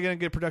mentioned, you're probably going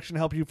to get production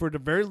help you for the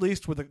very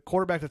least with a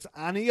quarterback that's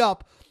on the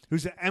up,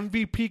 who's an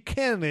MVP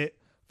candidate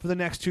for the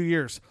next 2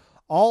 years.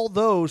 All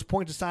those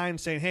point to sign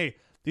saying, hey,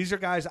 these are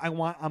guys I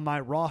want on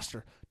my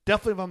roster.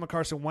 Definitely if I'm a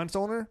Carson Wentz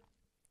owner,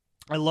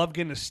 I love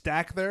getting a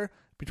stack there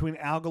between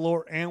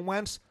Aguilar and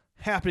Wentz.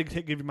 Happy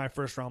to give you my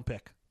first round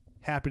pick.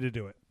 Happy to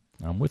do it.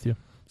 I'm with you.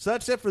 So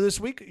that's it for this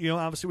week.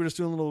 Obviously we're just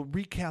doing a little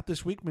recap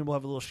this week. Maybe we'll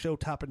have a little show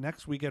topic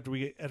next week after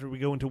we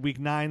go into week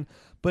 9.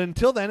 But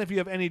until then, if you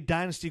have any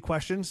dynasty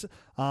questions,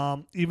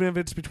 even if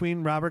it's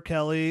between Robert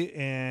Kelly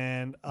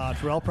and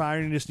Terrell Pryor,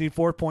 and you just need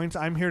 4 points,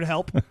 I'm here to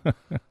help.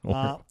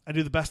 I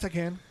do the best I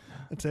can.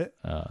 That's it.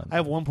 I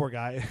have one poor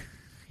guy.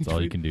 That's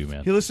all you can do,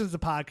 man. He listens to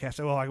the podcast.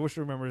 Oh, I wish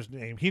I remember his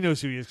name. He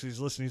knows who he is because he's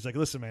listening. He's like,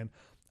 listen, man,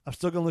 I'm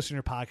still going to listen to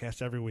your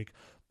podcast every week,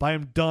 but I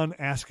am done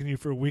asking you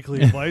for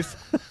weekly advice.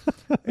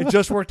 It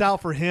just worked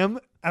out for him.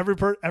 Every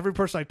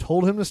person I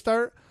told him to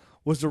start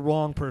was the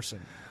wrong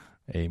person.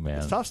 Amen.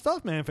 It's tough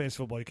stuff, man, fantasy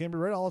football. You can't be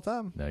right all the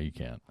time. No, you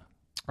can't.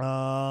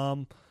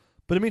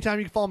 But in the meantime,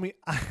 you can follow me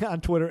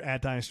on Twitter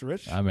at Dynasty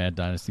Rich. I'm at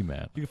Dynasty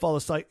Matt. You can follow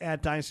the site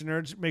at Dynasty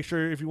Nerds. Make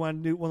sure if you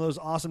want to do one of those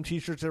awesome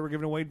T-shirts that we're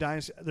giving away,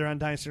 they're on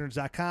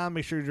DynastyNerds.com.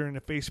 Make sure you're in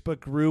the Facebook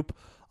group.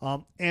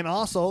 And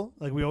also,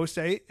 like we always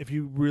say, if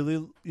you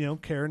really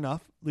care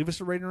enough, leave us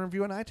a rating and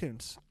review on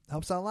iTunes.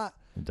 Helps out a lot.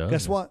 It does.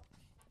 Guess what?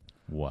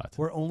 What?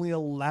 We're only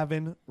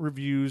 11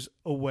 reviews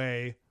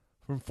away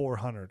from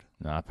 400.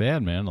 Not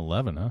bad, man.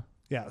 11, huh?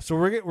 Yeah, so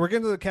we're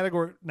getting to the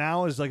category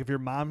now is like if your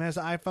mom has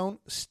an iPhone,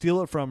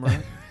 steal it from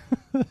her.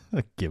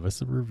 Give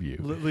us a review.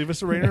 Leave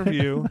us a rating and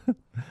review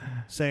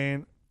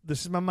saying,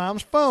 this is my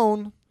mom's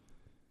phone,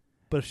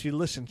 but if she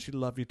listens, she'd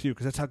love you too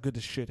because that's how good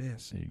this shit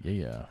is.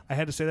 Yeah. I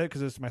had to say that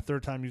because it's my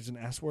third time using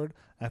S word.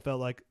 I felt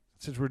like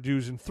since we're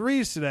using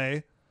threes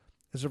today,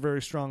 as a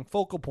very strong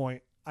focal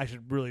point, I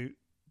should really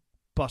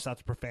bust out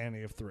the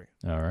profanity of 3.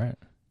 All right.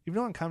 Even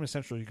though on Comedy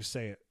Central you can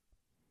say it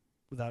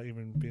without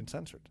even being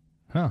censored.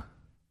 Huh.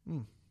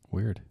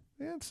 Weird.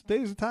 Yeah, it's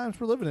days and times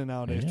we're living in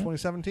nowadays. Yeah.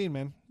 2017,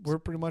 man. We're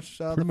pretty much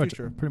the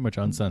future. Pretty much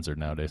uncensored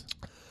nowadays.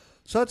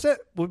 So that's it.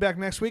 We'll be back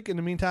next week. In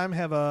the meantime,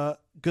 have a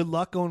good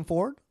luck going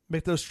forward.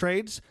 Make those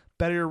trades.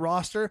 Better your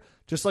roster.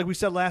 Just like we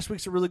said last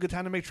week's a really good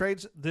time to make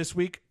trades. This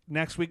week,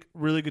 next week,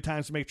 really good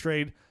times to make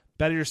trade.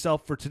 Better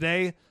yourself for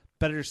today.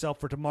 Better yourself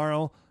for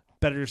tomorrow.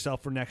 Better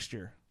yourself for next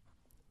year.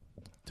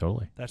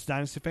 Totally. That's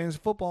Dynasty Fantasy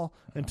Football.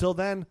 Until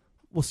then,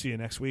 we'll see you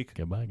next week.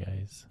 Goodbye,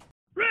 guys.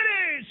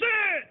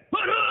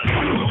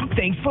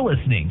 Thanks for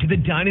listening to the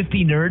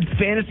Dynasty Nerds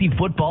Fantasy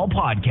Football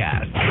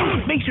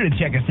Podcast. Make sure to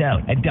check us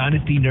out at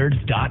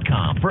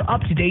DynastyNerds.com for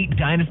up-to-date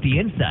Dynasty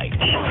insight.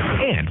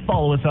 And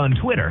follow us on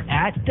Twitter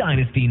at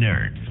Dynasty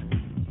Nerds.